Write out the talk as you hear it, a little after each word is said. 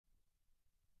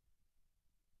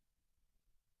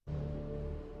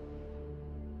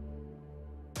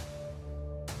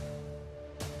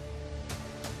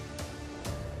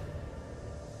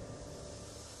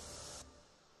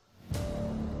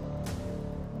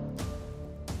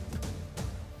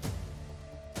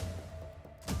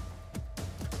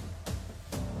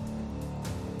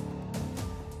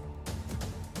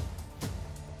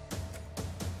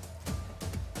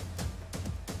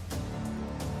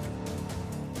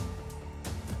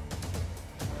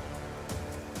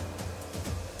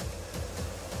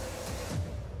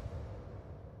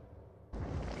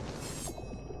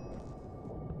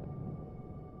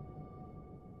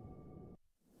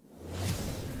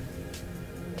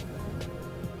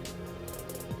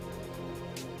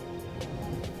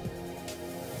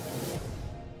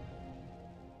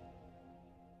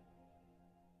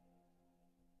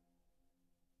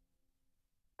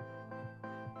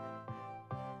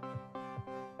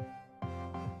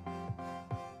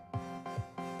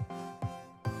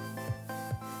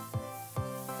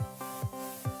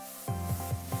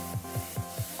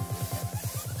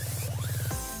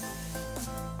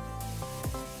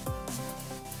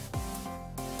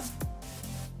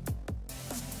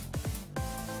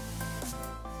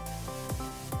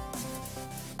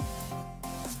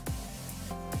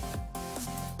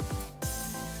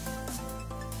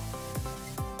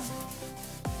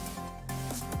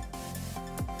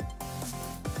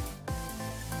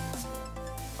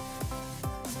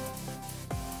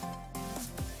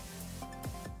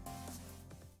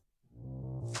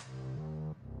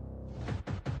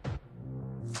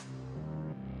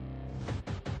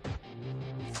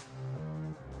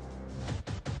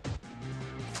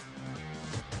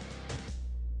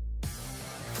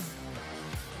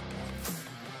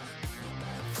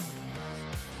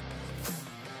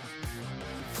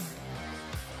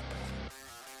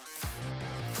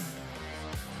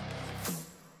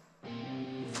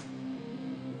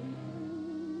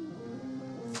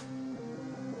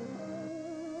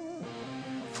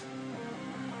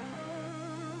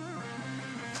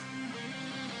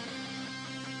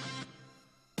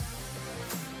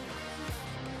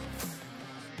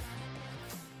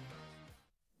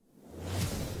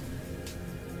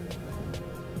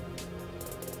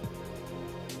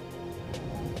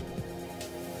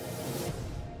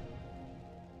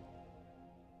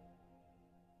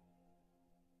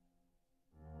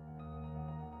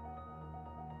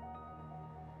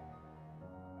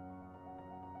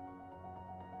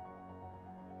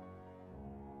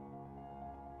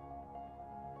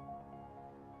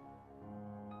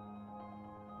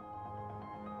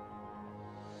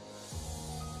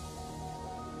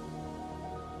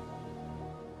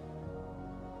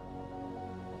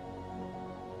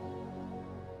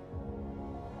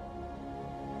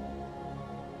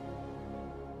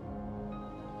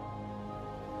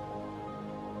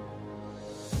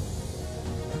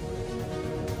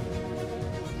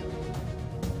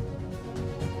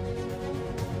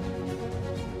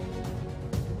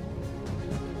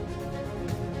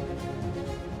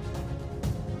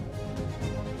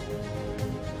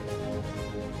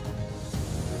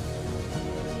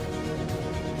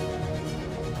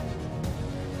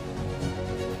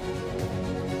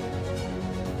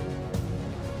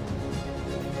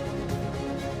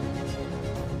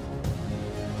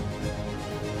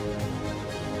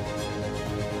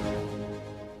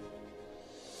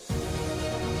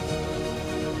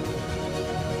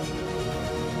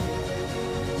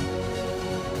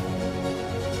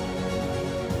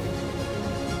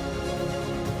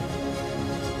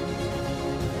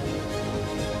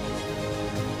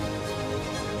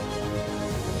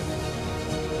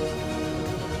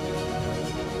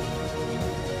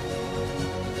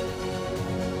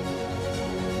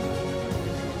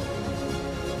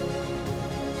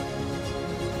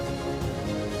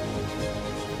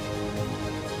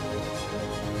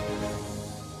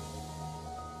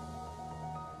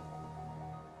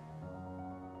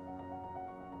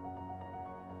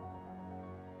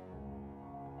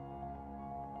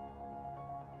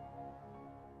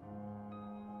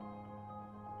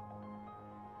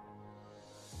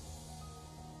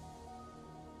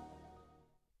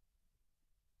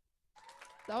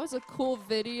That was a cool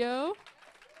video.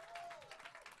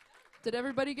 Did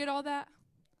everybody get all that?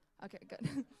 Okay,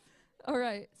 good. All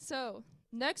right, so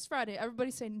next Friday,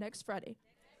 everybody say next Friday.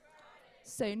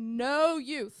 Say no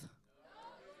youth.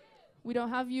 We don't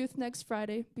have youth next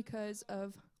Friday because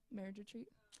of marriage retreat.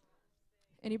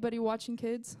 Anybody watching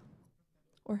kids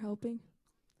or helping?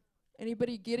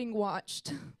 Anybody getting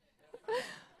watched?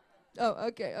 Oh,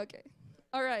 okay.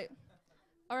 All right.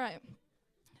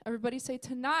 Everybody say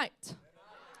tonight.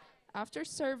 After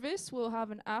service, we'll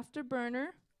have an afterburner,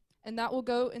 and that will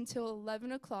go until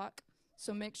 11 o'clock.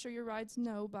 So make sure your rides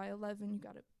know by 11 you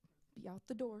got to be out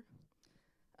the door.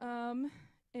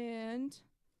 And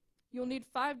you'll need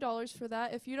 $5 for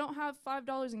that. If you don't have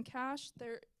 $5 in cash,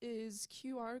 there is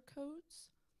QR codes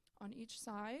on each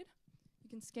side. You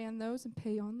can scan those and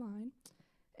pay online.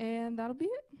 And that'll be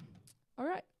it. All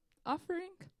right.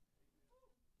 Offering.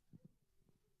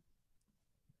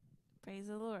 Praise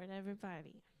the Lord,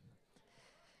 everybody.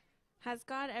 Has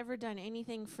God ever done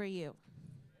anything for you?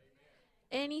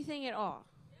 Anything at all?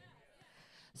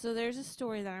 So there's a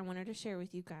story that I wanted to share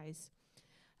with you guys.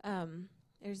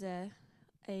 There's a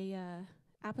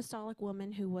apostolic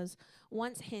woman who was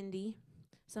once Hindi.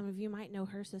 Some of you might know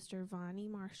her, Sister Vani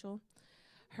Marshall.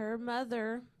 Her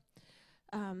mother,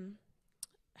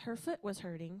 her foot was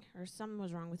hurting, or something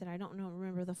was wrong with it. I don't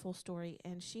remember the full story.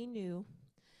 And she knew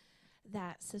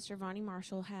that Sister Vani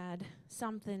Marshall had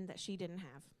something that she didn't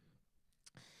have.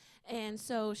 And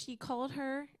so she called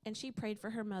her, and she prayed for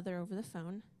her mother over the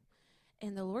phone,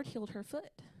 and the Lord healed her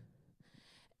foot.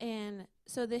 And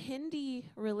so the Hindi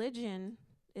religion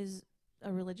is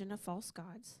a religion of false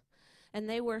gods, and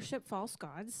they worship false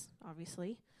gods,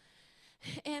 obviously.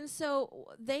 And so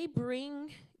they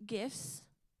bring gifts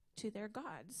to their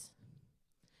gods.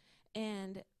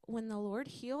 And when the Lord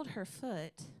healed her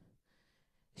foot,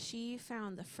 she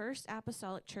found the first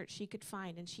apostolic church she could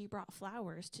find, and she brought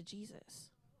flowers to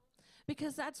Jesus.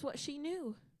 Because that's what she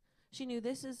knew. She knew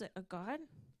this is a God,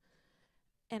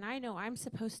 and I know I'm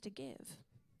supposed to give.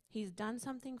 He's done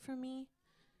something for me,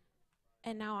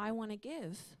 and now I want to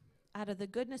give. Out of the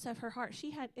goodness of her heart,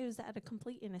 it was out of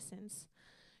complete innocence.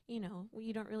 You know,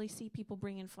 you don't really see people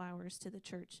bringing flowers to the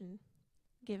church and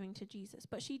giving to Jesus.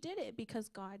 But she did it because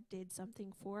God did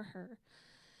something for her.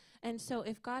 And so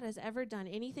if God has ever done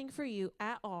anything for you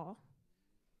at all,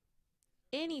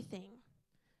 anything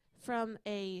from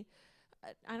a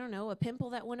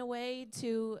pimple that went away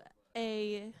to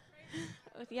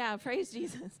yeah, praise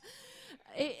Jesus.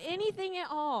 Anything at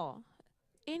all,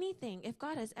 anything, if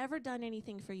God has ever done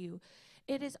anything for you,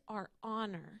 it is our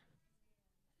honor,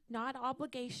 not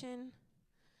obligation.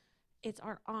 It's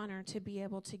our honor to be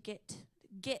able to get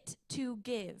to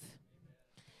give.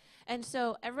 And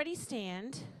so everybody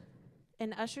stand,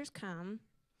 and ushers come.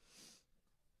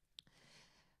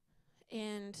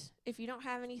 And if you don't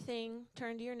have anything,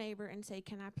 turn to your neighbor and say,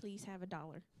 "Can I please have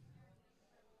 $1?"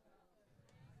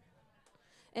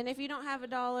 And if you don't have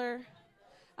 $1,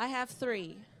 I have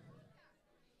 3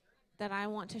 that I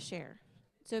want to share.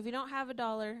 So if you don't have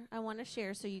 $1, I want to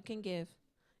share so you can give.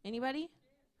 Anybody?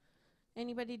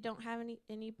 Anybody don't have any?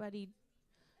 Anybody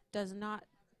does not?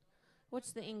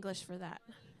 What's the English for that?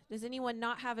 Does anyone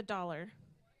not have $1?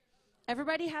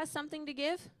 Everybody has something to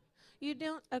give? You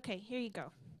don't? Okay, here you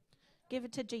go. Give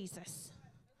it to Jesus.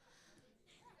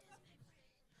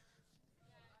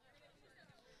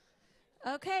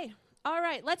 Okay. All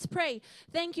right, let's pray.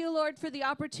 Thank you, Lord, for the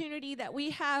opportunity that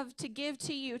we have to give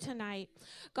to you tonight.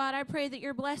 God, I pray that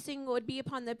your blessing would be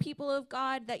upon the people of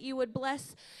God, that you would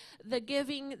bless the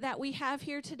giving that we have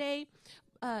here today,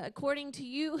 according to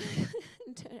you,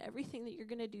 to everything that you're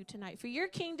going to do tonight. For your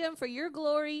kingdom, for your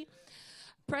glory,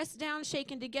 pressed down,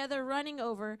 shaken together, running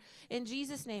over. In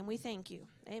Jesus' name, we thank you.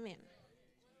 Amen.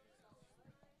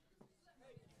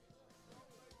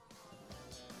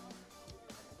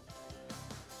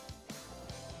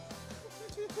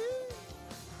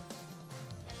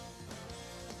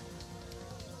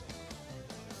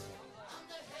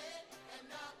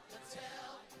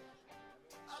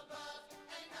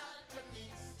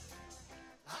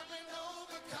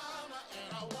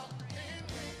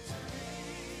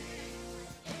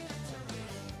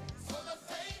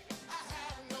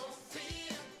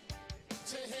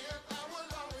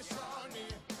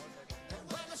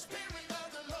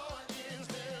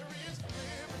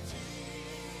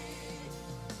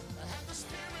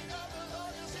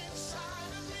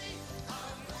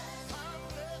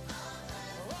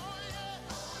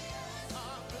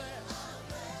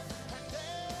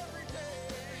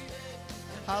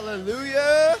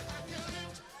 Hallelujah.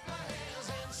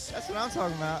 That's what I'm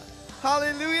talking about.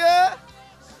 Hallelujah.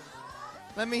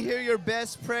 Let me hear your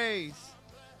best praise.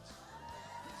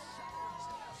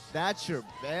 That's your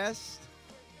best?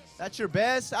 That's your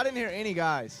best? I didn't hear any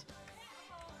guys.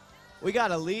 We got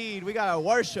to lead. We got to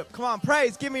worship. Come on,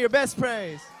 praise. Give me your best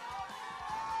praise.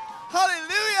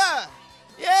 Hallelujah.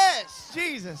 Yes,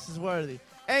 Jesus is worthy.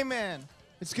 Amen.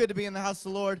 It's good to be in the house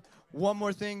of the Lord. One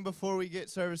more thing before we get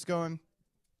service going.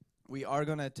 We are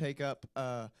going to take up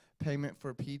payment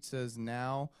for pizzas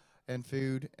now and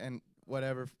food and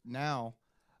whatever now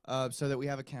so that we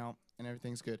have a count and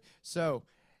everything's good. So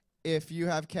if you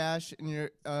have cash and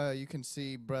you can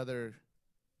see Brother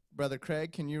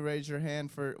Craig, can you raise your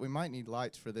hand for, we might need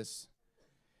lights for this.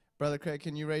 Brother Craig,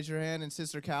 can you raise your hand? And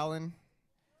Sister Callan?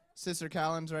 Sister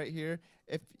Callan's right here.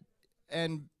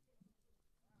 And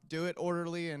do it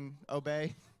orderly and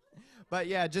obey. But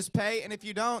yeah, just pay. And if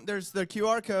you don't, there's the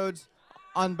QR codes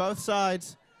on both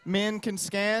sides. Men can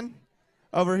scan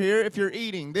over here if you're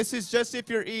eating. This is just if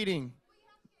you're eating.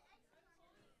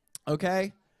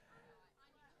 Okay?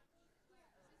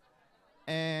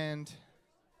 And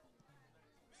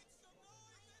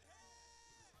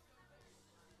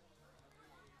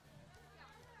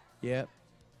yep.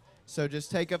 So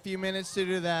just take a few minutes to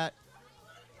do that.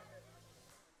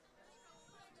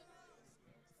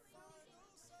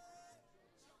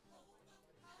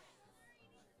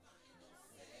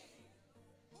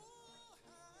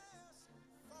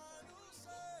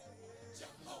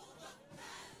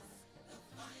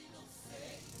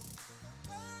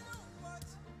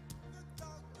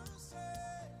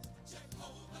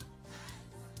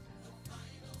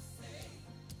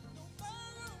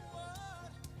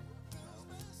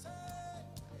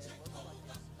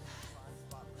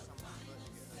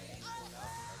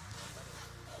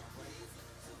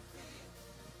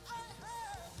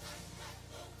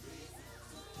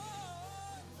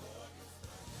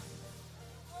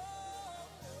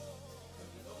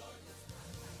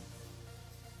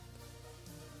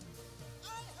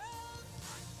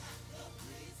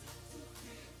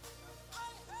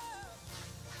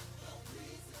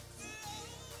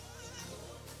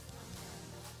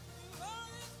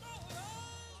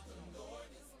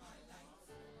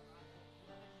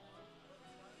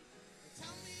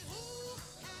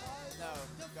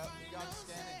 You got to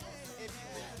scan it. If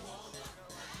you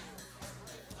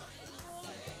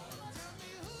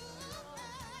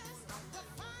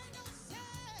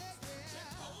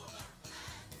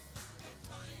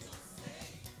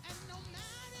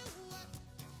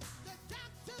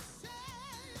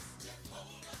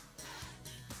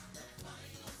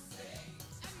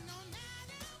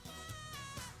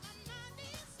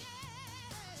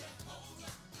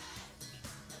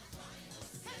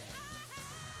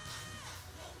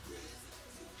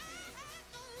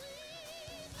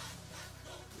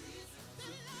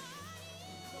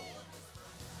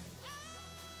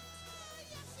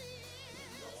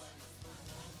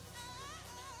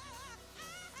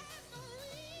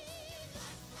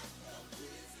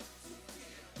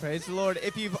Praise the Lord.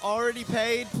 If you've already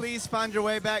paid, please find your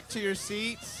way back to your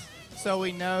seats so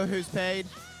we know who's paid,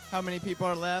 how many people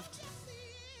are left.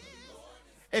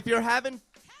 If you're having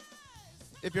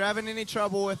any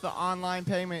trouble with the online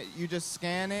payment, you just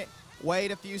scan it,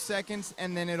 wait a few seconds,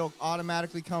 and then it'll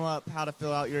automatically come up how to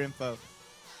fill out your info.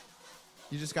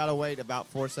 You just got to wait about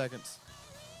 4 seconds.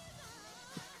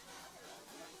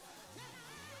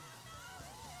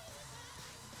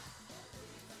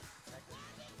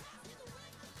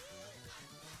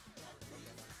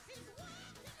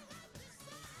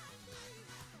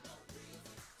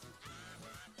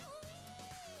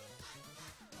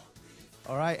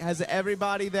 All right, has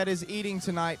everybody that is eating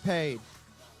tonight paid?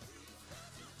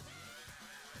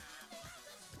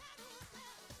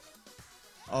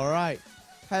 All right.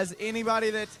 Has anybody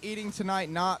that's eating tonight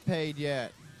not paid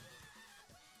yet?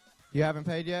 You haven't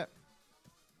paid yet?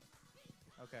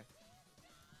 Okay.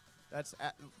 That's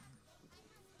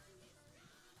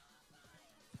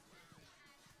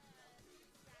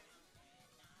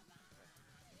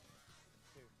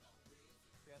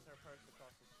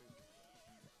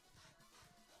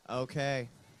okay.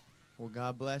 Well,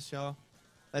 God bless y'all.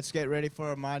 Let's get ready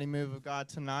for a mighty move of God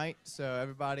tonight. So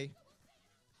everybody,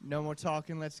 no more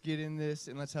talking. Let's get in this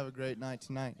and let's have a great night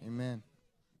tonight. Amen.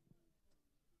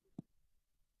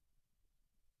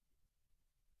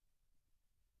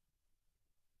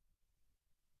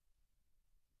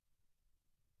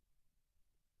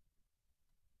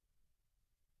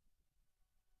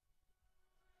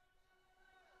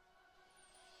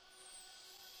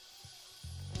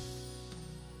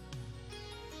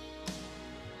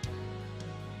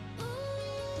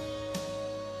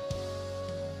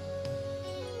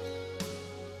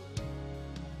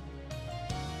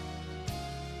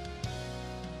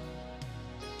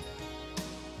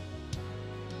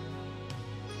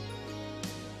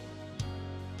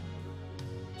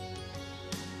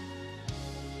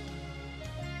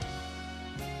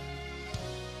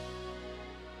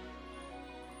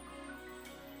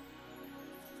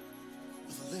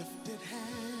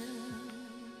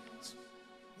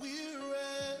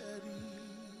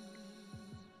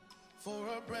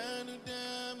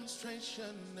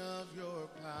 demonstration of your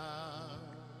power.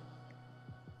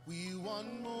 We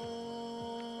want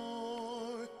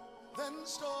more than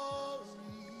stories.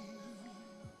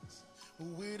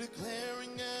 We're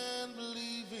declaring and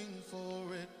believing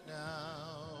for it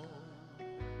now.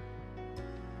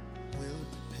 We'll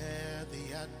prepare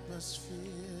the atmosphere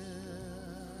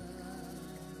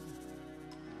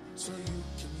so you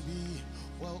can be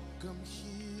welcome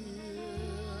here.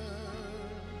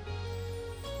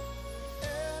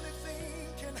 Anything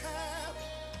can happen.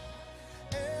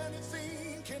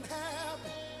 Anything can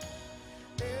happen.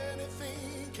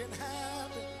 Anything can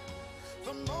happen.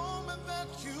 The moment that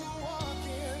you walk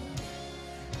in,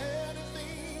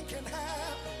 anything can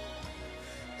happen.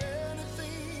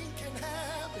 Anything can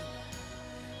happen.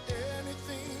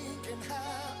 Anything can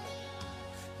happen.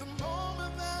 The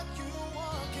moment that you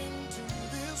walk into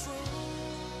this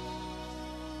room,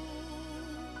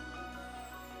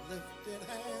 lifted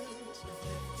hands,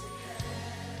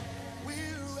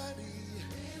 we're ready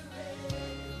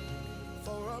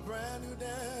for a brand new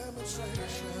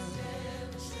demonstration.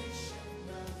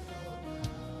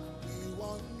 We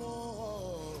want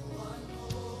more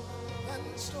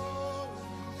than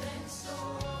stories.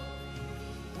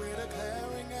 We're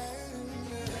declaring and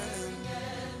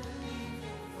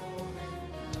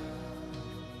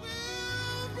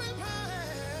we'll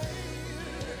prepare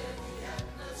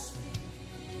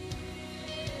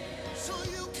so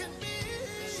you can be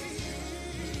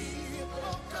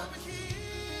welcome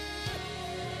here.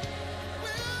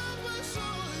 We'll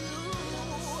pursue you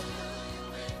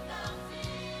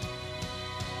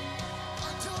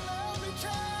until every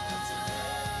child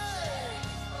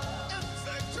and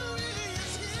victory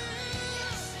is here.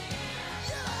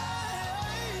 Yeah.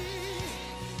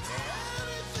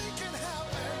 Anything can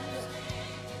happen.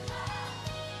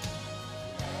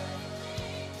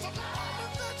 From the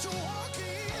moment that you walk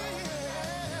in,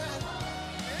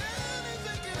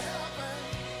 anything can happen.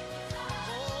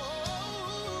 Oh,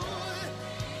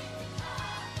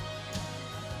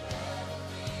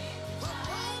 the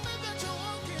moment that you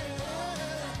walk in,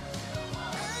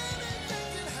 anything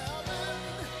can happen.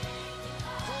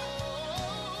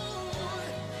 Oh,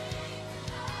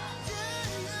 yeah,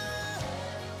 yeah.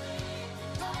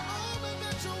 The moment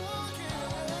that you walk in,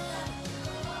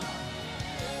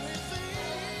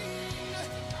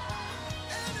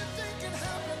 anything can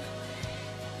happen.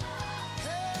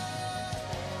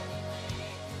 Hey,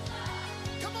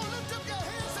 come on, lift up your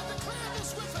hands and declare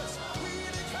this with us. We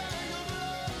declare your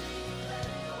glory.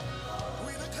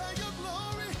 We declare your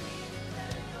glory.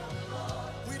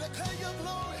 We declare your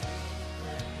glory.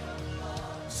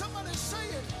 Somebody say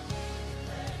it.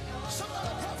 Somebody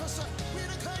prophesy. We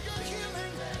declare your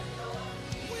healing.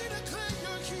 We declare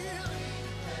your healing.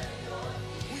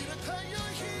 We declare your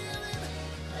healing.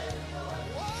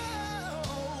 Wow.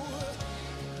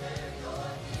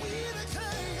 We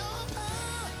declare your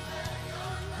power.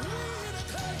 We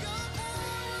declare your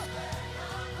power.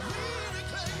 We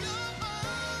declare your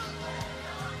power.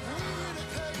 We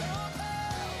declare your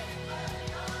power.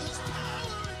 There's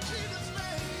power in Jesus'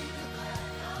 name.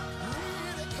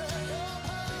 We declare your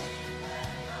power.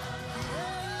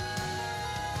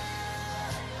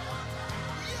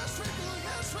 Yes, we do.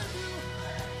 Yes, we do.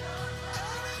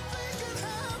 Anything can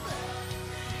happen.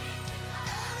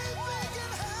 Anything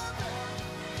can happen.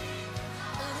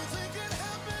 Anything can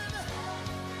happen.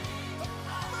 The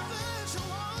moment that you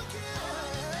walk in,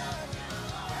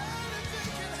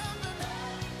 anything can happen.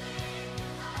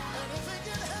 Anything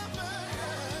can happen.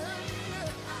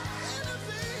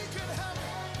 Anything can happen.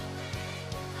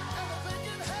 Anything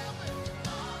can happen.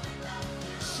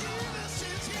 Jesus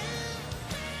is here.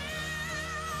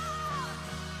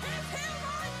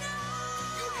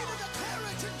 You need to declare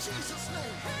it in Jesus'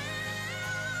 name.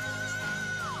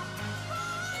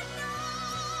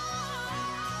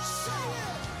 Say it.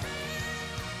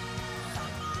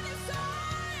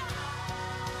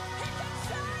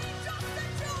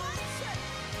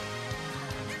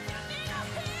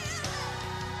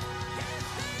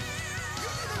 You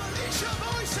need to release your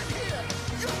voice in here.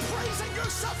 You're praising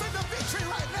yourself into victory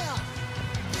right now.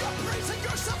 You're praising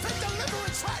yourself in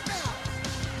deliverance right now.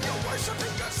 You're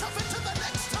worshiping yourself into the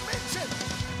next dimension.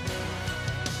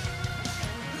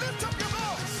 Lift up your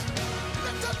voice.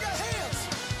 Lift up your hands.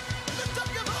 Lift up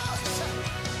your voice.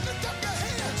 Lift up your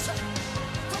hands.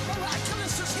 The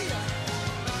miraculous is here.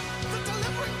 The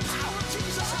delivering power of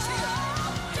Jesus is here.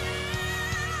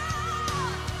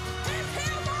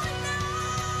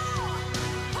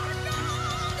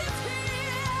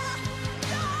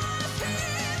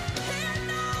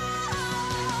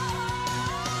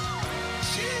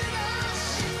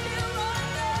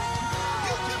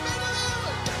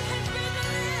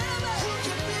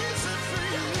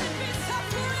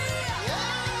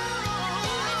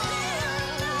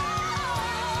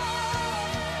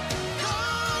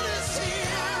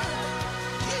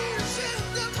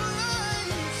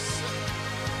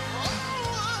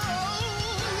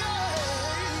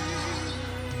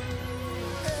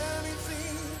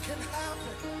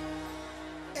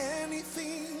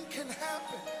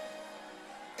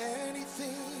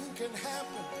 anything can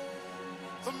happen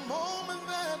the moment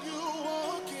that you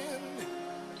walk in.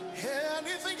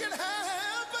 Anything can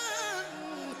happen.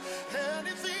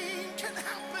 Anything can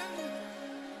happen.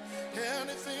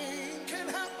 Anything can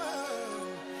happen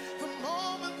the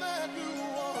moment that you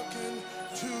walk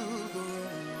into the room.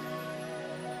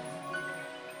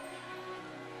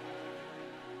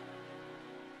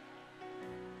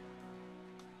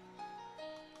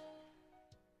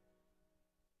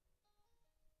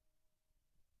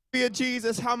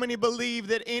 Jesus, how many believe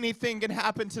that anything can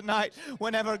happen tonight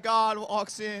whenever God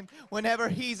walks in, whenever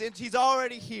He's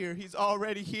already here. He's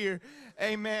already here.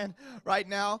 Amen. Right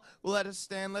now, we'll let us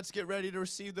stand. Let's get ready to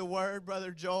receive the word.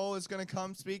 Brother Joel is going to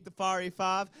come speak the Fiery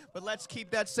Five, but let's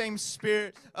keep that same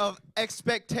spirit of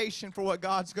expectation for what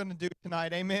God's going to do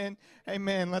tonight. Amen.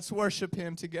 Amen. Let's worship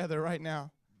Him together right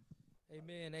now.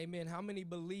 Amen. Amen. How many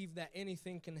believe that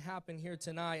anything can happen here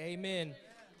tonight? Amen.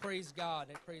 Praise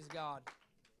God. Praise God.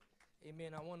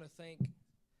 Amen. I want to thank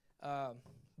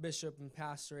Bishop and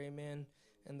Pastor, amen,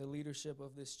 and the leadership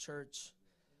of this church.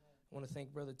 I want to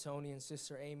thank Brother Tony and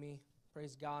Sister Amy.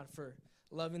 Praise God for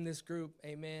loving this group,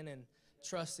 amen, and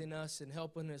trusting us and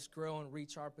helping us grow and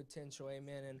reach our potential,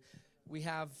 amen. And we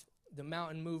have the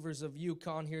mountain movers of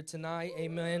Yukon here tonight,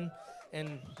 amen,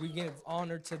 and we give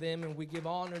honor to them, and we give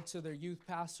honor to their youth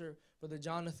pastor, Brother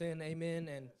Jonathan, amen,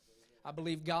 and I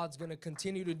believe God's going to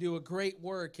continue to do a great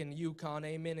work in Yukon,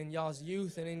 amen, in y'all's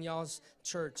youth and in y'all's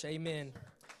church, amen.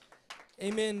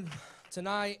 Amen.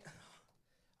 Tonight,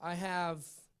 I have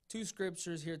two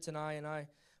scriptures here tonight, and I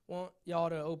want y'all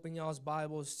to open y'all's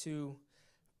Bibles to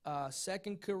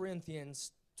 2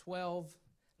 Corinthians 12,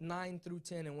 9 through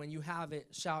 10, and when you have it,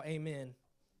 shout amen.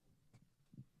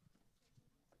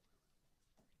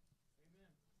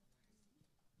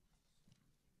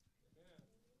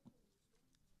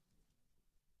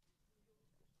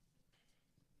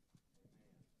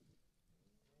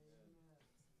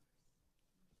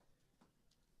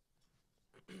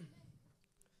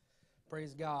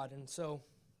 Praise God. And so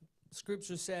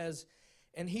Scripture says,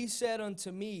 "And he said unto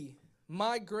me,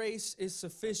 My grace is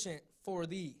sufficient for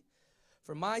thee,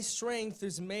 for my strength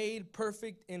is made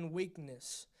perfect in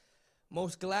weakness.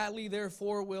 Most gladly,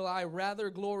 therefore, will I rather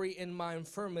glory in my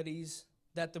infirmities,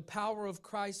 that the power of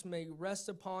Christ may rest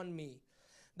upon me.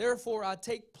 Therefore, I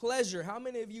take pleasure." How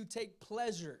many of you take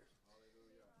pleasure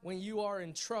when you are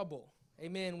in trouble?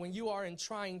 Amen. When you are in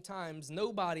trying times.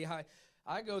 Nobody,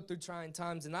 I go through trying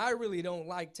times, and I really don't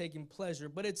like taking pleasure.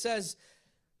 But it says,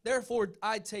 "Therefore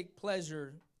I take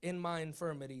pleasure in my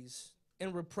infirmities,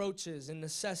 in reproaches, in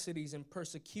necessities, in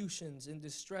persecutions, in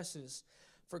distresses.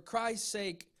 For Christ's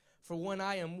sake, for when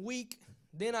I am weak,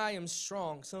 then I am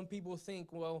strong." Some people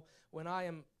think, well, when I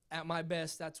am at my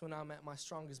best, that's when I'm at my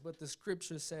strongest. But the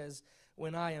Scripture says,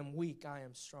 when I am weak, I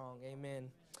am strong.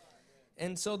 Amen.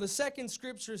 And so the second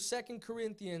scripture, 2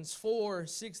 Corinthians 4,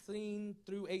 16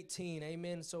 through 18.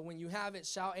 Amen. So when you have it,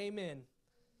 shout amen.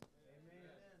 Amen.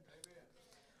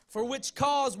 "For which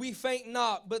cause we faint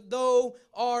not, but though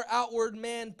our outward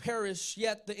man perish,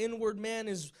 yet the inward man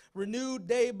is renewed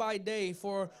day by day.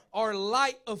 For our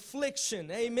light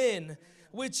affliction," amen,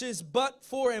 "which is but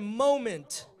for a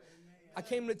moment." I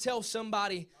came to tell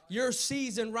somebody, your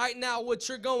season right now, what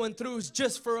you're going through is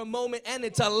just for a moment, and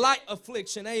it's a light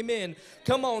affliction. Amen.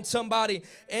 Come on, somebody.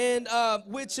 "And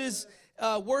which is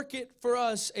worketh for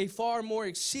us a far more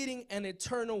exceeding and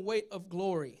eternal weight of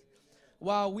glory,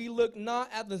 while we look not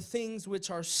at the things which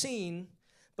are seen,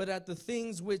 but at the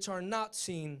things which are not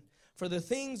seen. For the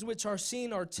things which are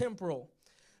seen are temporal,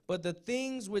 but the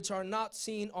things which are not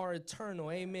seen are eternal."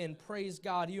 Amen. Praise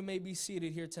God. You may be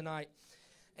seated here tonight.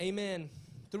 Amen.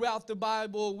 Throughout the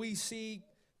Bible, we see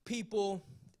people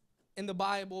in the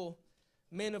Bible,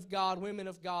 men of God, women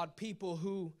of God, people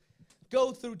who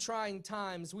go through trying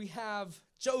times. We have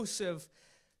Joseph,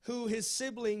 who his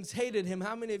siblings hated him.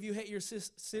 How many of you hate your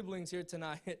siblings here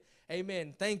tonight?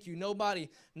 Amen. Thank you. Nobody.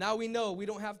 Now we know. We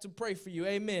don't have to pray for you.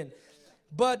 Amen.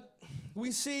 But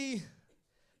we see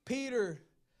Peter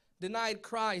denied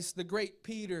Christ, the great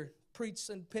Peter. Preached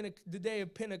on the day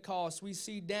of Pentecost. We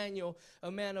see Daniel, a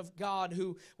man of God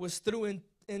who was thrown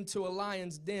into a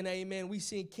lion's den. Amen. We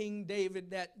see King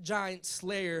David, that giant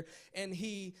slayer, and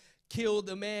he killed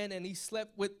a man and he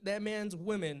slept with that man's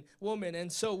woman. And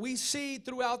so we see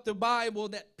throughout the Bible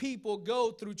that people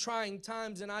go through trying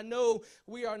times, and I know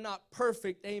we are not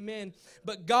perfect, amen,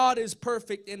 but God is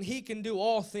perfect and he can do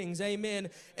all things,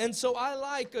 amen. And so I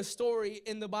like a story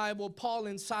in the Bible, Paul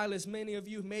and Silas. Many of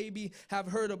you maybe have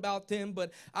heard about them,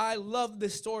 but I love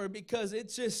this story because it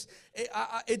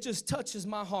just touches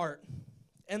my heart.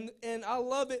 And I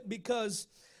love it because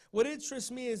what interests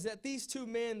me is that these two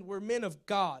men were men of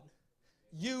God.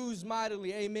 used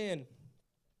mightily. Amen.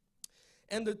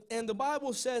 And the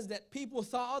Bible says that people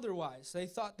thought otherwise. They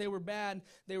thought they were bad.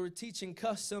 They were teaching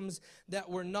customs that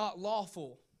were not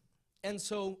lawful. And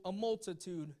so a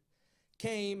multitude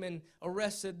came and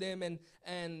arrested them,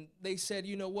 and they said,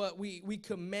 you know what, we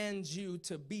command you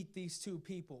to beat these two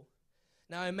people.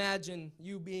 Now imagine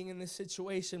you being in this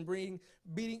situation,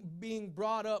 being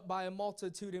brought up by a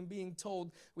multitude and being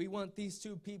told, we want these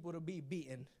two people to be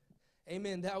beaten.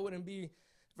 Amen. That wouldn't be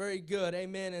very good.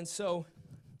 Amen. And so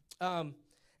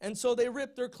they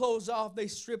ripped their clothes off, they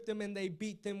stripped them, and they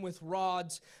beat them with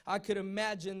rods. I could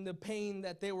imagine the pain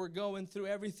that they were going through,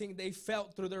 everything they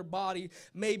felt through their body,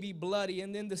 maybe bloody.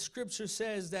 And then the scripture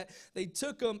says that they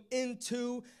took them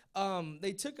into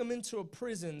a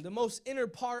prison. The most inner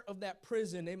part of that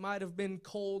prison, it might have been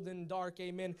cold and dark,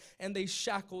 amen, and they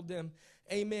shackled them,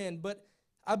 amen. But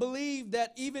I believe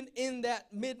that even in that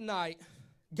midnight,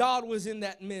 God was in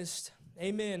that mist,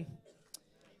 amen.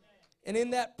 And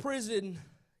in that prison,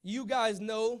 you guys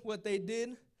know what they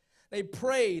did. They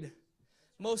prayed.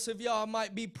 Most of y'all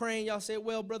might be praying. Y'all say,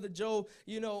 well, Brother Joe,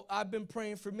 you know, I've been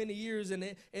praying for many years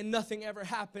and nothing ever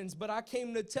happens. But I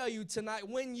came to tell you tonight,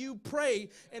 when you pray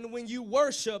and when you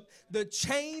worship, the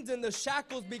chains and the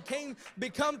shackles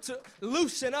become to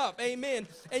loosen up. Amen.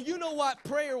 And you know what?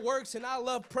 Prayer works, and I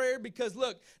love prayer because,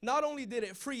 look, not only did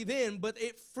it free them, but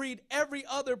it freed every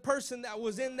other person that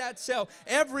was in that cell.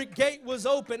 Every gate was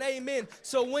open. Amen.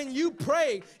 So when you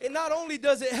pray, it not only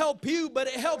does it help you, but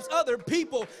it helps other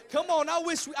people. Come on, I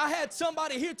wish I had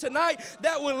somebody here tonight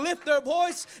that would lift their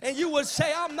voice and you would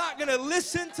say, I'm not going to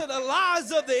listen to the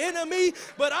lies of the enemy,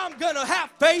 but I'm going to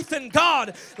have faith in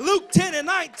God. Luke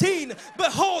 10:19,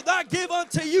 behold, I give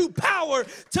unto you power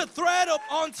to tread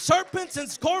on serpents and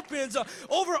scorpions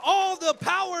over all the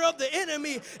power of the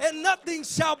enemy, and nothing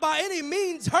shall by any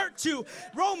means hurt you.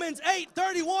 Romans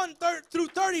 8:31 through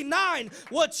 39,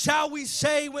 what shall we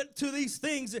say to these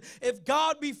things? If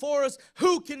God be for us,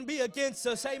 who can be against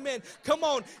us? Amen. Come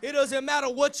on, it doesn't matter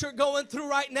what you're going through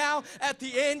right now. At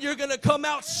the end, you're going to come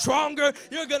out stronger.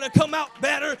 You're going to come out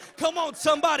better. Come on,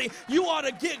 somebody. You ought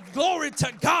to give glory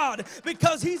to God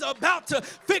because He's about to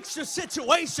fix your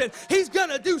situation. He's going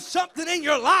to do something in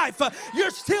your life.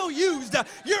 You're still used.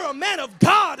 You're a man of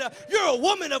God. You're a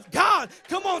woman of God.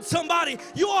 Come on, somebody.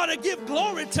 You ought to give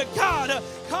glory to God.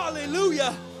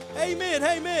 Hallelujah. Amen.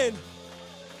 Amen.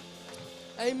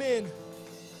 Amen.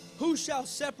 Who shall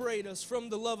separate us from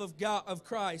the love of God, of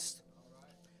Christ?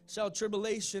 Shall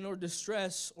tribulation or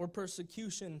distress or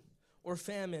persecution or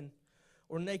famine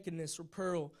or nakedness or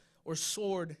peril or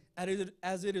sword,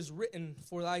 as it is written,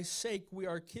 for thy sake we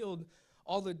are killed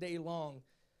all the day long.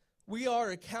 We are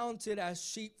accounted as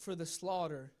sheep for the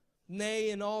slaughter.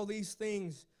 Nay, in all these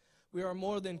things we are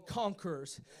more than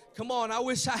conquerors. Come on, I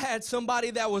wish I had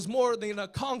somebody that was more than a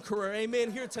conqueror.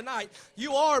 Amen. Here tonight,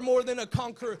 you are more than a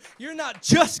conqueror. You're not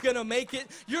just going to make it.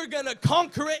 You're going to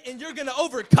conquer it and you're going to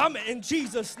overcome it in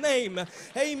Jesus' name.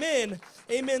 Amen.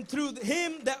 Amen. Through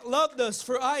Him that loved us,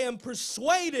 for I am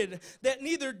persuaded that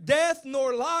neither death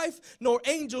nor life, nor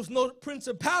angels, nor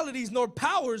principalities, nor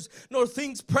powers, nor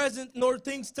things present, nor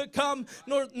things to come,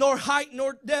 nor height,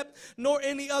 nor depth, nor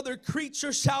any other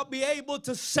creature shall be able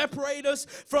to separate us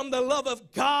from the love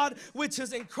of God, which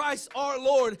is in Christ our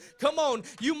Lord. Come on,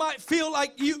 you might feel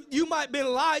like you might have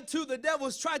been lied to. The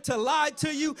devil's tried to lie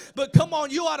to you, but come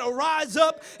on, you ought to rise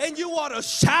up and you ought to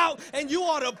shout and you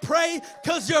ought to pray,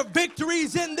 because your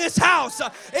victory's in this house.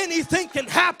 Anything can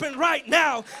happen right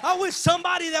now. I wish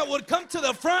somebody that would come to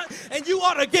the front, and you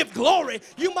ought to give glory.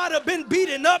 You might have been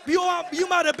beaten up, you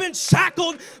might have been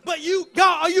shackled, but you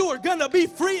are going to be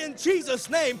free in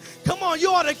Jesus' name. Come on, you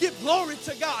ought to give glory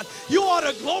to God. You ought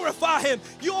to glorify Him.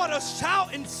 You ought to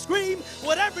shout and scream,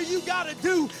 whatever you got to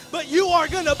do, but you are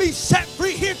going to be set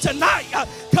free here tonight.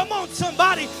 Come on,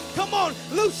 somebody. Come on,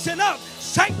 loosen up.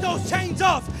 Shake those chains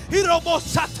off.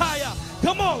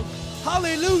 Come on.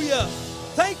 Hallelujah.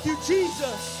 Thank you,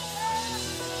 Jesus.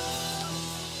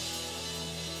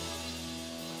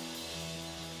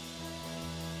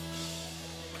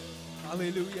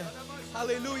 Hallelujah.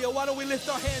 Hallelujah. Why don't we lift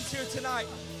our hands here tonight?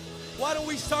 Why don't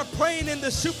we start praying in the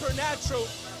supernatural?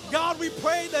 God, we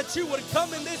pray that you would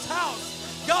come in this house.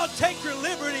 God, take your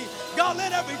liberty. God,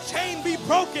 let every chain be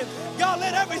broken. God,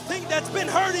 let everything that's been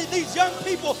hurting these young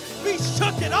people be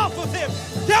shooken off of them.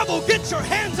 Devil, get your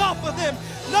hands off of them.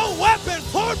 No weapon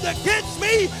formed against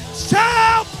me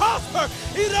shall prosper.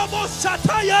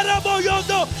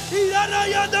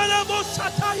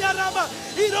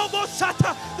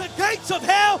 The gates of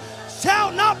hell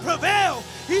shall not prevail.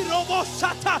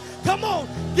 Come on,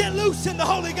 get loose in the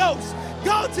Holy Ghost.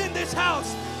 God's in this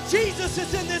house. Jesus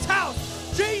is in this house.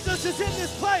 Jesus is in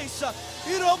this place.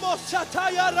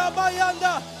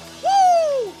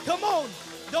 Woo! Come on.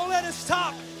 Don't let it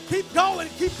stop. Keep going.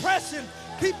 Keep pressing.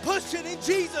 Keep pushing in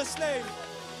Jesus' name.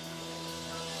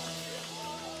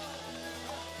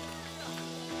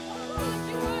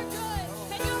 You are good,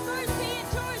 and your mercy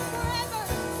endures forever.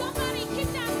 Somebody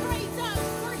keep that praise up,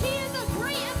 for He is a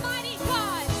great and mighty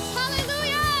God.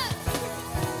 Hallelujah!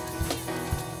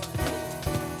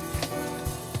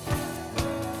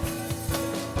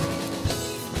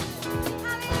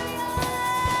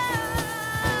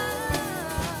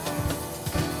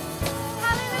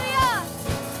 Hallelujah!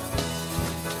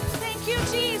 Thank you,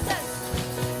 Jesus.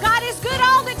 God is good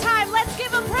all the time. Let's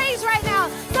give Him praise right now.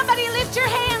 Somebody lift your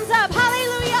hands up.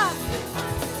 Hallelujah.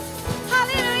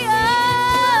 Hallelujah.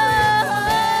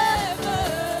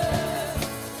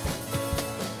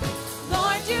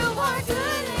 Lord, you are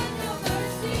good and your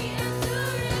mercy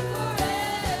endureth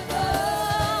forever.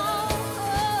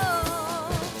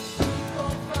 People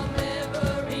from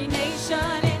every nation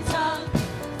and tongue,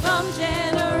 from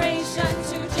generation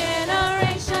to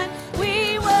generation,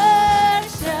 we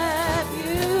worship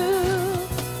you.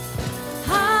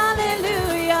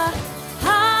 Hallelujah,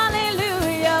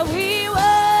 hallelujah, we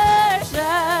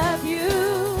worship you.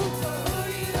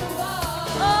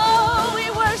 Oh, we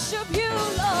worship you,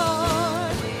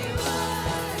 Lord.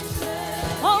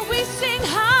 Oh, we sing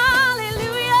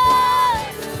hallelujah.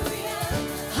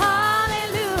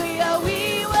 Hallelujah,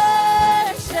 we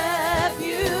worship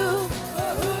you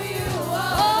for who you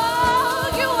are.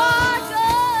 Oh, you are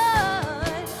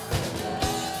good.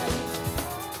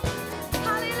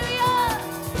 Hallelujah.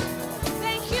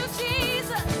 Thank you,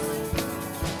 Jesus.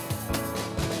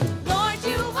 Lord,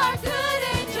 you are good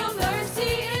and your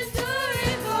mercy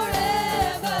endureth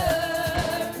forever.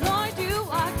 Lord, you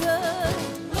are good.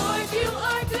 Lord, you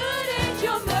are good and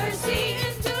your mercy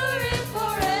endureth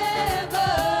forever.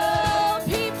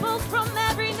 People from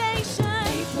every nation.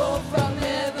 People from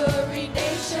every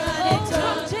nation and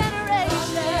tongue.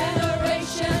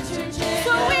 Generation to generation.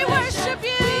 So we worship you.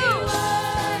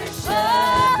 Oh,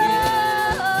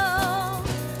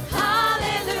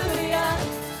 hallelujah,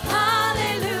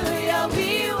 hallelujah, we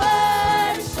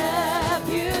worship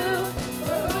you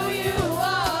for who you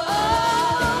are.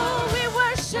 Oh, we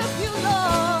worship you,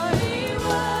 Lord.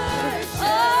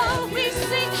 Oh, we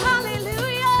sing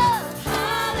hallelujah,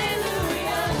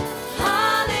 hallelujah,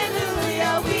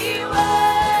 hallelujah, we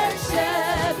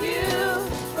worship you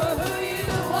for who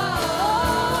you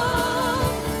are.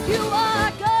 You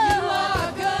are good. You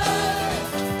are good.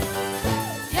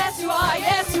 Yes, you are.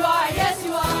 Yes, you are. Yes,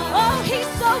 you are. Oh, He's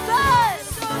so good.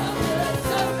 So good.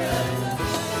 So good.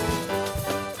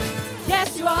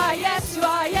 Yes, you are. Yes, you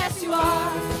are. Yes, you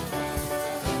are.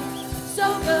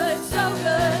 So good. So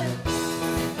good.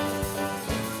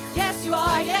 Yes, you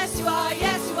are. Yes, you are.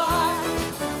 Yes, you are.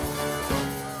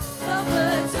 So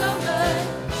good. So good.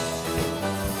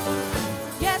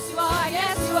 Yes, you are.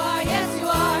 Yes, you are. Yes, you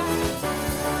are.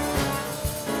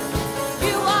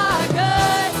 You are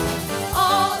good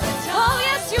all the time. Oh,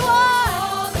 yes, you are.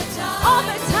 All the time. All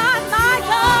the time, my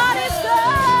God is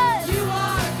good. You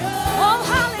are good. Oh,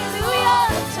 hallelujah. All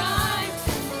the time.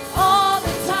 All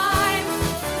the time.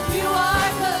 You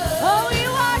are good. Oh,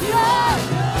 you are good.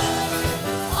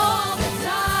 All the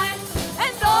time.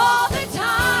 And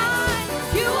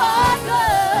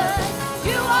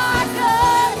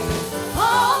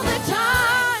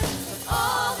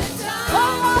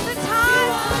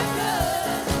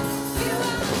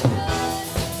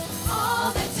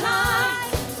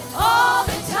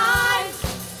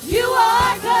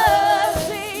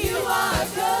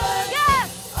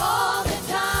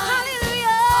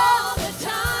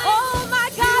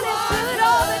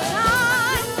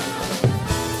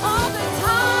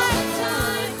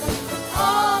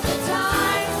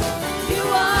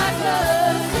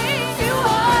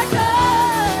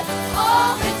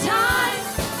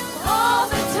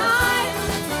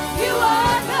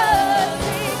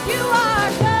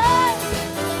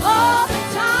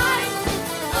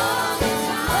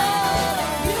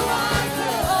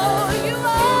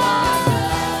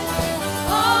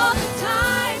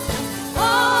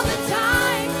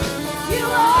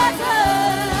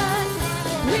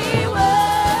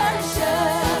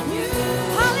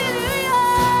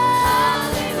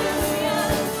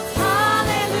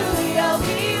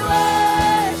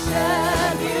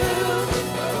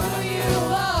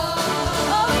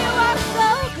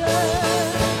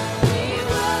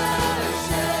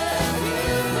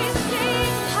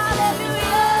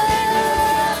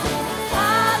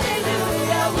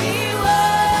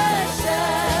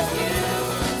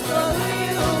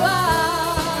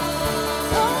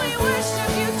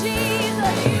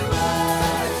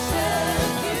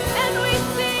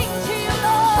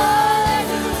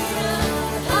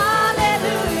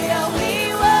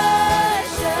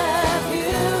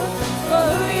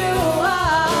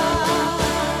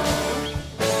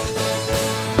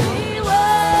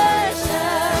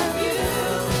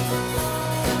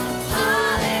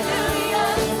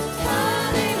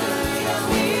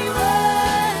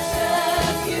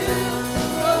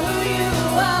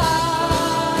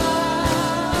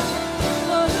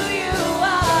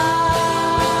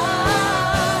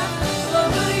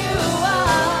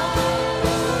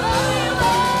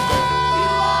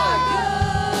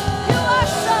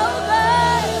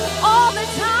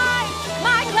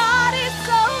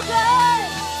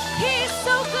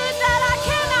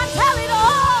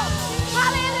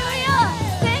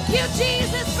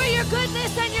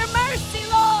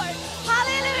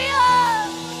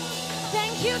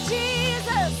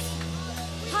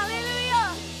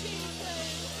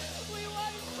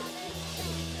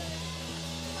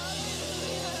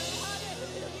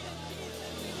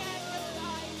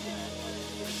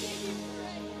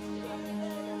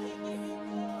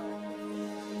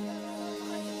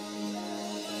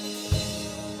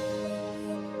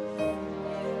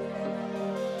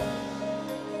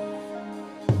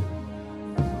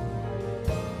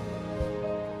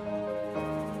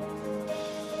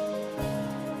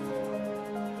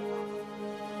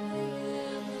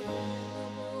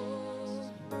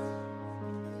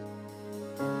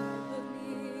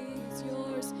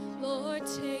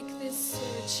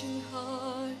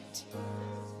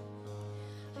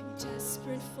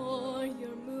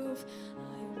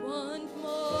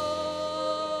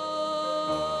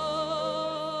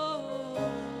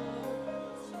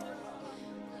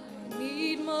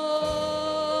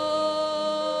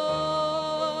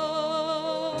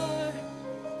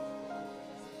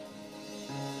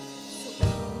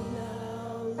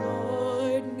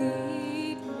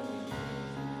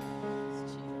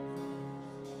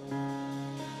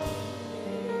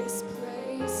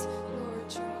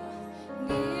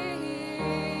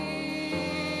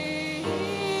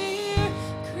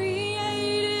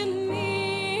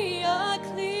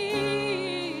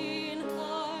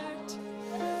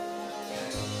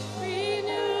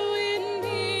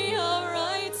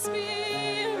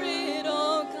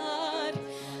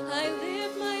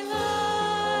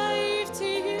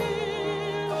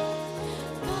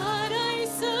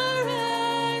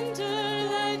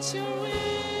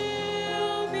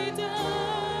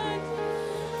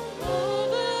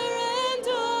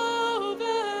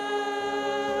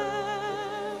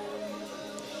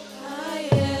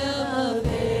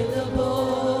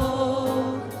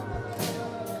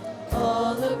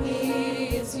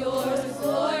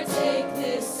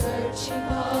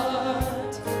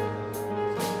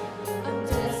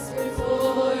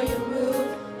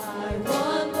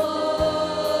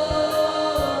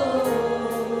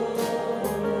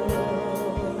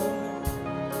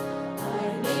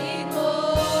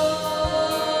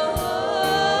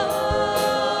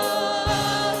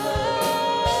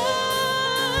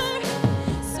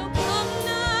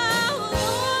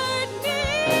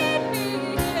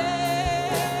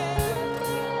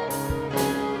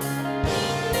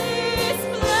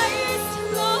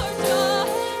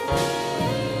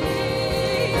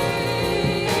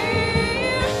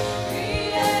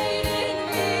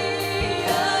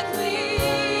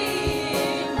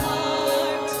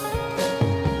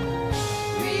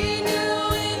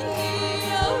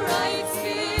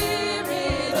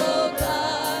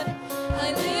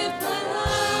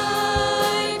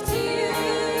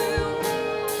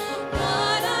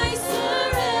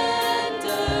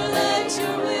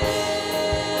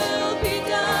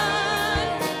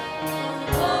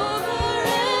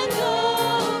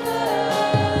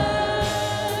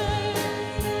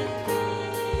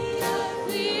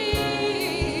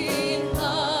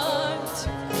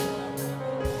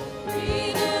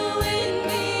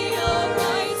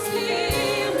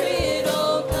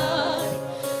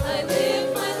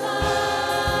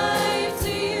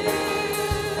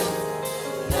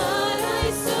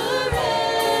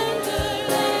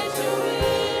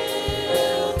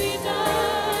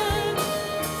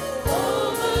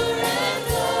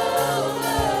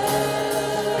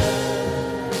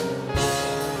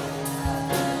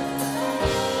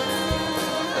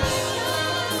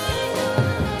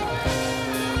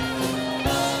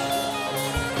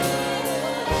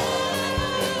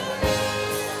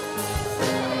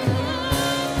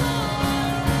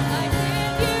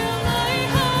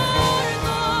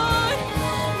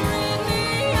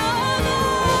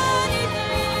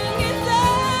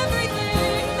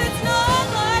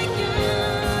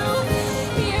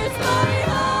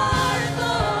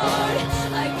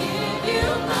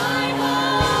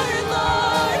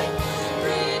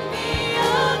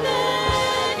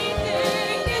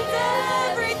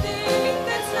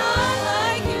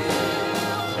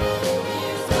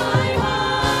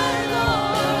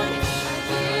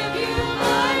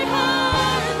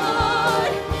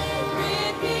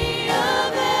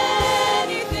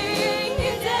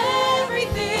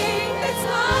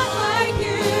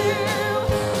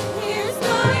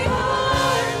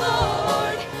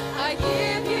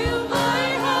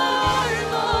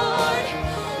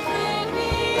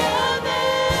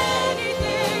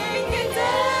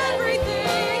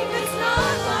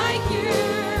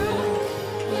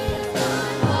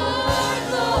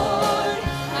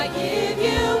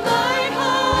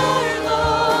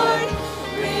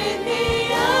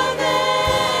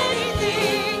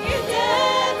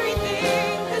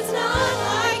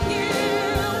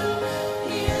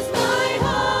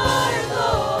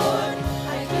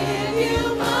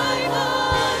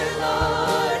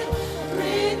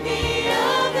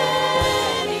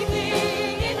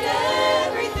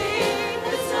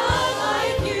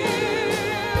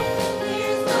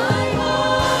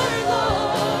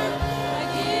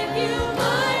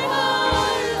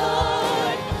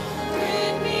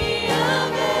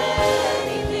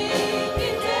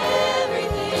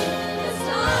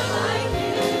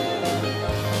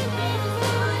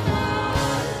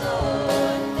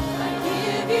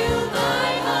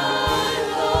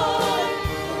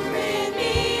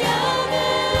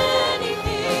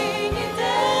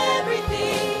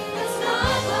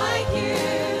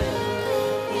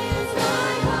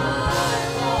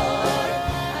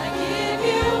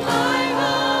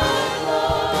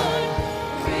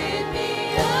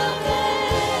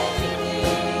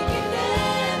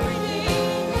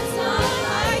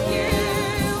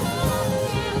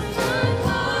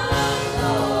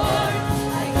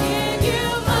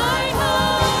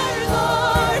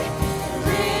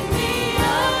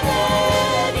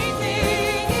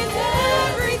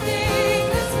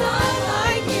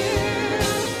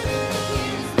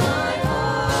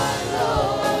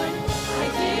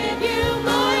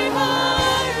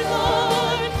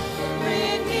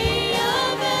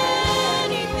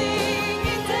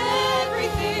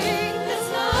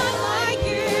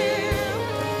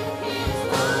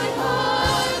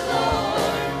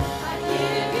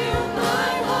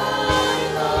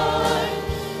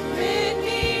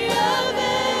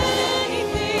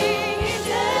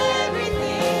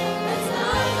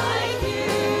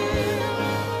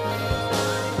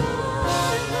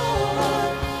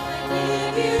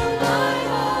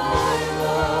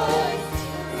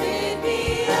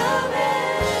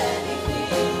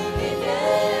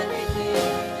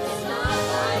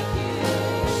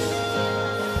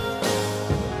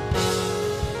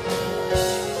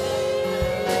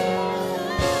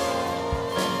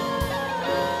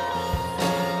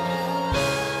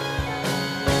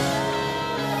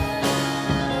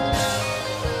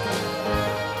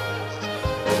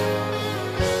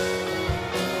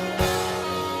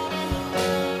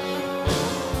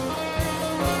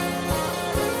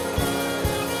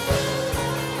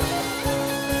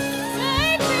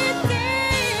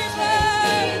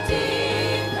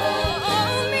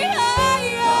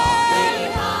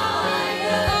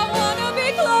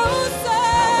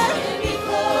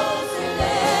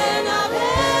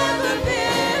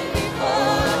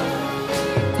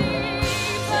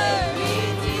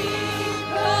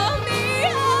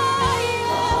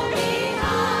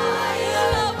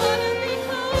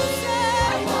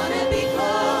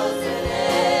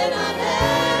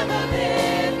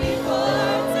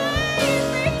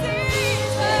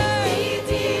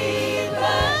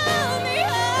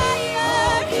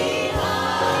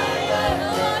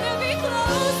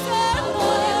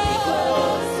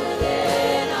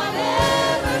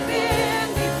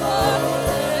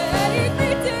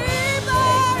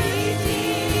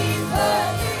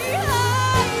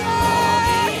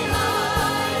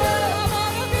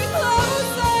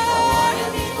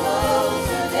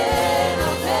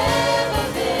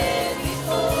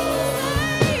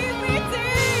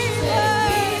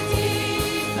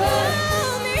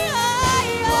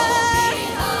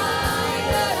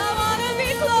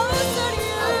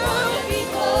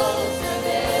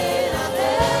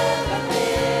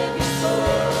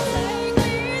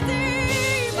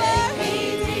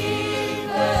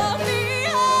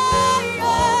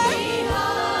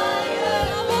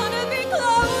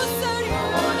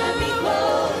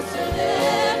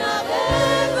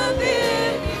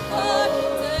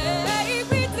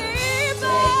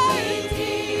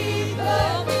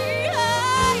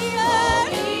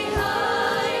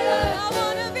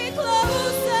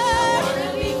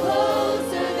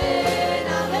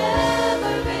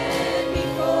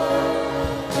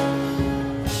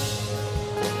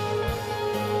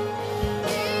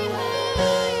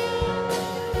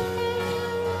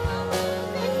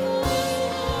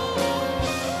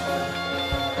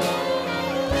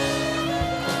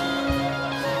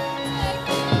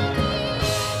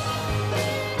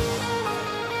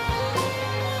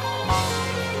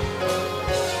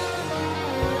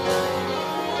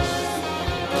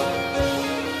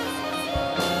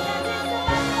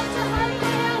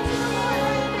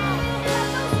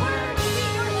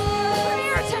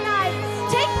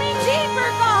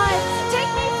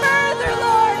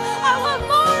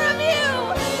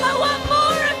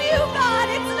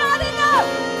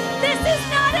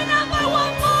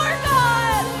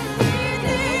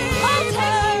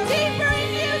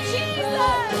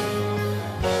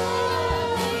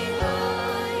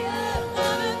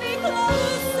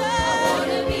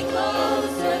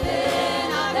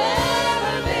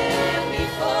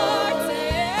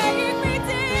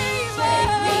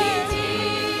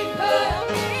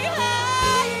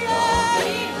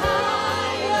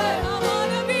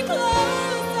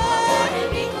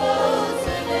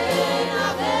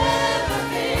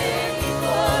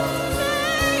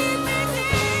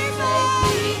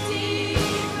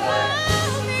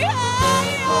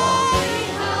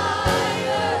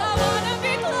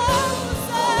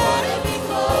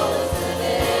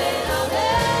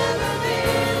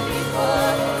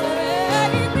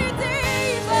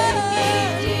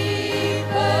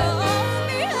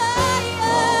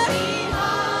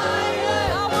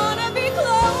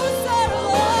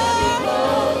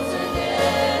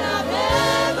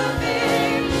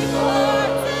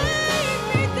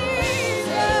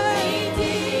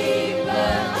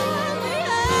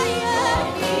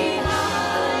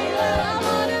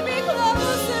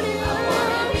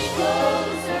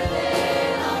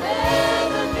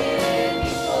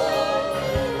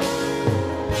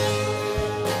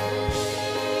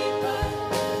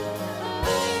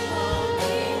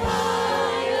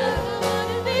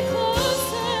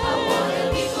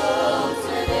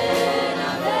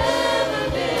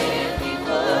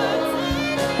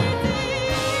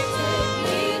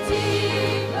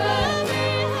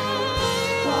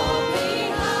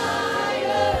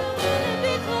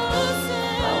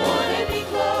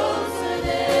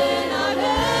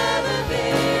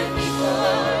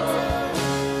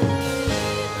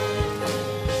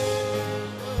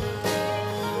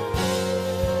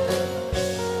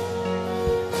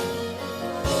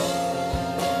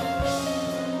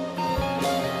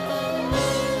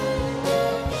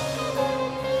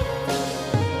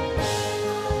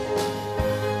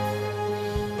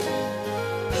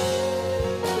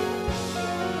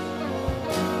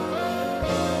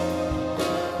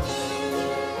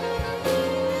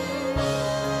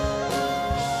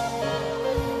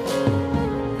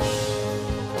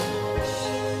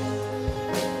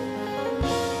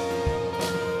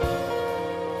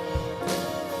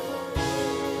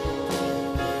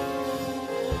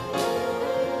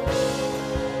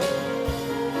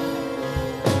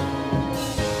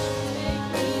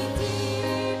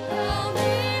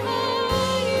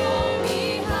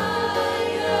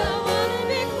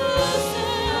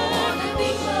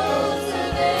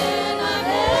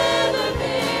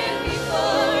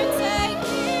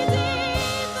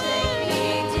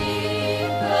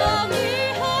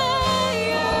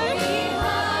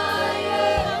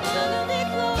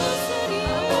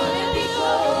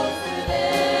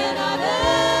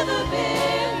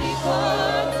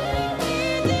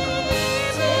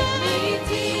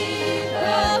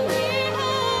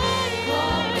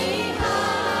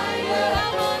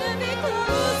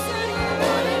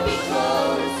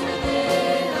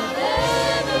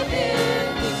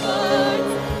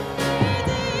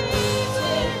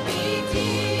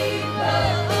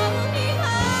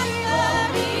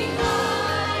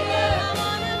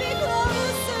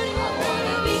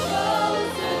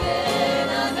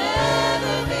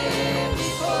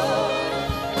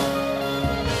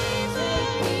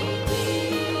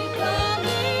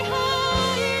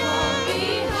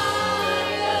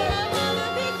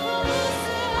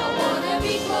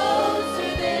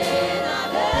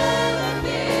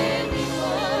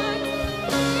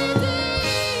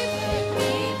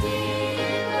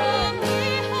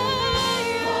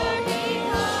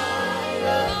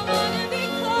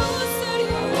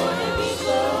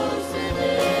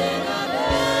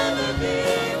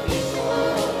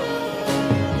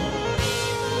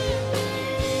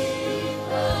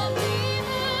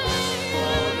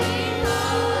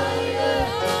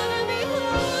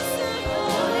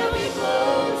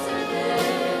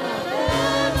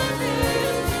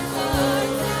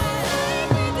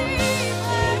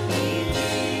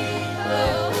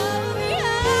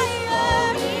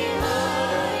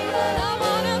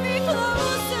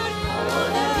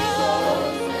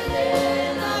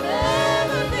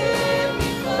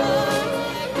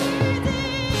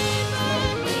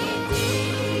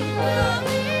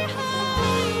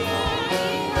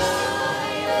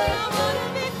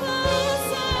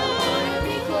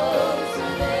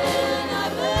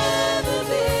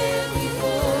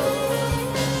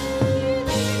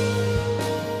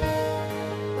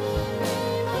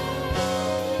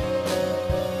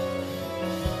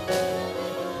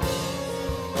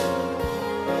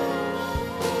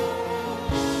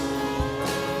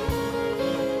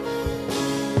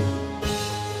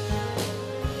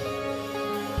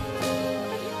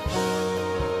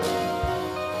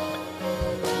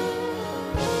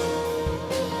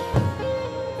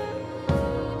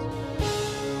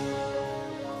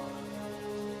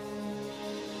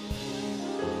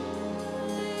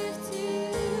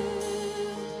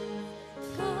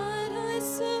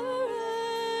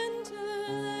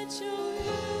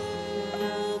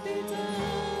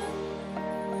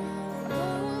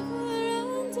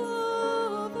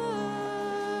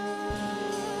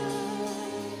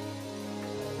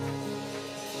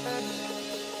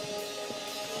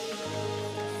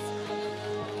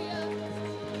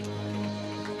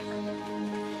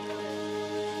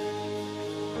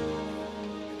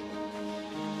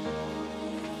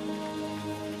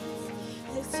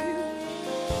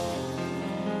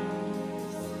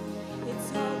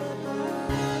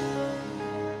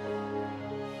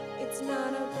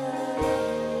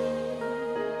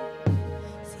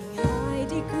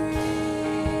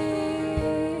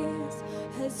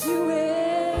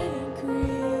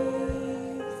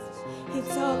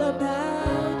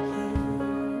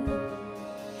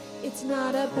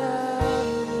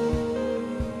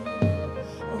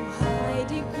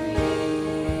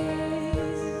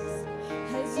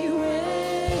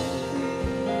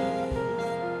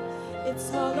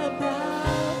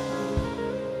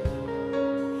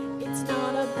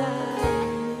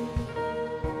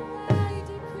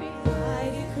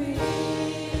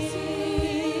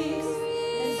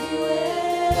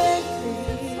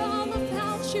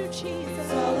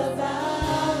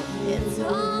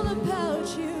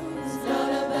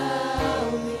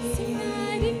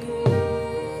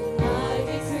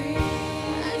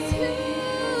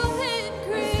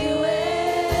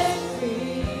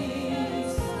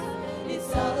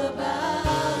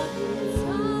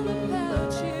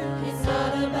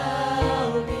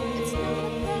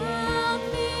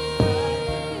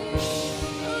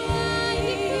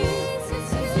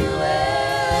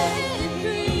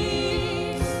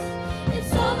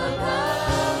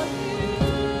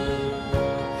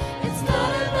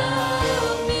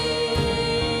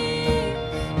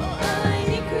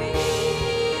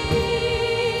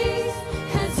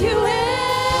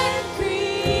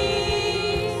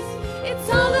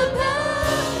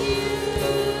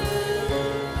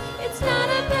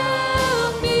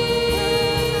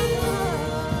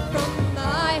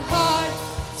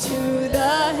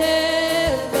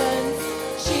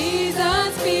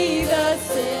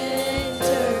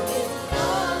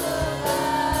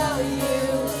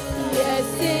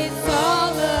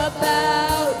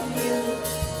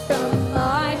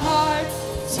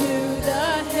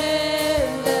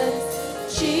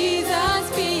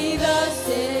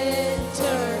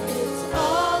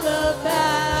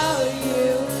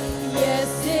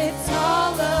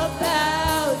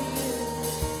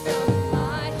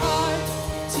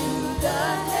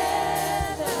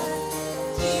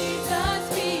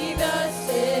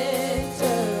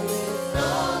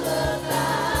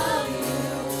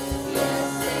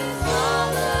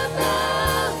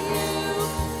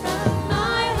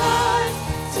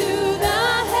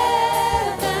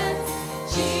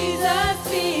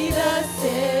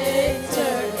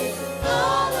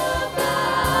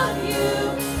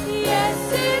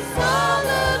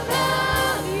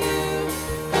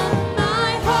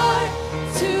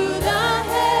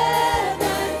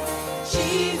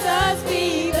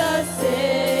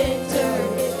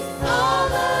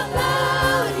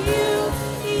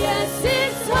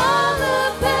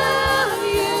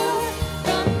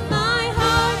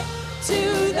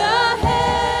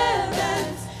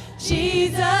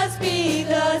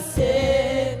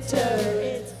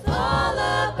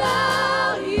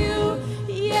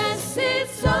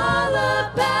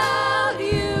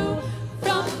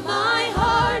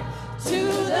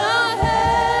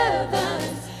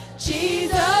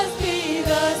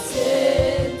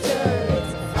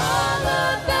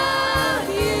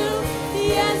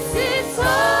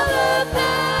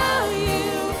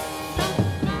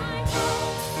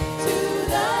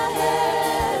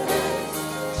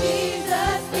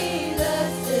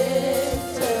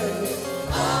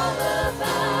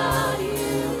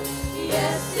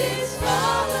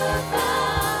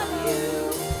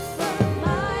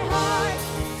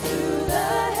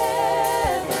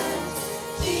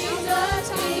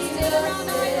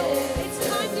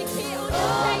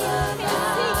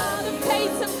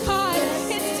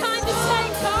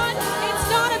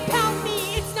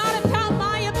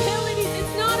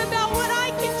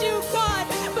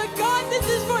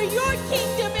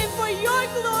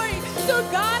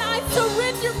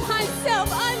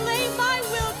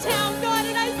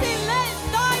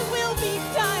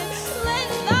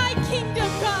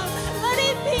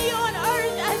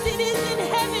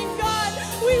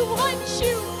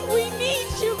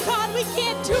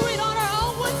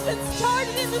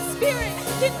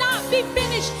did not be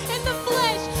finished in the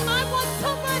flesh. I want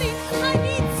somebody, I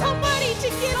need somebody to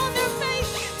get on their face,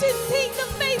 to seek the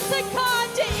face of God,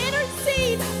 to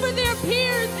intercede for their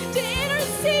peers, to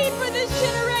intercede for this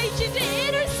generation, to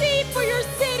intercede for your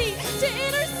city, to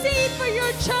intercede for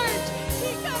your church.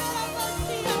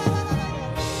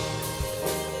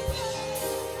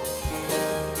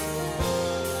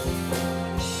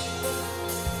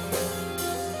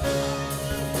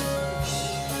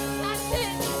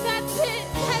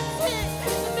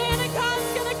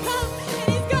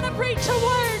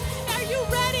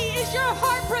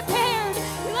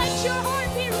 Your heart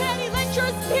be ready. Let your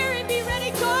spirit be ready.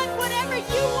 God, whatever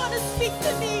you want to speak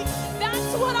to me,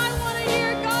 that's what I want to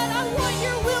hear. God, I want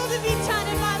your will to be done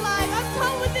in my life. I've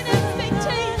come with an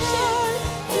expectation.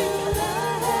 To the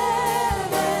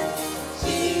heavens,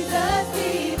 Jesus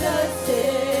be the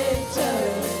center.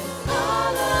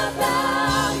 All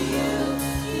about you.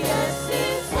 Yes,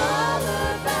 it's all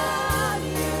about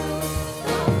you.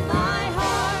 From my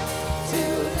heart to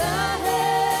the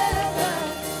heavens.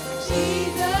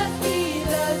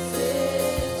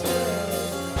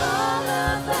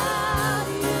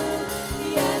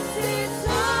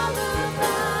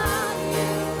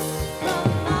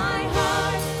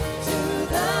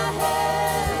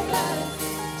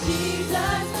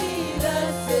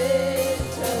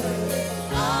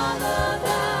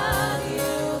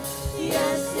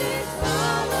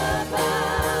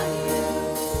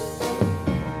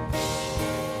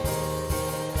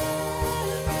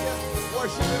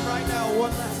 worship him right now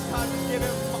one last time. Just give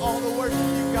him all the worship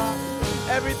you got.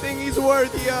 Everything he's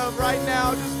worthy of right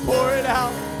now, just pour it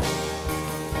out.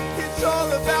 It's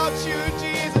all about you,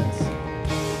 Jesus.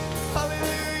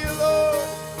 Hallelujah, Lord.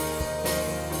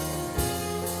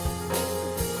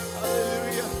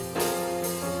 Hallelujah.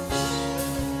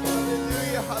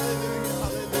 Hallelujah, hallelujah,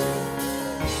 hallelujah.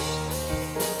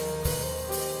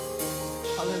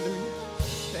 Hallelujah.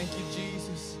 Thank you,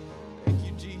 Jesus. Thank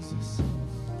you, Jesus.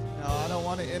 Now, I don't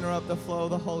want to interrupt the flow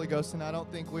of the Holy Ghost, and I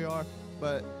don't think we are,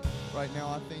 but right now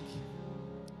I think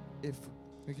if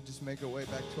we could just make our way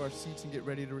back to our seats and get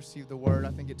ready to receive the word,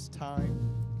 I think it's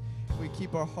time. We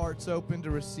keep our hearts open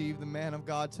to receive the man of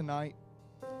God tonight.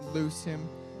 Loose him.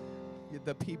 Get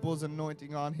the people's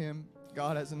anointing on him.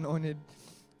 God has anointed.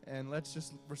 And let's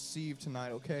just receive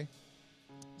tonight, okay?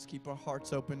 Let's keep our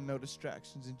hearts open, no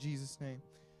distractions. In Jesus' name,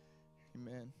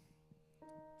 amen.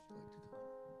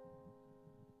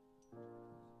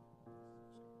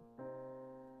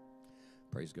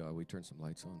 Praise God. We turn some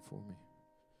lights on for me.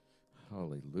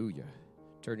 Hallelujah.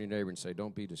 Turn to your neighbor and say,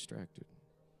 don't be distracted.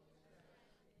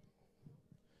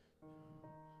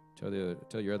 Tell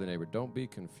your other neighbor, don't be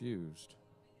confused.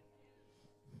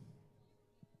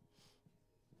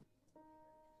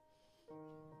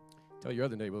 Tell your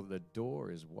other neighbor, the door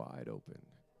is wide open.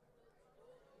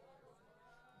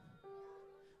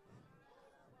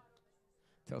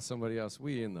 Tell somebody else,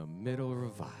 we in the middle of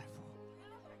revival.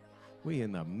 We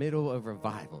in the middle of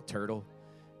revival, Turtle.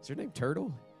 Is your name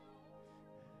Turtle?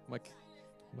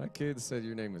 My kids said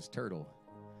your name is Turtle.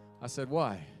 I said,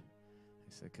 why?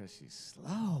 He said, because she's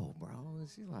slow, bro.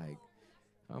 She's like,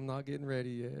 I'm not getting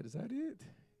ready yet. Is that it?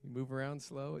 You move around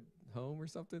slow at home or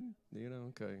something? You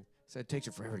know, okay. He said, it takes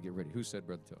her forever to get ready. Who said,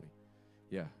 Brother Tony?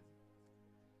 Yeah.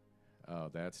 Oh,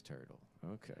 that's Turtle.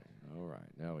 Okay. All right.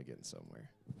 Now we're getting somewhere.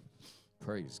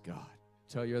 Praise God.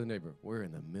 Tell your other neighbor, we're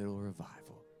in the middle of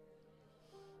revival.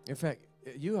 In fact,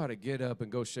 you ought to get up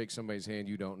and go shake somebody's hand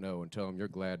you don't know and tell them you're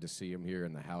glad to see them here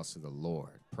in the house of the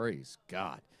Lord. Praise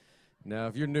God. Now,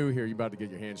 if you're new here, you're about to get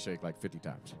your hand shake like 50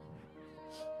 times.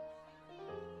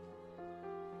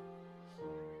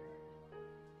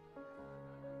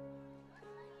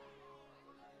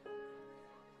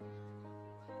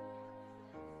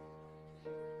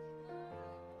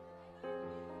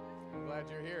 I'm glad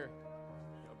you're here.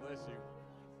 God bless you.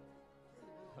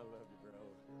 I love you, bro.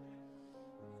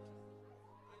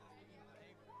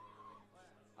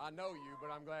 I know you,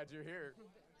 but I'm glad you're here.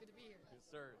 Good to be here. Yes,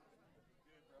 sir.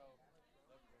 Good, bro.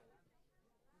 Love you, man.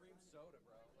 Cream soda,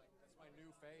 bro. Like, that's my new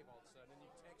fave all of a sudden. And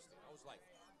you texted. I was like,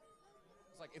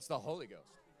 it's the Holy Ghost.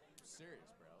 I'm serious,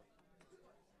 bro.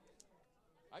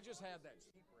 I just had that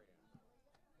cheap brand.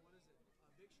 What is it?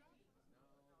 A big shot?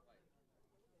 No,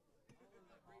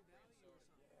 like, Great value or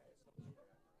something? yeah, it's the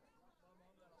My mom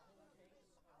got a whole case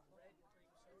of red cream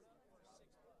soda for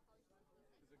 $6.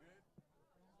 Is it good?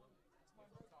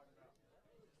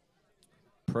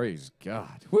 Praise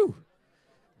God. Woo.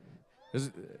 Do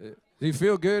you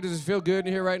feel good? Does it feel good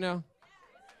in here right now?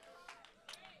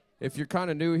 If you're kind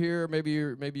of new here, maybe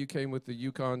you came with the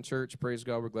Yukon Church. Praise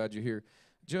God. We're glad you're here.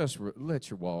 Just let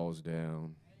your walls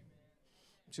down.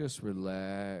 Just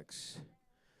relax.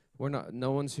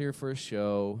 No one's here for a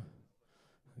show.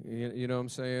 You know what I'm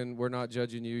saying? We're not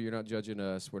judging you. You're not judging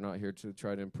us. We're not here to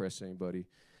try to impress anybody.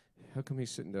 How come he's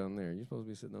sitting down there? You're supposed to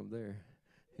be sitting up there,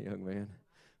 young man.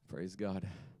 Praise God.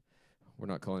 We're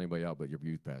not calling anybody out but your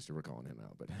youth pastor. We're calling him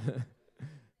out. But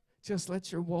just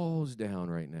let your walls down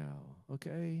right now,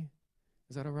 okay?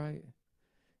 Is that all right?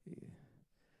 Yeah.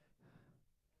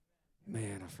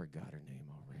 Man, I forgot her name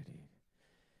already.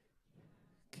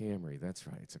 Camry, that's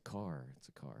right. It's a car. It's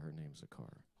a car. Her name's a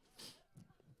car.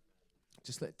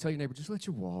 Tell your neighbor, just let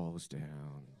your walls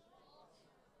down.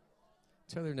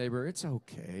 Tell your neighbor, it's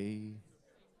okay.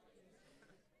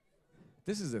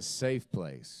 This is a safe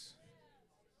place.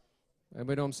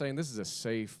 Everybody know what I'm saying? This is a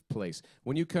safe place.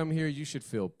 When you come here, you should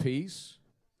feel peace.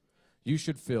 You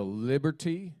should feel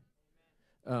liberty.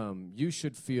 You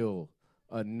should feel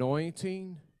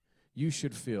anointing. You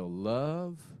should feel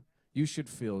love. You should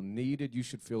feel needed. You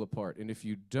should feel a part. And if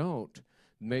you don't,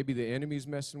 maybe the enemy's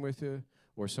messing with you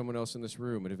or someone else in this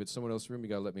room. And if it's someone else in the room, you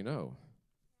got to let me know.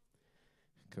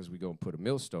 Because we go and put a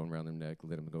millstone around their neck,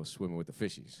 let them go swimming with the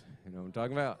fishies. You know what I'm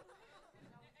talking about?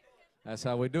 That's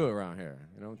how we do it around here.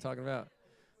 You know what I'm talking about?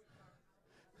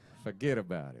 Forget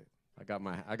about it. I got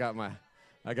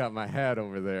my hat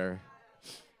over there.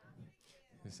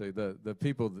 You see, the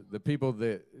people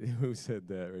that who said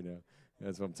that right now?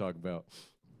 That's what I'm talking about.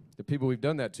 The people we've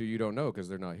done that to, you don't know because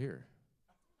they're not here.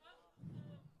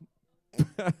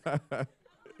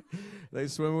 They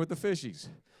swim with the fishies.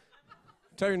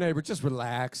 Tell your neighbor, just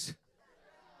relax.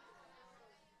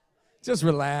 Just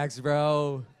relax,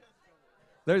 bro.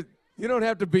 You don't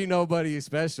have to be nobody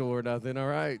special or nothing, all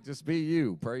right? Just be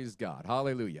you. Praise God.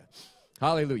 Hallelujah.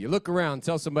 Hallelujah. Look around.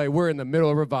 Tell somebody we're in the middle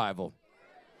of revival.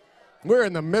 We're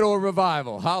in the middle of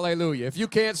revival. Hallelujah. If you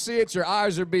can't see it, your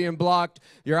eyes are being blocked.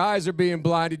 Your eyes are being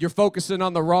blinded. You're focusing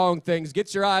on the wrong things.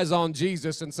 Get your eyes on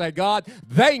Jesus and say, God,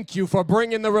 thank you for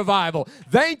bringing the revival.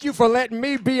 Thank you for letting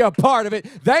me be a part of it.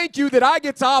 Thank you that I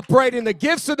get to operate in the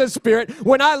gifts of the Spirit.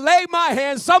 When I lay my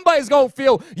hands, somebody's going to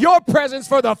feel your presence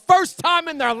for the first time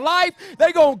in their life.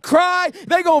 They're going to cry.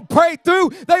 They're going to pray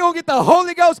through. They're going to get the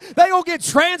Holy Ghost. They're going to get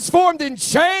transformed and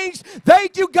changed.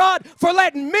 Thank you, God, for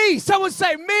letting me, someone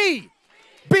say me,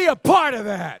 be a part of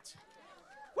that.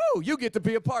 Woo, you get to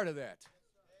be a part of that.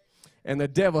 And the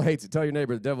devil hates it. Tell your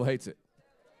neighbor, the devil hates it.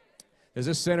 Is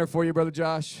this center for you, Brother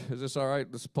Josh? Is this all right,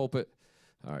 this pulpit?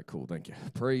 All right, cool, thank you.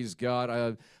 Praise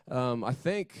God. I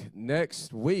think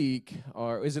next week,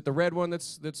 or is it the red one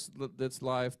that's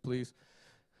live, please?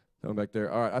 Come back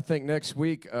there. All right, I think next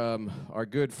week our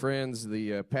good friends,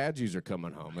 the Padgies, are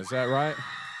coming home. Is that right?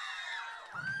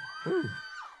 Woo.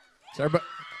 So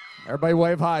everybody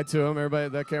wave hi to them. Everybody,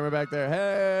 that camera back there.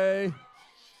 Hey.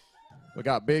 We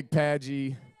got Big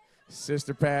Padgy,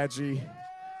 Sister Padgy,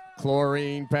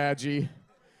 Chlorine Padgy,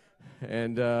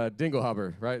 and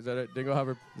Dinglehubber, right? Is that it?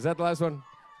 Dinglehubber? Is that the last one?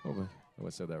 Oh, I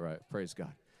said that right. Praise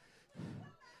God.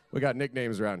 We got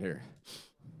nicknames around here.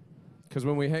 Because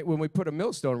when we put a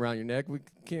millstone around your neck,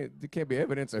 there can't be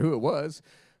evidence of who it was.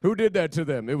 Who did that to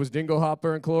them? It was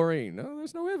Dinglehopper and Chlorine. No,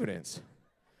 there's no evidence.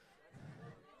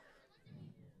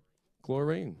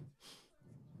 Chlorine.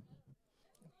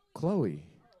 Chloe.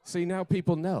 See, now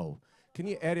people know. Can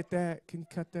you edit that? Can you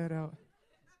cut that out?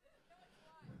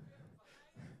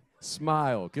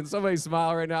 Smile. Can somebody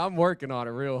smile right now? I'm working on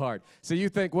it real hard. So you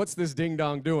think, what's this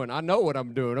ding-dong doing? I know what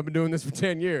I'm doing. I've been doing this for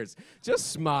 10 years.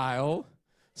 Just smile.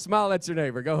 Smile at your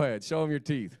neighbor. Go ahead. Show him your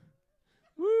teeth.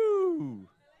 Woo.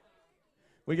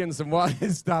 We getting some water.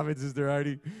 Stop it, Sister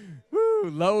Heidi. Woo.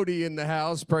 Lodi in the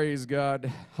house. Praise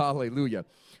God. Hallelujah.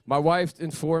 My wife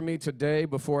informed me today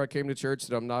before I came to church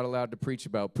that I'm not allowed to preach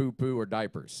about poo-poo or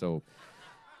diapers. So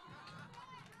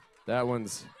that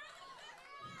one's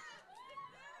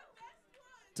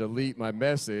delete my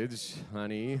message,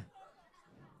 honey.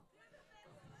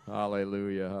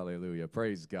 Hallelujah, hallelujah.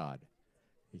 Praise God.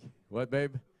 What,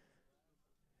 babe?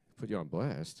 Put you on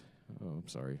blast. Oh, I'm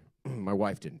sorry. My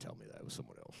wife didn't tell me that. It was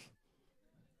someone else.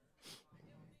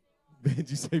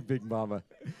 Did you say Big Mama?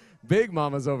 Big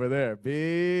Mama's over there.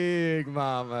 Big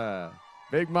Mama.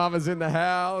 Big Mama's in the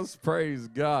house. Praise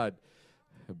God.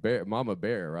 Bear, Mama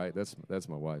Bear, right? That's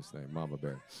my wife's name, Mama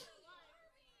Bear.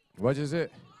 What is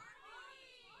it?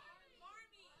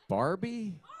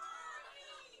 Barbie?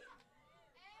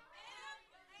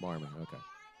 Marmon, okay.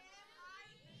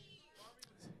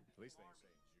 At least they ain't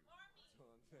saying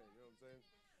Jew. You know what I'm saying?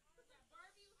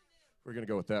 We're going to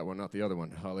go with that one, not the other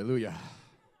one. Hallelujah.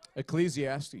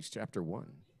 Ecclesiastes chapter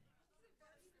 1.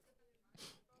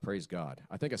 Praise God.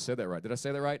 I think I said that right. Did I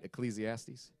say that right?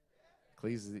 Ecclesiastes?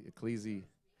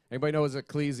 Anybody know what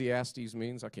Ecclesiastes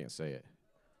means? I can't say it.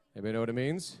 Anybody know what it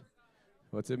means?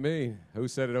 What's it mean? Who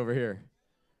said it over here?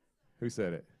 Who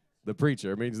said it? The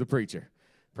preacher. It means the preacher.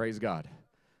 Praise God.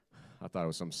 I thought it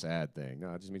was some sad thing.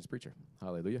 No, it just means preacher.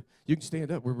 Hallelujah. You can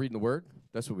stand up. We're reading the Word.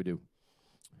 That's what we do.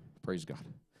 Praise God.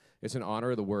 It's in honor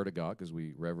of the Word of God because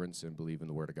we reverence and believe in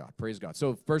the Word of God. Praise God.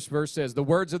 So first verse says, the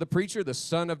words of the preacher, the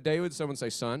son of David. Someone say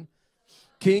son.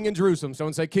 King in Jerusalem.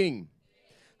 Someone say king.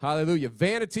 Hallelujah.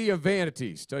 Vanity of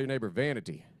vanities. Tell your neighbor,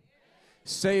 vanity.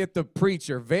 Say it the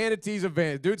preacher. Vanities of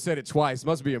vanity. Dude said it twice.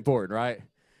 Must be important, right?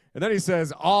 And then he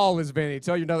says, all is vanity.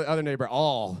 Tell your other neighbor,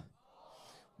 all.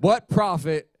 What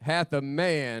profit hath a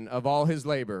man of all his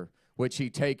labor which he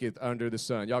taketh under the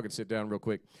sun? Y'all can sit down real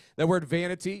quick. That word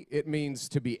vanity, it means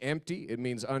to be empty. It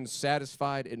means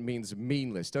unsatisfied. It means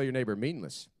meaningless. Tell your neighbor,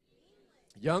 meaningless.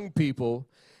 Young people,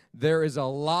 there is a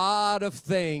lot of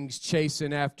things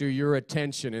chasing after your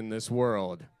attention in this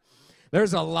world.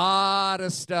 There's a lot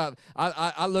of stuff.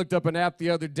 I looked up an app the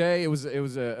other day. It was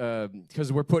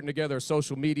because we're putting together a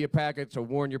social media packet to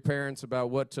warn your parents about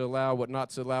what to allow, what not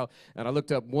to allow. And I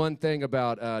looked up one thing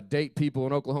about date people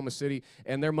in Oklahoma City,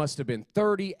 and there must have been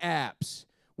 30 apps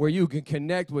where you can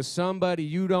connect with somebody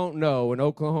you don't know in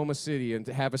Oklahoma City and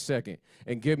to have a second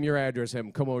and give them your address, have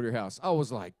them come over to your house. I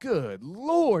was like, good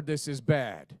Lord, this is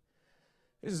bad.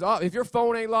 This is if your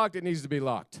phone ain't locked, it needs to be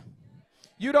locked.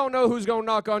 You don't know who's going to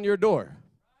knock on your door.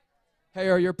 Hey,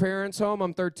 are your parents home?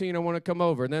 I'm 13. I want to come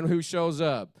over. And then who shows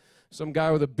up? Some guy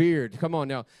with a beard. Come on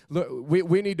now. Look,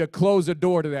 we need to close the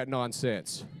door to that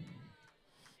nonsense.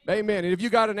 Amen. And if you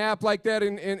got an app like that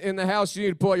in the house, you need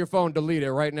to pull out your phone and delete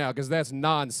it right now because that's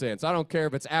nonsense. I don't care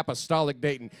if it's apostolic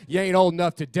dating. You ain't old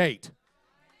enough to date.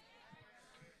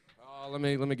 Oh, let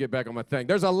me get back on my thing.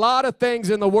 There's a lot of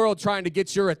things in the world trying to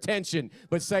get your attention,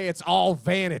 but say it's all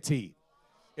vanity.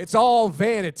 It's all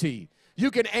vanity.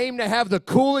 You can aim to have the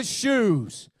coolest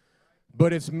shoes,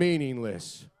 but it's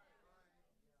meaningless.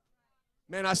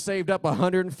 Man, I saved up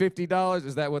 $150.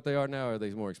 Is that what they are now, or are they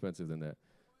more expensive than that?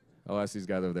 Oh, I see these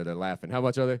guys over there. They're laughing. How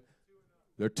much are they?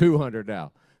 They're $200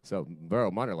 now. So, bro,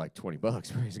 mine are like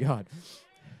 $20. Praise God.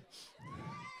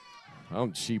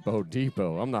 I'm cheapo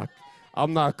depot.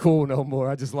 I'm not cool no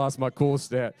more. I just lost my cool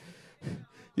stat.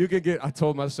 You can get. I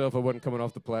told myself I wasn't coming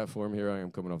off the platform. Here I am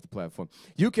coming off the platform.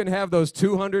 You can have those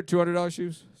 $200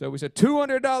 shoes. So we said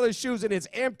 $200 shoes, and it's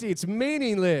empty. It's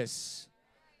meaningless.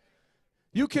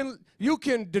 You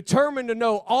can determine to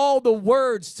know all the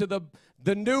words to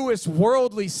the newest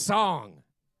worldly song,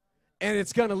 and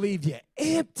it's going to leave you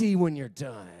empty when you're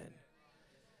done.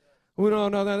 Well,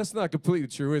 no, that's not completely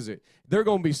true, is it? There's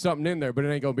going to be something in there, but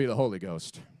it ain't going to be the Holy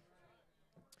Ghost.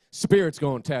 Spirit's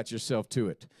going to attach yourself to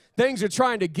it. Things are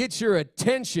trying to get your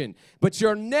attention, but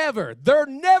they're never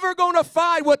going to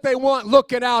find what they want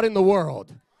looking out in the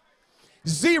world.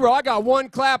 Zero. I got one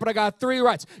clap and I got 3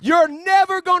 rights. You're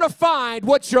never going to find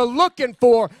what you're looking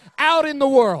for out in the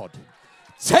world.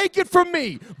 Take it from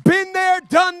me. Been there,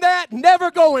 done that, never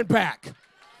going back.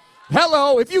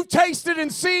 Hello, if you've tasted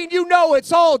and seen, you know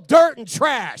it's all dirt and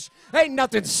trash. Ain't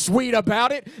nothing sweet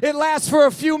about it. It lasts for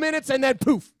a few minutes and then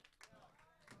poof.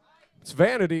 It's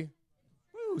vanity.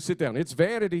 Woo, sit down. It's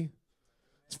vanity.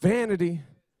 It's vanity.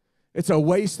 It's a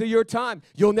waste of your time.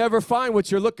 You'll never find what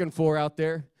you're looking for out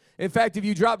there. In fact, if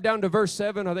you drop down to verse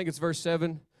 7, I think it's verse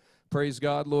 7. Praise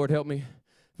God, Lord, help me.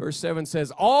 Verse 7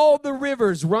 says, all the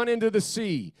rivers run into the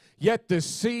sea, yet the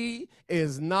sea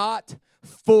is not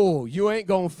full. You ain't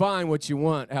going to find what you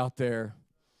want out there.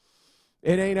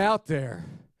 It ain't out there.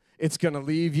 It's going to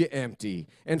leave you empty.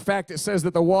 In fact, it says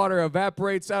that the water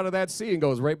evaporates out of that sea and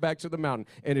goes right back to the mountain,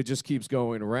 and it just keeps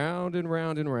going round and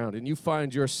round and round, and you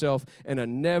find yourself in a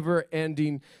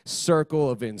never-ending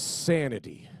circle of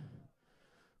insanity,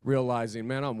 realizing,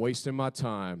 man, I'm wasting my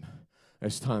time.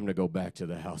 It's time to go back to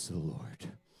the house of the Lord.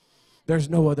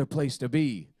 There's no other place to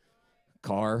be.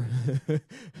 Car.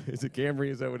 Is it Camry?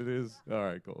 Is that what it is? All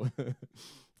right, cool.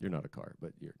 You're not a car,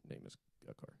 but your name is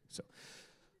a car. So,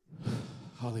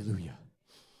 hallelujah.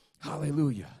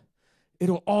 Hallelujah.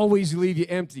 It'll always leave you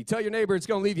empty. Tell your neighbor it's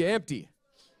going to leave you empty.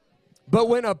 But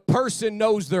when a person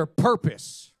knows their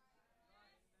purpose.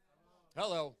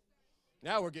 Hello.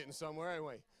 Now we're getting somewhere,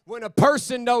 anyway. When a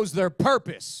person knows their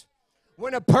purpose,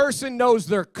 when a person knows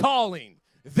their calling,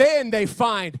 then they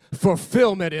find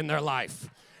fulfillment in their life.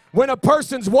 When a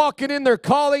person's walking in their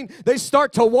calling, they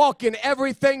start to walk in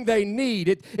everything they need.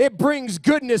 It brings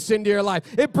goodness into your life.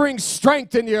 It brings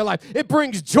strength into your life. It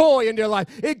brings joy into your life.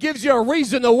 It gives you a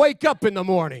reason to wake up in the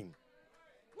morning.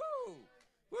 Woo!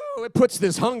 Woo! It puts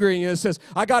this hunger in you. It says,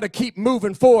 I got to keep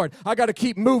moving forward. I got to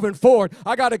keep moving forward.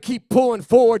 I got to keep pulling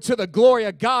forward to the glory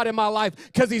of God in my life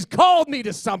because He's called me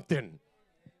to something.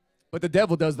 But the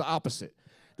devil does the opposite.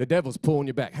 The devil's pulling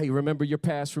you back. Hey, remember your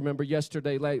past. Remember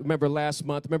yesterday. Remember last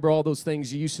month. Remember all those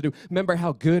things you used to do. Remember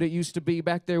how good it used to be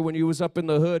back there when you was up in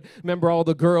the hood. Remember all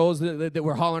the girls that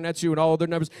were hollering at you and all their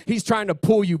numbers. He's trying to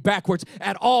pull you backwards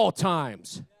at all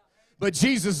times. But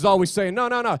Jesus is always saying,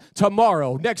 no.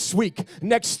 Tomorrow, next week,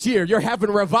 next year, you're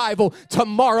having revival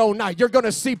tomorrow night. You're going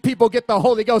to see people get the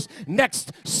Holy Ghost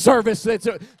next service that's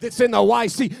in the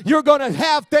YC. You're going to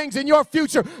have things in your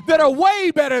future that are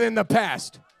way better than the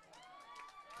past.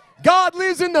 God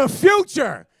lives in the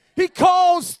future. He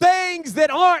calls things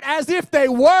that aren't as if they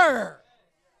were.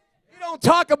 He don't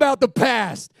talk about the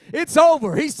past. It's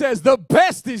over. He says the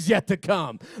best is yet to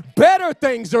come. Better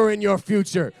things are in your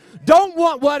future. Don't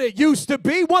want what it used to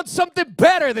be. Want something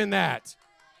better than that.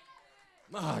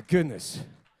 My goodness.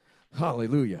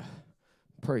 Hallelujah.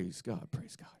 Praise God.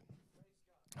 Praise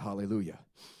God. Hallelujah.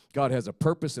 God has a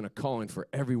purpose and a calling for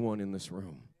everyone in this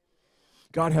room.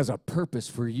 God has a purpose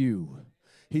for you.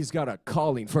 He's got a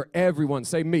calling for everyone.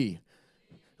 Say me.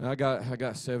 I got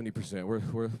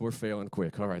 70%. We're failing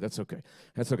quick. All right, that's okay.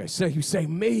 That's okay. You say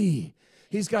me.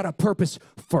 He's got a purpose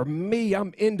for me.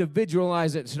 I'm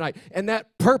individualizing it tonight. And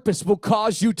that purpose will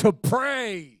cause you to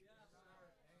pray.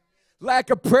 Lack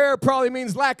of prayer probably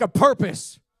means lack of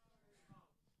purpose.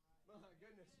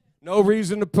 No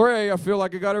reason to pray. I feel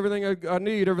like I got everything I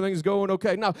need. Everything's going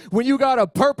okay. Now, when you got a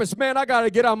purpose, man, I got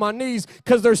to get on my knees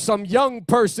because there's some young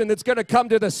person that's going to come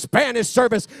to the Spanish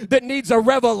service that needs a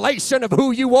revelation of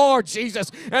who you are, Jesus.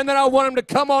 And then I want them to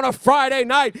come on a Friday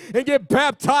night and get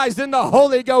baptized in the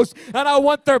Holy Ghost. And I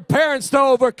want their parents to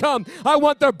overcome. I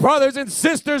want their brothers and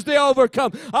sisters to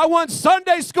overcome. I want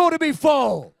Sunday school to be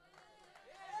full.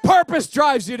 Purpose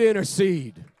drives you to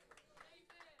intercede.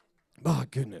 My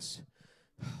goodness.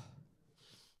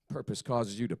 Purpose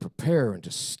causes you to prepare and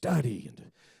to study and to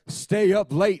stay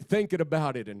up late thinking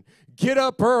about it and get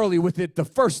up early with it the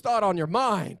first thought on your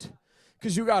mind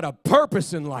because you got a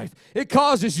purpose in life. It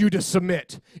causes you to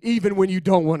submit even when you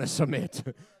don't want to submit.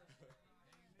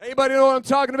 Anybody know what I'm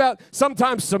talking about?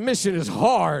 Sometimes submission is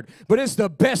hard, but it's the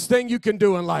best thing you can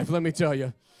do in life, let me tell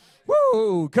you.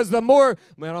 Woo! Because the more,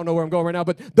 man, I don't know where I'm going right now,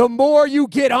 but the more you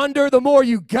get under, the more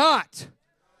you got.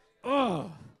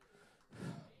 Ugh.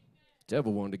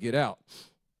 Devil wanted to get out.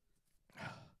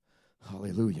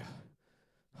 Hallelujah.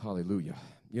 Hallelujah.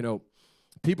 You know,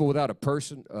 people without a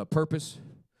purpose,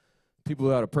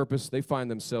 they find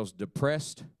themselves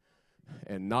depressed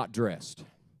and not dressed.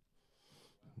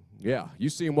 Yeah, you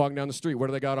see them walking down the street. What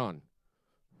do they got on?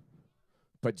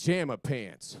 Pajama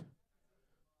pants.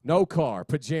 No car,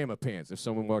 pajama pants. If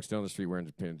someone walks down the street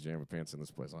wearing pajama pants in this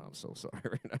place, I'm so sorry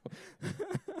right now.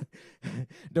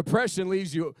 Depression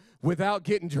leaves you without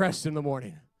getting dressed in the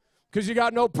morning because you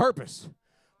got no purpose.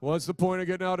 What's the point of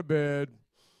getting out of bed?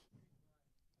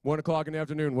 1 o'clock in the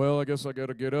afternoon, well, I guess I got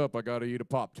to get up. I got to eat a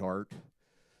Pop-Tart.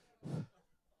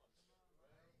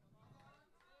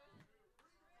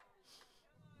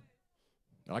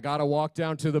 I got to walk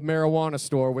down to the marijuana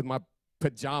store with my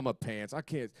pajama pants. I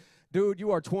can't. Dude,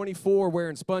 you are 24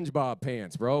 wearing SpongeBob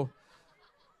pants, bro.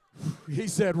 He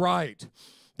said right.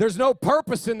 There's no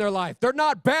purpose in their life. They're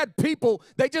not bad people.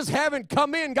 They just haven't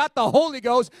come in, got the Holy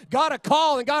Ghost, got a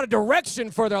call, and got a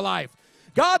direction for their life.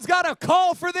 God's got a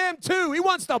call for them too. He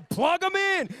wants to plug them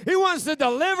in. He wants to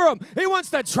deliver them. He wants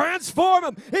to transform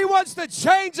them. He wants to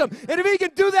change them. And if he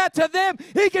can do that to them,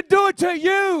 he can do it to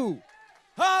you.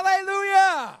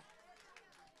 Hallelujah.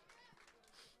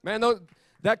 Man,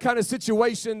 that kind of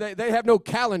situation, they have no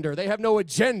calendar. They have no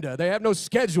agenda. They have no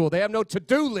schedule. They have no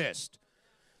to-do list.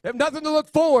 They have nothing to look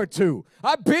forward to.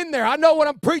 I've been there. I know what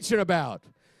I'm preaching about.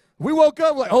 We woke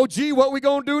up like, oh, gee, what we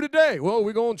going to do today? Well,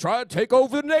 we're going to try to take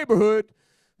over the neighborhood.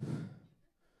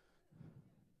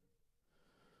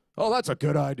 Oh, that's a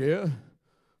good idea.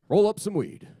 Roll up some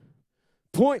weed.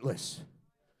 Pointless.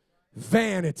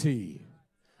 Vanity.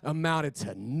 Amounted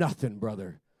to nothing,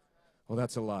 brother. Well,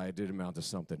 that's a lie. It did amount to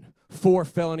something. 4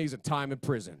 felonies and time in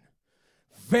prison.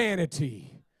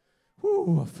 Vanity.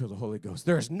 Whoo, I feel the Holy Ghost.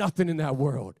 There's nothing in that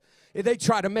world. If they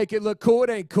try to make it look cool,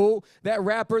 it ain't cool. That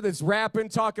rapper that's rapping,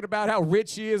 talking about how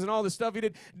rich he is and all the stuff he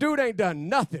did, dude ain't done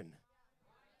nothing.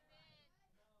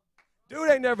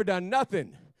 Dude ain't never done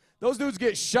nothing. Those dudes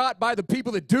get shot by the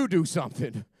people that do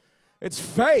something. It's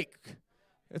fake.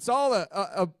 It's all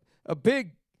a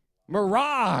big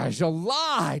mirage, a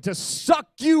lie to suck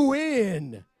you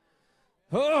in.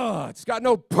 It's got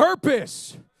no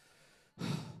purpose.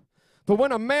 But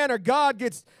when a man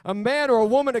or a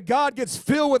woman of God gets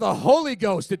filled with the Holy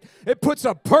Ghost, it puts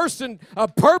a purpose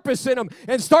in them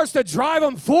and starts to drive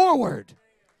them forward.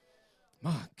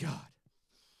 My God.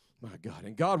 My God.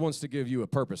 And God wants to give you a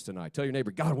purpose tonight. Tell your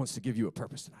neighbor, God wants to give you a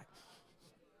purpose tonight.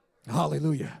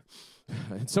 Hallelujah.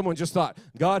 And someone just thought,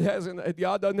 God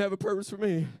doesn't have a purpose for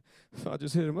me. So I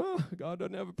just hit him. Oh, God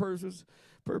doesn't have a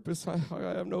purpose. I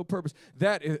have no purpose.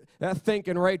 That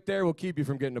thinking right there will keep you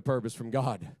from getting a purpose from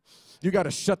God. You got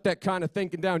to shut that kind of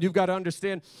thinking down. You've got to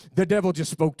understand the devil just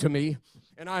spoke to me,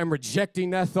 and I am rejecting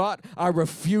that thought. I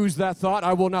refuse that thought.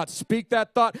 I will not speak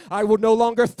that thought. I will no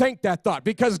longer think that thought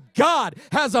because God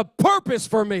has a purpose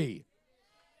for me.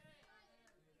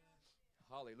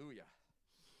 Hallelujah.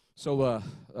 So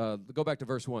go back to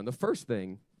verse 1. The first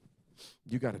thing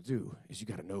you got to do is you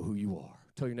got to know who you are.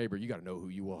 Tell your neighbor, you got to know who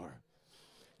you are.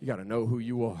 You got to know who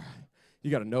you are. You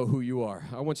got to know who you are.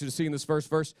 I want you to see in this first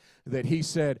verse that he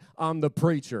said, I'm the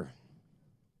preacher.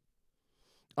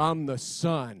 I'm the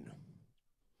son.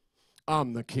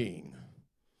 I'm the king.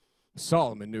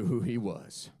 Solomon knew who he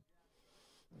was.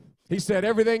 He said,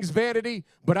 everything's vanity,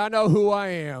 but I know who I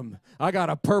am. I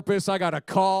got a purpose. I got a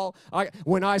call.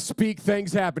 When I speak,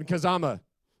 things happen because I'm a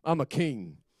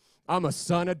king. I'm a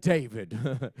son of David.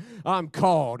 I'm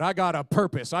called. I got a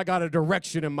purpose. I got a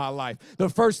direction in my life. The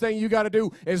first thing you got to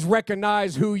do is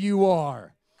recognize who you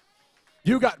are.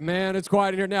 You got, man, it's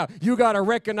quiet in here now. You got to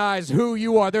recognize who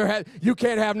you are. You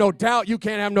can't have no doubt. You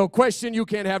can't have no question. You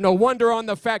can't have no wonder on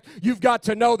the fact. You've got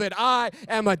to know that I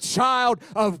am a child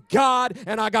of God,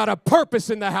 and I got a purpose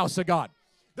in the house of God.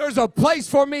 There's a place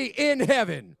for me in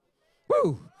heaven.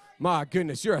 Woo. My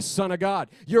goodness, you're a son of God.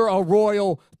 You're a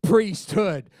royal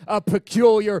priesthood, a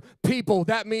peculiar people.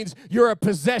 That means you're a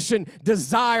possession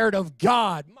desired of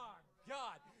God.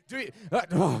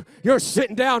 You're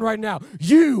sitting down right now.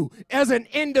 You, as an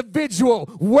individual,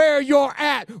 where you're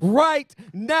at right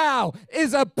now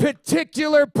is a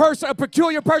particular person, a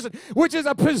peculiar person, which is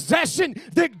a possession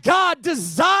that God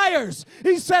desires.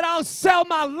 He said, I'll sell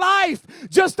my life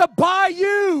just to buy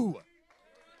you.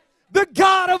 The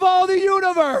God of all the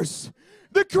universe,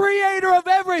 the creator of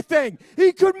everything.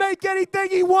 He could make anything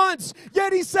he wants,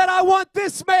 yet he said, I want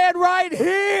this man right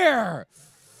here.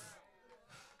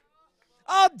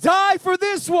 I'll die for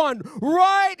this one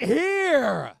right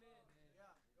here.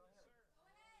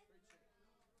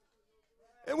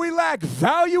 And we lack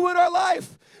value in our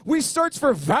life. We search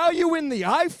for value in the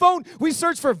iPhone. We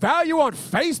search for value on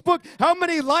Facebook. How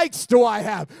many likes do I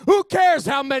have? Who cares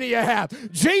how many you have?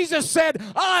 Jesus said,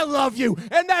 I love you,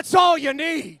 and that's all you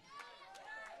need.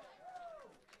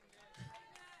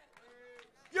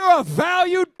 You're a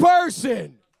valued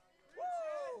person.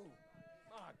 Woo.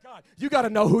 My God, you got to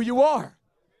know who you are.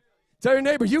 Tell your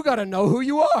neighbor, you got to know who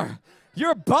you are.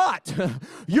 You're bought.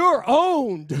 You're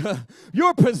owned.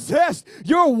 You're possessed.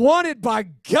 You're wanted by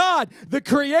God, the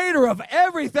creator of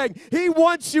everything. He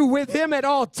wants you with him at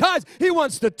all times. He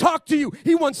wants to talk to you.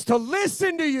 He wants to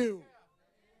listen to you.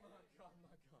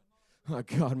 My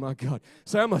God, my God.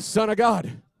 Say, I'm a son of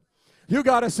God. You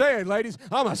got to say it, ladies.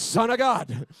 I'm a son of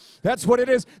God. That's what it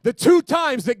is. The 2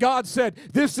 times that God said,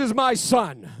 this is my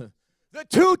son. The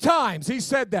 2 times he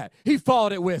said that, he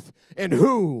followed it with, in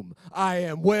whom I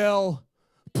am well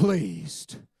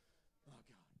pleased.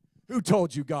 Who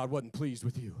told you God wasn't pleased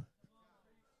with you?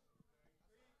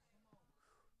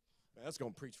 Man, that's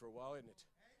going to preach for a while, isn't it?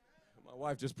 My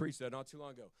wife just preached that not too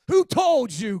long ago. Who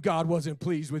told you God wasn't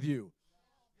pleased with you?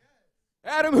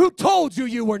 Adam, who told you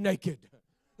you were naked?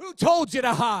 Who told you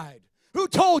to hide? Who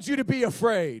told you to be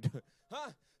afraid?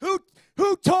 Huh?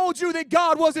 Who told you that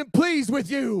God wasn't pleased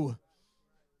with you?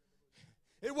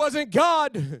 It wasn't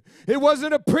God. It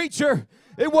wasn't a preacher.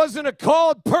 It wasn't a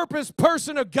called purpose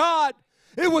person of God.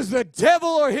 It was the devil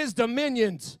or his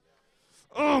dominions.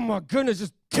 Oh my goodness,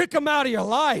 just kick them out of your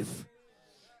life.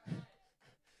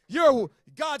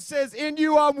 God says, in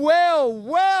you I'm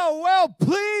well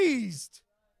pleased.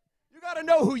 You got to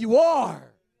know who you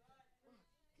are.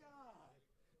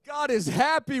 God is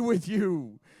happy with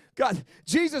you.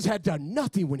 Jesus had done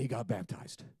nothing when he got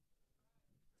baptized.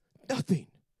 Nothing.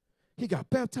 He got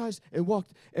baptized and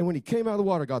walked, and when he came out of the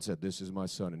water, God said, this is my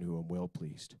son in whom I'm well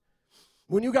pleased.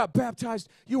 When you got baptized,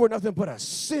 you were nothing but a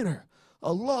sinner,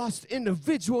 a lost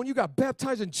individual, and you got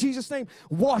baptized in Jesus' name.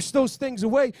 Wash those things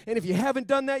away, and if you haven't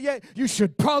done that yet, you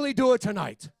should probably do it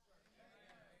tonight.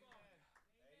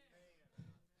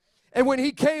 And when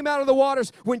he came out of the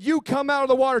waters, when you come out of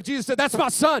the water, Jesus said, that's my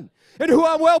son, in whom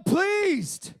I'm well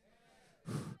pleased.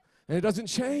 And it doesn't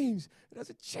change. It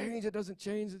doesn't change. It doesn't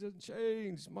change. It doesn't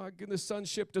change. My goodness,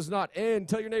 sonship does not end.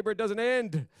 Tell your neighbor it doesn't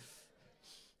end.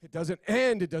 It doesn't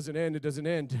end. It doesn't end. It doesn't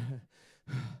end.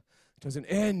 It doesn't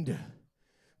end.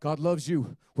 God loves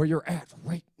you where you're at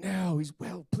right now. He's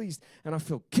well pleased. And I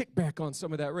feel kickback on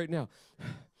some of that right now.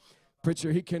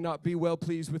 Preacher, he cannot be well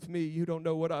pleased with me. You don't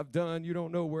know what I've done. You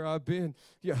don't know where I've been.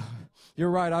 Yeah,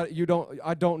 you're right.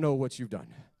 I don't know what you've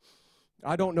done.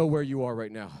 I don't know where you are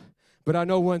right now. But I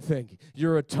know one thing.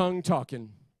 You're a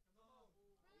tongue-talking,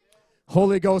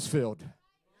 Holy Ghost-filled,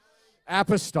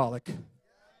 apostolic,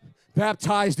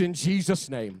 baptized in Jesus'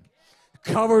 name,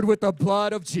 covered with the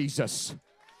blood of Jesus,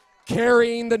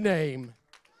 carrying the name,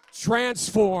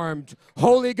 transformed,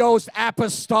 Holy Ghost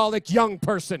apostolic young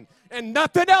person. And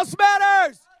nothing else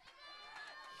matters.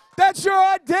 That's your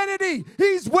identity.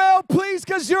 He's well pleased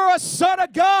because you're a son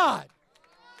of God.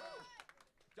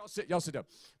 Y'all sit down.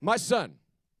 My son,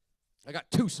 I got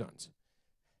 2 sons,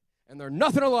 and they're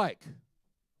nothing alike.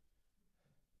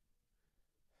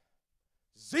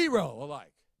 0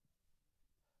 alike.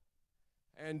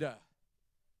 And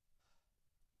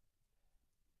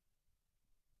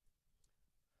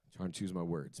trying to choose my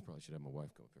words. Probably should have my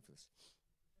wife go up here for this.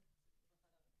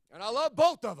 And I love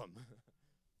both of them.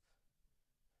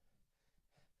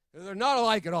 They're not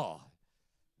alike at all.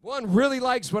 One really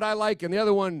likes what I like, and the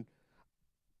other one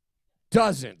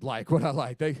doesn't like what I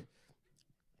like.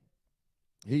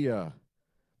 He's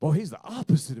the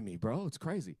opposite of me, bro. It's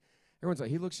crazy. Everyone's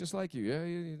like, he looks just like you.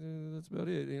 Yeah, that's about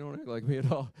it. You don't act like me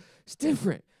at all. It's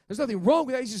different. There's nothing wrong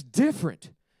with that. He's just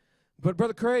different. But,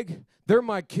 Brother Craig, they're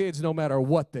my kids no matter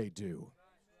what they do.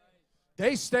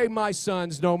 They stay my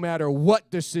sons no matter what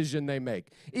decision they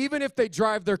make. Even if they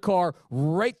drive their car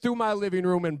right through my living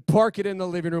room and park it in the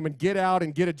living room and get out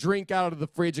and get a drink out of the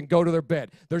fridge and go to their bed.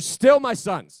 They're still my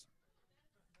sons.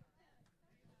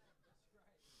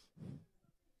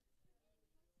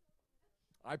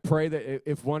 I pray that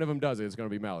if one of them does it, it's going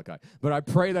to be Malachi. But I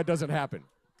pray that doesn't happen.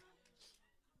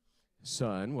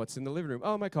 Son, what's in the living room?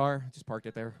 Oh, my car. Just parked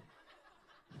it there.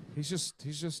 He's just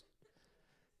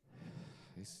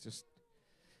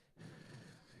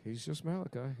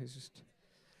Malachi.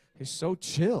 He's so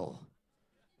chill.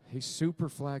 He's super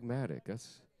phlegmatic.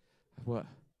 That's what?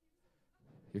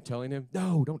 You're telling him?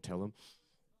 No, don't tell him.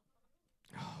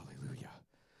 Hallelujah.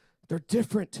 They're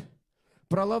different,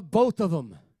 but I love both of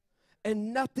them.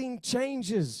 And nothing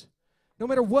changes. No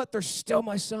matter what, they're still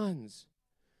my sons.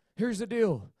 Here's the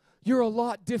deal. You're a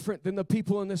lot different than the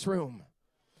people in this room.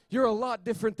 You're a lot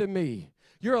different than me.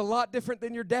 You're a lot different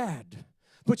than your dad.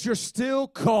 But you're still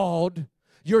called.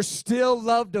 You're still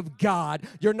loved of God.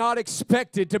 You're not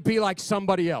expected to be like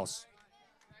somebody else.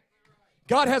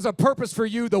 God has a purpose for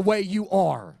you the way you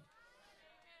are.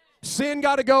 Sin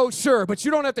got to go, sure, but you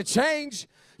don't have to change.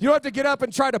 You don't have to get up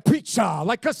and try to preach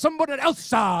like somebody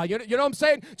else. You know what I'm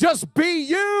saying? Just be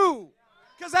you.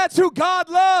 Because that's who God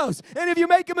loves. And if you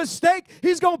make a mistake,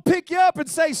 he's going to pick you up and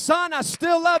say, son, I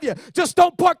still love you. Just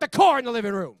don't park the car in the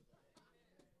living room.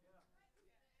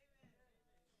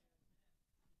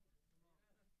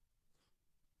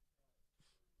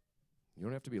 You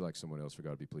don't have to be like someone else for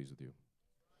God to be pleased with you.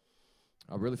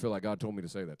 I really feel like God told me to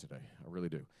say that today. I really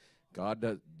do.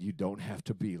 You don't have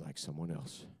to be like someone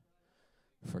else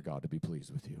for God to be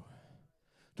pleased with you.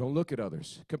 Don't look at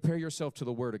others. Compare yourself to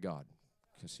the Word of God.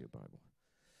 Can see a Bible.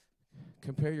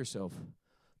 Compare yourself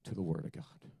to the Word of God.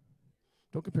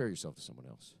 Don't compare yourself to someone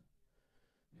else.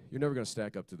 You're never going to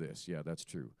stack up to this. Yeah, that's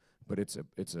true. But it's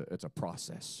a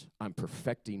process. I'm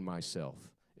perfecting myself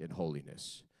in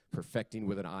holiness. Perfecting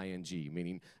with an ing,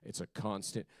 meaning it's a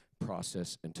constant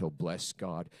process until, bless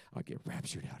God, I get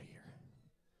raptured out of here.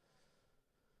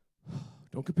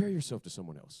 Don't compare yourself to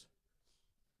someone else.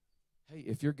 Hey,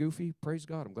 if you're goofy, praise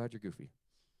God. I'm glad you're goofy.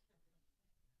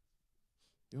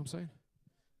 You know what I'm saying?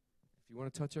 If you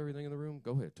want to touch everything in the room,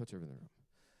 go ahead. Touch everything in the room.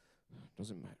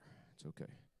 Doesn't matter. It's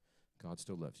okay. God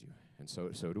still loves you. And so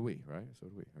do we, right? So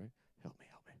do we, right? Help me.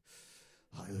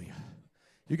 Hallelujah.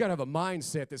 You got to have a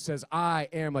mindset that says, I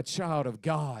am a child of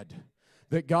God.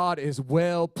 That God is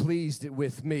well pleased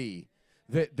with me.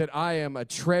 That I am a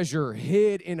treasure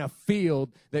hid in a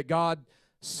field that God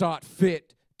sought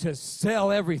fit to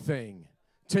sell everything,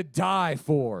 to die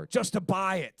for, just to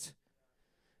buy it.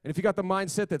 And if you got the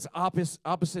mindset that's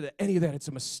opposite of any of that, it's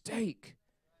a mistake.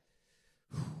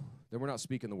 Then we're not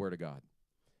speaking the Word of God.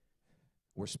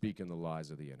 We're speaking the lies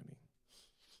of the enemy.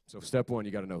 So step one,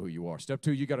 you got to know who you are. Step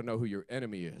two, you got to know who your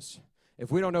enemy is.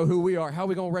 If we don't know who we are, how are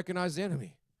we going to recognize the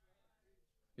enemy?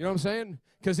 You know what I'm saying?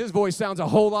 Because his voice sounds a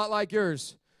whole lot like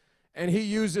yours. And he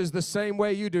uses the same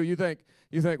way you do. You think,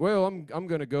 well, I'm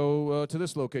going to go to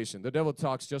this location. The devil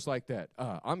talks just like that.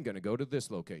 I'm going to go to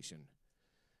this location.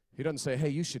 He doesn't say, hey,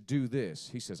 you should do this.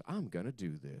 He says, I'm going to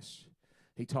do this.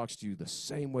 He talks to you the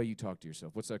same way you talk to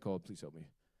yourself. What's that called? Please help me.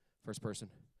 First person?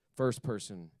 First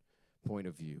person point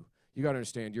of view. You got to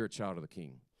understand you're a child of the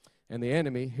King. And the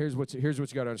enemy, here's what you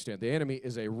got to understand. The enemy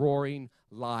is a roaring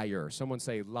liar. Someone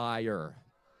say liar.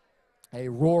 A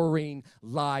roaring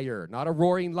liar, not a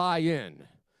roaring lion.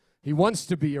 He wants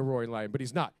to be a roaring lion, but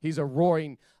he's not. He's a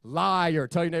roaring liar.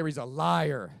 Tell your neighbor he's a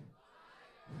liar.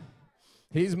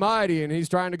 He's mighty, and he's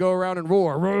trying to go around and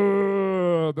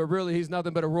roar, but really he's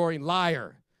nothing but a roaring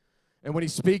liar. And when he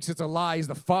speaks, it's a lie. He's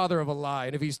the father of a lie.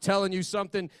 And if he's telling you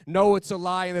something, know it's a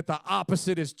lie and that the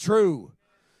opposite is true.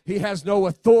 He has no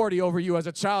authority over you as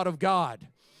a child of God.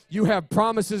 You have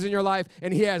promises in your life,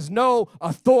 and he has no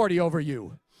authority over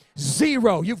you.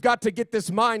 Zero. You've got to get this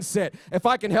mindset. If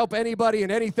I can help anybody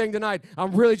in anything tonight,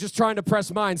 I'm really just trying to press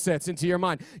mindsets into your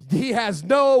mind. He has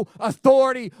no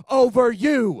authority over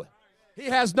you. He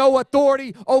has no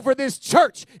authority over this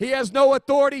church. He has no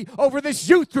authority over this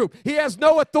youth group. He has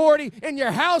no authority in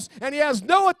your house, and he has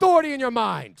no authority in your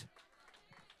mind.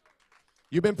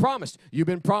 You've been promised. You've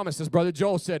been promised, as Brother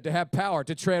Joel said, to have power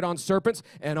to tread on serpents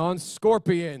and on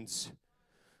scorpions.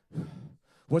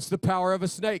 What's the power of a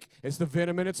snake? It's the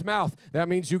venom in its mouth. That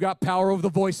means you got power over the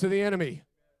voice of the enemy.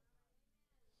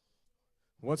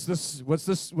 What's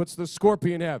the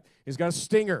scorpion have? He's got a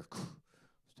stinger.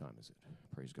 What time is it?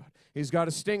 Praise God. He's got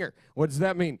a stinger. What does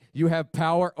that mean? You have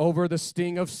power over the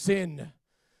sting of sin.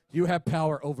 You have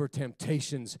power over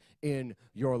temptations in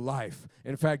your life.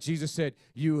 In fact, Jesus said,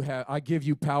 I give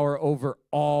you power over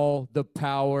all the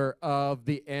power of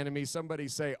the enemy. Somebody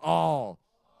say all.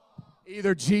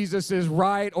 Either Jesus is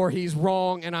right or he's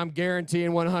wrong, and I'm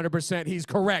guaranteeing 100% he's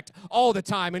correct all the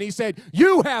time. And he said,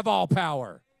 you have all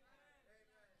power.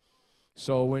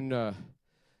 So when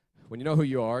you know who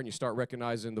you are and you start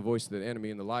recognizing the voice of the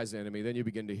enemy and the lies of the enemy, then you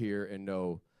begin to hear and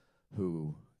know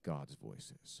who God's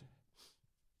voice is.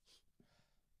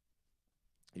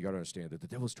 You got to understand that the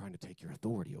devil's trying to take your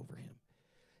authority over him.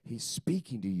 He's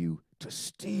speaking to you to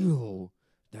steal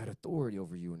that authority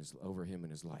over you and over him in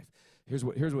his life. Here's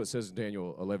what it says in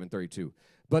Daniel 11:32.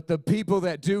 But the people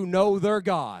that do know their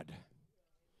God,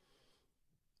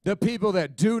 the people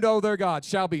that do know their God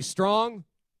shall be strong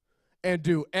and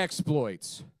do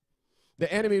exploits.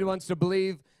 The enemy wants to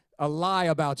believe a lie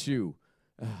about you,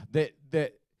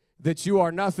 that you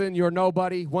are nothing, you're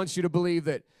nobody. Wants you to believe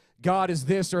that God is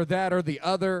this or that or the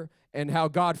other, and how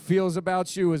God feels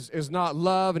about you is not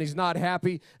love, and he's not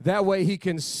happy. That way he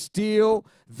can steal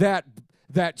that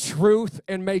truth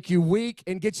and make you weak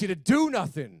and get you to do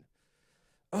nothing.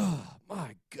 Oh,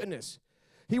 my goodness.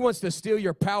 He wants to steal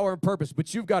your power and purpose,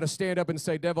 but you've got to stand up and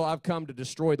say, devil, I've come to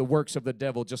destroy the works of the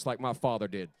devil just like my father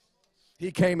did.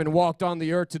 He came and walked on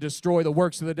the earth to destroy the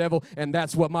works of the devil, and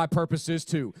that's what my purpose is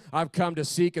too. I've come to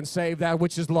seek and save that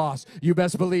which is lost. You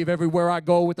best believe everywhere I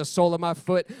go with the sole of my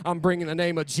foot, I'm bringing the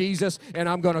name of Jesus, and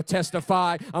I'm going to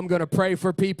testify. I'm going to pray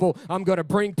for people. I'm going to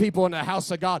bring people in the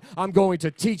house of God. I'm going to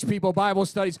teach people Bible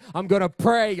studies. I'm going to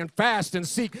pray and fast and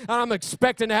seek, and I'm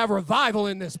expecting to have revival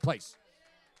in this place.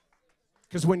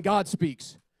 Because when God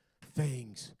speaks,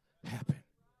 things happen.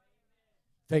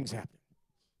 Things happen.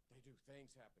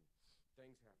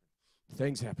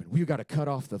 Things happen. We've got to cut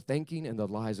off the thinking and the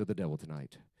lies of the devil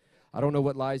tonight. I don't know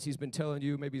what lies he's been telling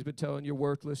you. Maybe he's been telling you you're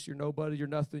worthless, you're nobody, you're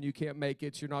nothing, you can't make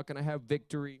it, you're not going to have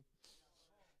victory.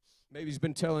 Maybe he's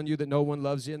been telling you that no one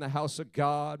loves you in the house of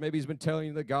God. Maybe he's been telling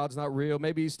you that God's not real.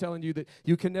 Maybe he's telling you that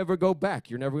you can never go back.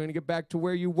 You're never going to get back to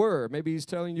where you were. Maybe he's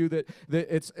telling you that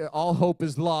it's all hope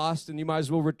is lost and you might as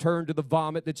well return to the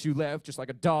vomit that you left, just like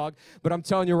a dog. But I'm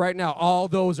telling you right now, all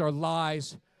those are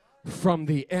lies from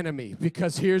the enemy,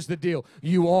 because here's the deal.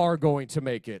 You are going to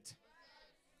make it.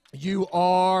 You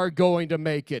are going to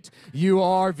make it. You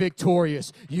are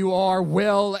victorious. You are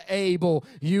well able.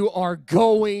 You are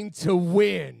going to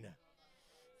win.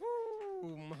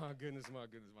 Ooh, my goodness, my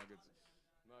goodness, my goodness.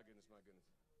 My goodness, my goodness.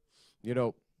 You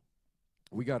know,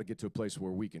 we got to get to a place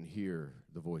where we can hear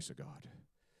the voice of God.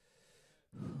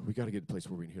 We got to get to a place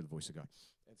where we can hear the voice of God.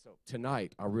 And so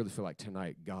tonight, I really feel like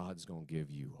tonight God's going to give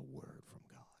you a word from God.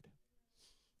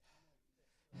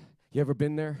 You ever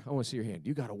been there? I want to see your hand.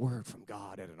 You got a word from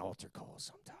God at an altar call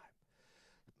sometime.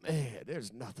 Man,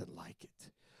 there's nothing like it.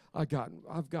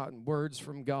 I've gotten words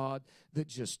from God that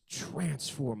just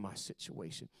transform my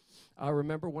situation. I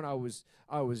remember when I was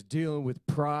dealing with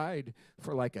pride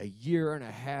for like a year and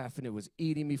a half, and it was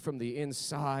eating me from the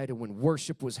inside. And when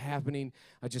worship was happening,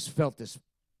 I just felt this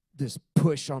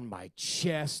push on my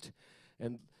chest.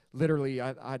 And literally,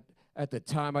 I at the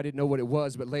time I didn't know what it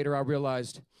was, but later I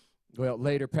realized. Well,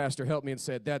 later, Pastor helped me and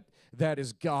said that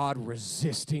is God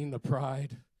resisting the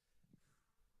pride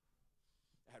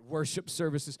at worship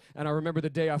services. And I remember the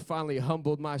day I finally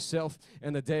humbled myself,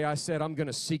 and the day I said, I'm going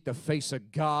to seek the face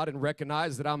of God and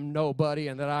recognize that I'm nobody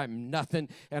and that I'm nothing.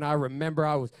 And I remember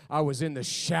I was in the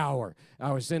shower.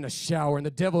 I was in the shower, and the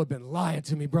devil had been lying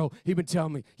to me, bro. He'd been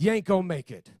telling me, you ain't going to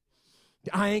make it.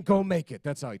 I ain't going to make it.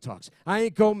 That's how he talks. I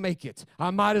ain't going to make it.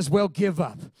 I might as well give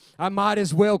up. I might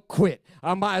as well quit.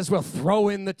 I might as well throw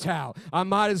in the towel. I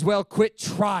might as well quit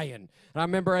trying. And I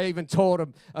remember I even told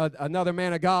him, another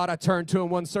man of God, I turned to him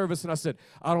one service and I said,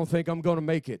 I don't think I'm going to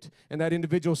make it. And that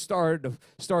individual started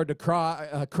to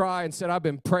cry and said, I've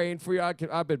been praying for you.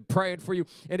 I've been praying for you.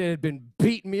 And it had been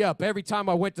beating me up every time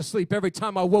I went to sleep, every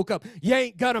time I woke up. You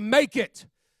ain't going to make it.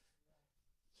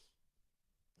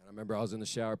 I remember I was in the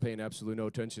shower paying absolutely no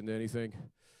attention to anything.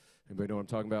 Anybody know what I'm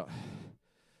talking about?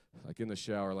 Like in the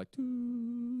shower, like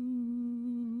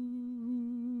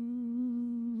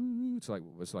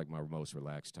it's like my most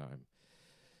relaxed time.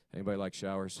 Anybody like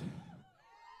showers?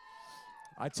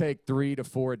 I take 3 to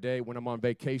 4 a day. When I'm on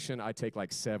vacation, I take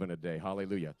like 7 a day.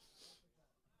 Hallelujah.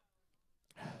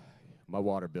 My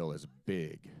water bill is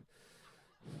big.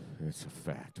 It's a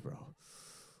fact, bro.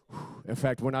 In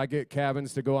fact, when I get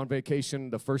cabins to go on vacation,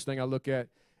 the first thing I look at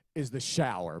is the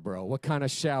shower, bro. What kind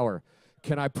of shower?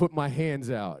 Can I put my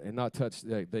hands out and not touch?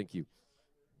 Thank you.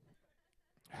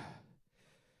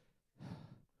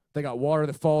 They got water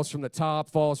that falls from the top,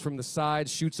 falls from the side,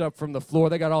 shoots up from the floor.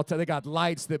 They got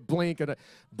lights that blink. And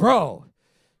bro,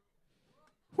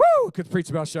 woo! Could preach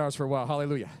about showers for a while.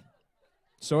 Hallelujah.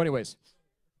 So anyways,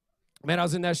 man, I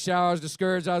was in that shower. I was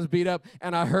discouraged. I was beat up.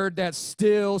 And I heard that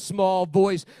still small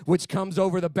voice, which comes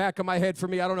over the back of my head for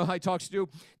me. I don't know how he talks to you.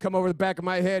 Come over the back of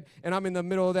my head. And I'm in the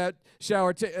middle of that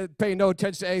shower paying no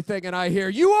attention to anything. And I hear,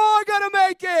 you are going to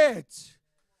make it.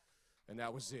 And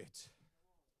that was it.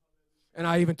 And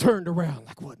I even turned around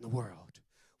like, what in the world?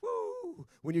 Woo!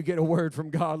 When you get a word from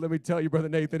God, let me tell you, Brother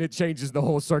Nathan, it changes the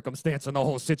whole circumstance and the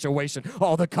whole situation.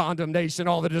 All the condemnation,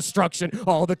 all the destruction,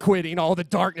 all the quitting, all the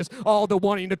darkness, all the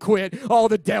wanting to quit, all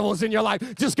the devils in your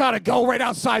life just got to go right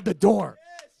outside the door.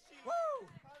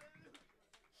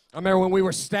 I remember when we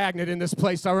were stagnant in this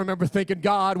place, I remember thinking,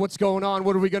 God, what's going on?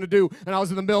 What are we going to do? And I was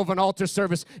in the middle of an altar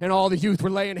service, and all the youth were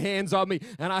laying hands on me,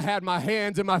 and I had my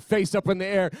hands and my face up in the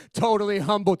air, totally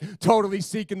humbled, totally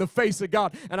seeking the face of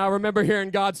God. And I remember hearing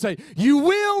God say, you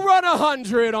will run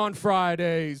 100 on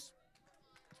Fridays.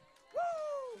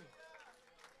 Woo!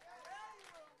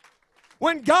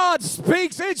 When God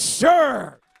speaks, it's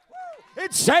sure.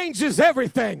 It changes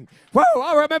everything. Whoa,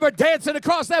 I remember dancing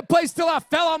across that place till I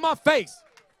fell on my face.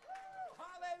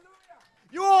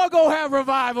 You all go have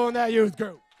revival in that youth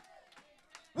group.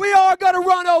 We are going to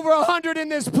run over 100 in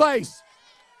this place.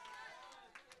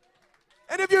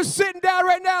 And if you're sitting down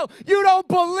right now, you don't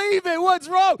believe it. What's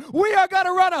wrong? We are going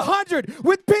to run 100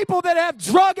 with people that have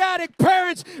drug addict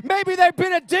parents. Maybe they've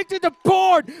been addicted to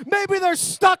porn. Maybe they're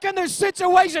stuck in their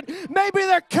situation. Maybe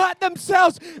they're cutting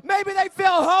themselves. Maybe they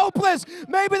feel hopeless.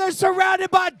 Maybe they're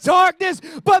surrounded by darkness.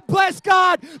 But bless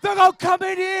God, they're going to come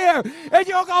in here and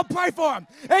you're going to pray for them.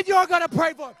 And you're going to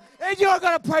pray for them. And you're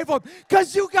going to pray for them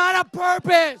because you got a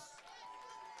purpose.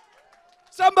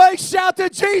 Somebody shout to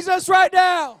Jesus right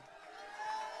now.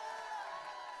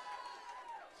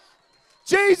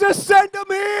 Jesus, send them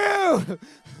here.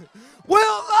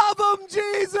 We'll love them,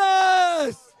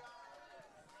 Jesus.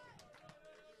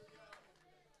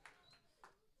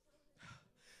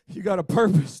 You got a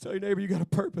purpose. Tell your neighbor you got a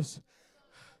purpose.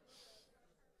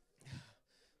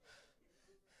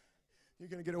 You're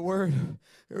going to get a word.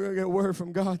 You're going to get a word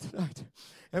from God tonight.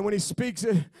 And when he speaks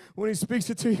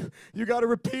it to you, you got to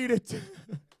repeat it.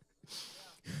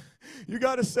 You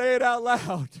got to say it out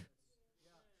loud.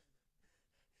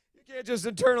 You can't just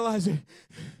internalize it.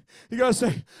 You got to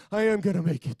say, I am going to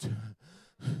make it.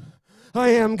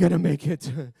 I am going to make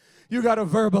it. You got to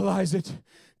verbalize it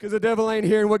because the devil ain't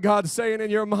hearing what God's saying in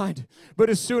your mind. But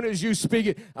as soon as you speak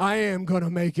it, I am going to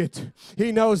make it.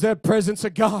 He knows that presence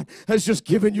of God has just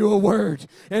given you a word,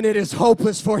 and it is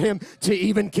hopeless for him to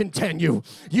even continue.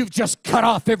 You've just cut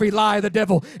off every lie of the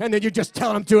devil, and then you just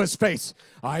tell him to his face,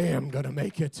 I am going to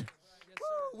make it.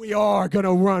 We are going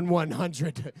to run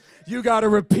 100. You got to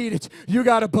repeat it. You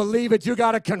got to believe it. You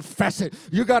got to confess it.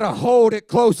 You got to hold it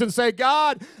close and say,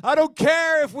 God, I don't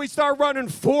care if we start running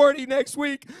 40 next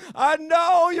week. I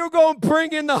know you're going to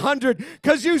bring in the 100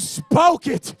 because you spoke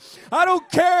it. I don't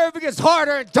care if it gets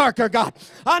harder and darker, God.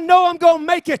 I know I'm going to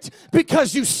make it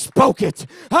because you spoke it.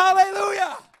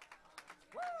 Hallelujah.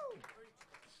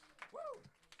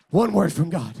 One word from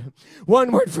God.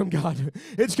 One word from God.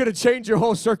 It's going to change your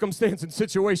whole circumstance and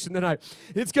situation tonight.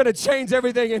 It's going to change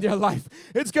everything in your life.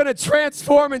 It's going to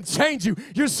transform and change you.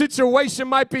 Your situation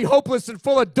might be hopeless and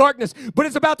full of darkness, but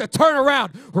it's about to turn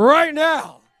around right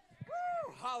now.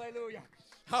 Woo! Hallelujah.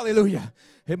 Hallelujah.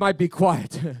 It might be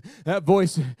quiet. That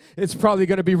voice, it's probably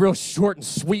going to be real short and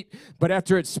sweet, but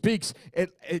after it speaks,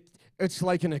 it's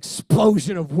like an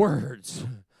explosion of words.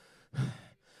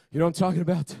 You know what I'm talking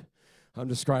about? I'm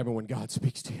describing when God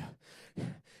speaks to you.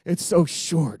 It's so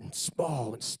short and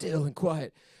small and still and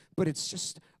quiet, but it's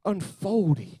just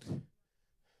unfolding.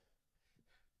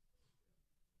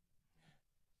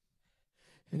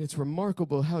 And it's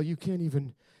remarkable how you can't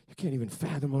even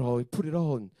fathom it all. You put it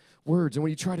all in words, and when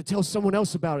you try to tell someone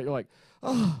else about it, you're like,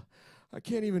 oh, I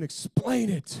can't even explain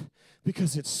it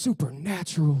because it's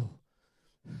supernatural.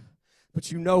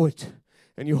 But you know it,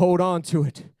 and you hold on to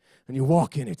it. And you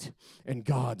walk in it, and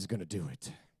God's going to do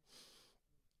it.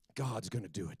 God's going to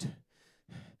do it.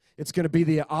 It's going to be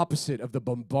the opposite of the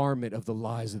bombardment of the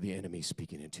lies of the enemy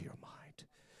speaking into your mind.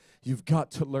 You've got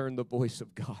to learn the voice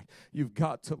of God. You've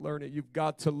got to learn it. You've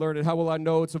got to learn it. How will I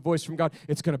know it's a voice from God?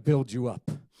 It's going to build you up.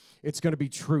 It's going to be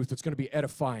truth. It's going to be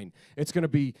edifying. It's going to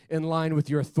be in line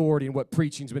with your authority and what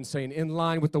preaching's been saying, in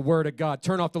line with the Word of God.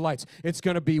 Turn off the lights. It's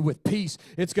going to be with peace.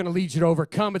 It's going to lead you to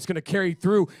overcome. It's going to carry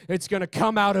through. It's going to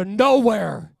come out of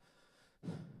nowhere.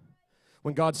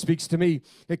 When God speaks to me,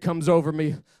 it comes over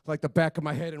me like the back of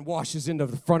my head and washes into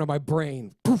the front of my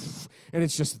brain. Poof! And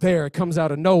it's just there. It comes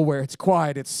out of nowhere. It's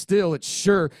quiet. It's still. It's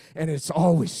sure. And it's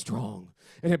always strong.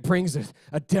 And it brings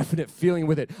a definite feeling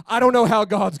with it. I don't know how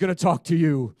God's going to talk to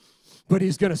you, but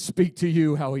he's going to speak to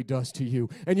you how he does to you.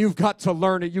 And you've got to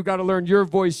learn it. You've got to learn your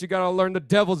voice. You've got to learn the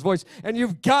devil's voice. And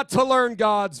you've got to learn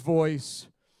God's voice.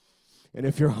 And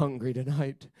if you're hungry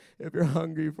tonight, if you're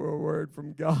hungry for a word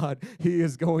from God, he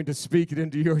is going to speak it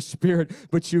into your spirit.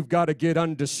 But you've got to get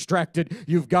undistracted.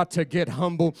 You've got to get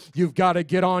humble. You've got to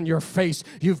get on your face.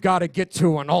 You've got to get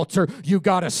to an altar. You've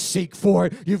got to seek for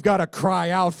it. You've got to cry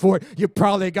out for it. You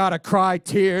probably got to cry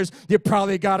tears. You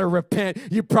probably got to repent.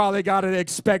 You probably got to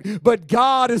expect. But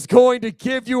God is going to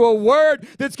give you a word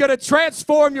that's going to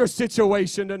transform your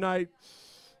situation tonight.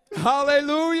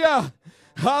 Hallelujah.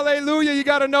 Hallelujah. You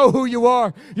got to know who you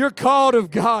are. You're called of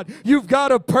God. You've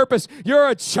got a purpose. You're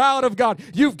a child of God.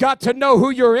 You've got to know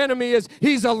who your enemy is.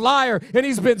 He's a liar, and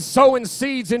he's been sowing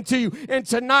seeds into you. And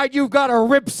tonight you've got to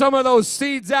rip some of those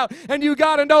seeds out, and you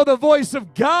got to know the voice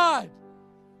of God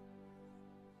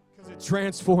because it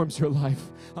transforms your life.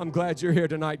 I'm glad you're here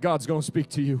tonight. God's going to speak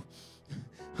to you.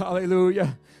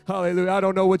 Hallelujah. Hallelujah. I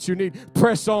don't know what you need.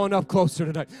 Press on up closer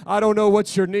tonight. I don't know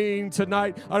what you're needing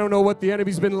tonight. I don't know what the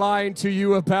enemy's been lying to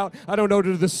you about. I don't know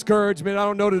the discouragement. I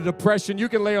don't know the depression. You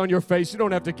can lay on your face. You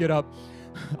don't have to get up.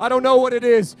 I don't know what it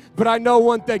is, but I know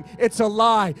one thing. It's a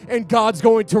lie, and God's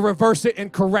going to reverse it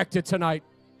and correct it tonight.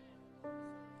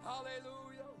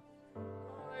 Hallelujah.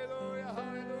 Hallelujah.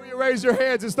 Hallelujah. Raise your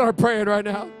hands and start praying right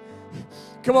now.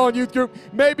 Come on, youth group.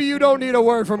 Maybe you don't need a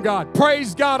word from God.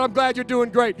 Praise God. I'm glad you're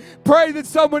doing great. Pray that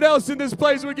someone else in this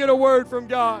place would get a word from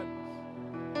God.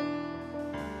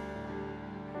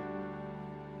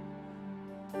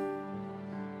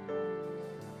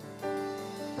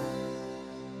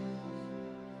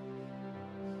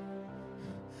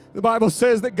 The Bible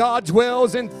says that God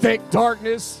dwells in thick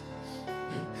darkness.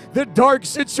 The dark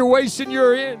situation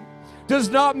you're in does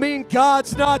not mean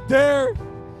God's not there.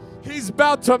 He's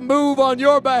about to move on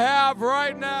your behalf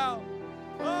right now.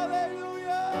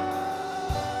 Hallelujah!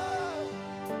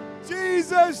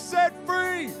 Jesus set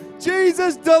free.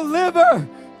 Jesus deliver.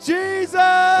 Jesus!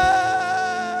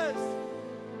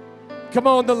 Come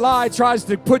on, the lie tries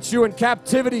to put you in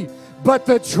captivity, but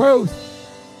the truth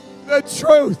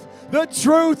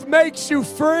makes you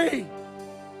free.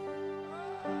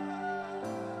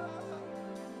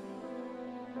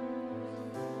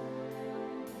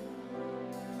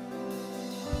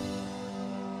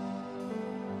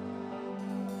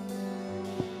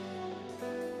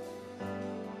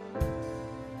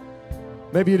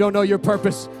 Maybe you don't know your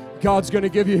purpose. God's going to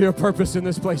give you your purpose in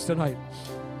this place tonight.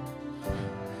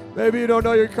 Maybe you don't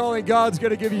know your calling. God's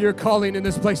going to give you your calling in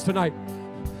this place tonight.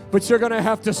 But you're going to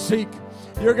have to seek.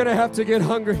 You're going to have to get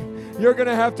hungry. You're going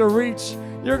to have to reach.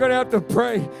 You're going to have to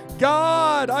pray.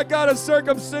 God, I got a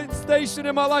circumcision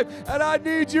in my life, and I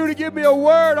need you to give me a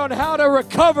word on how to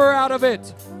recover out of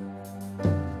it.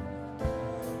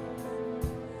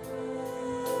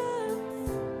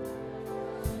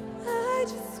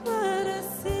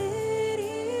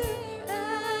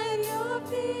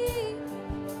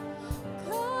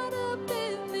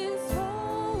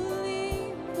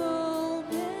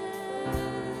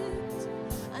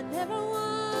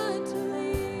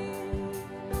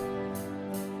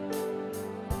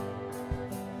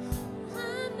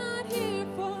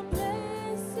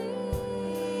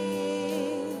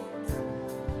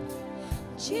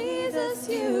 Jesus,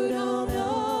 you don't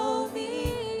owe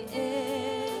me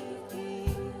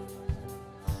anything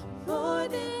more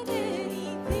than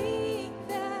anything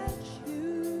that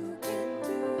you can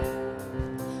do.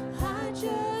 I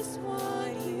just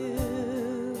want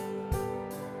you.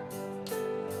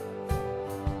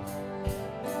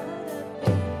 Caught up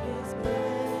in His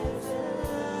presence.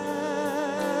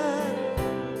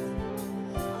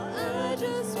 I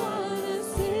just want to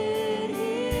sit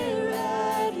here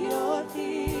at your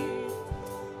feet.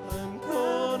 I'm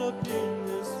caught up in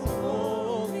this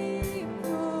holy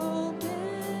moment.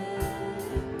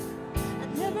 I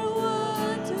never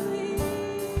want to leave.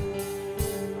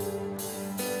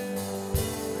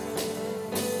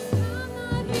 I'm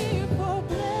not here for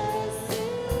blessings.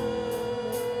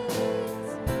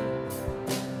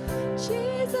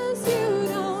 Jesus, you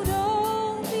don't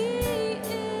owe me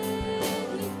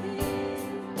anything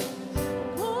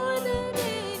more than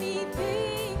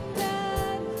anything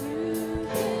that you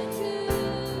can do.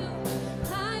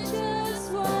 I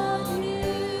just want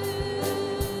you.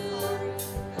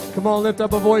 Come on, lift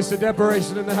up a voice of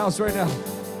desperation in the house right now.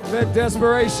 Let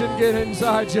desperation get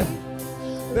inside you.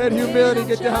 Let humility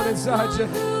get down inside you.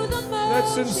 Let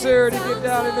sincerity get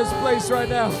down in this place right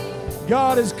now.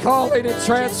 God is calling and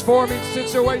transforming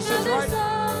situations right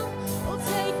now.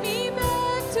 Take me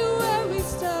back to where it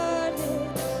started.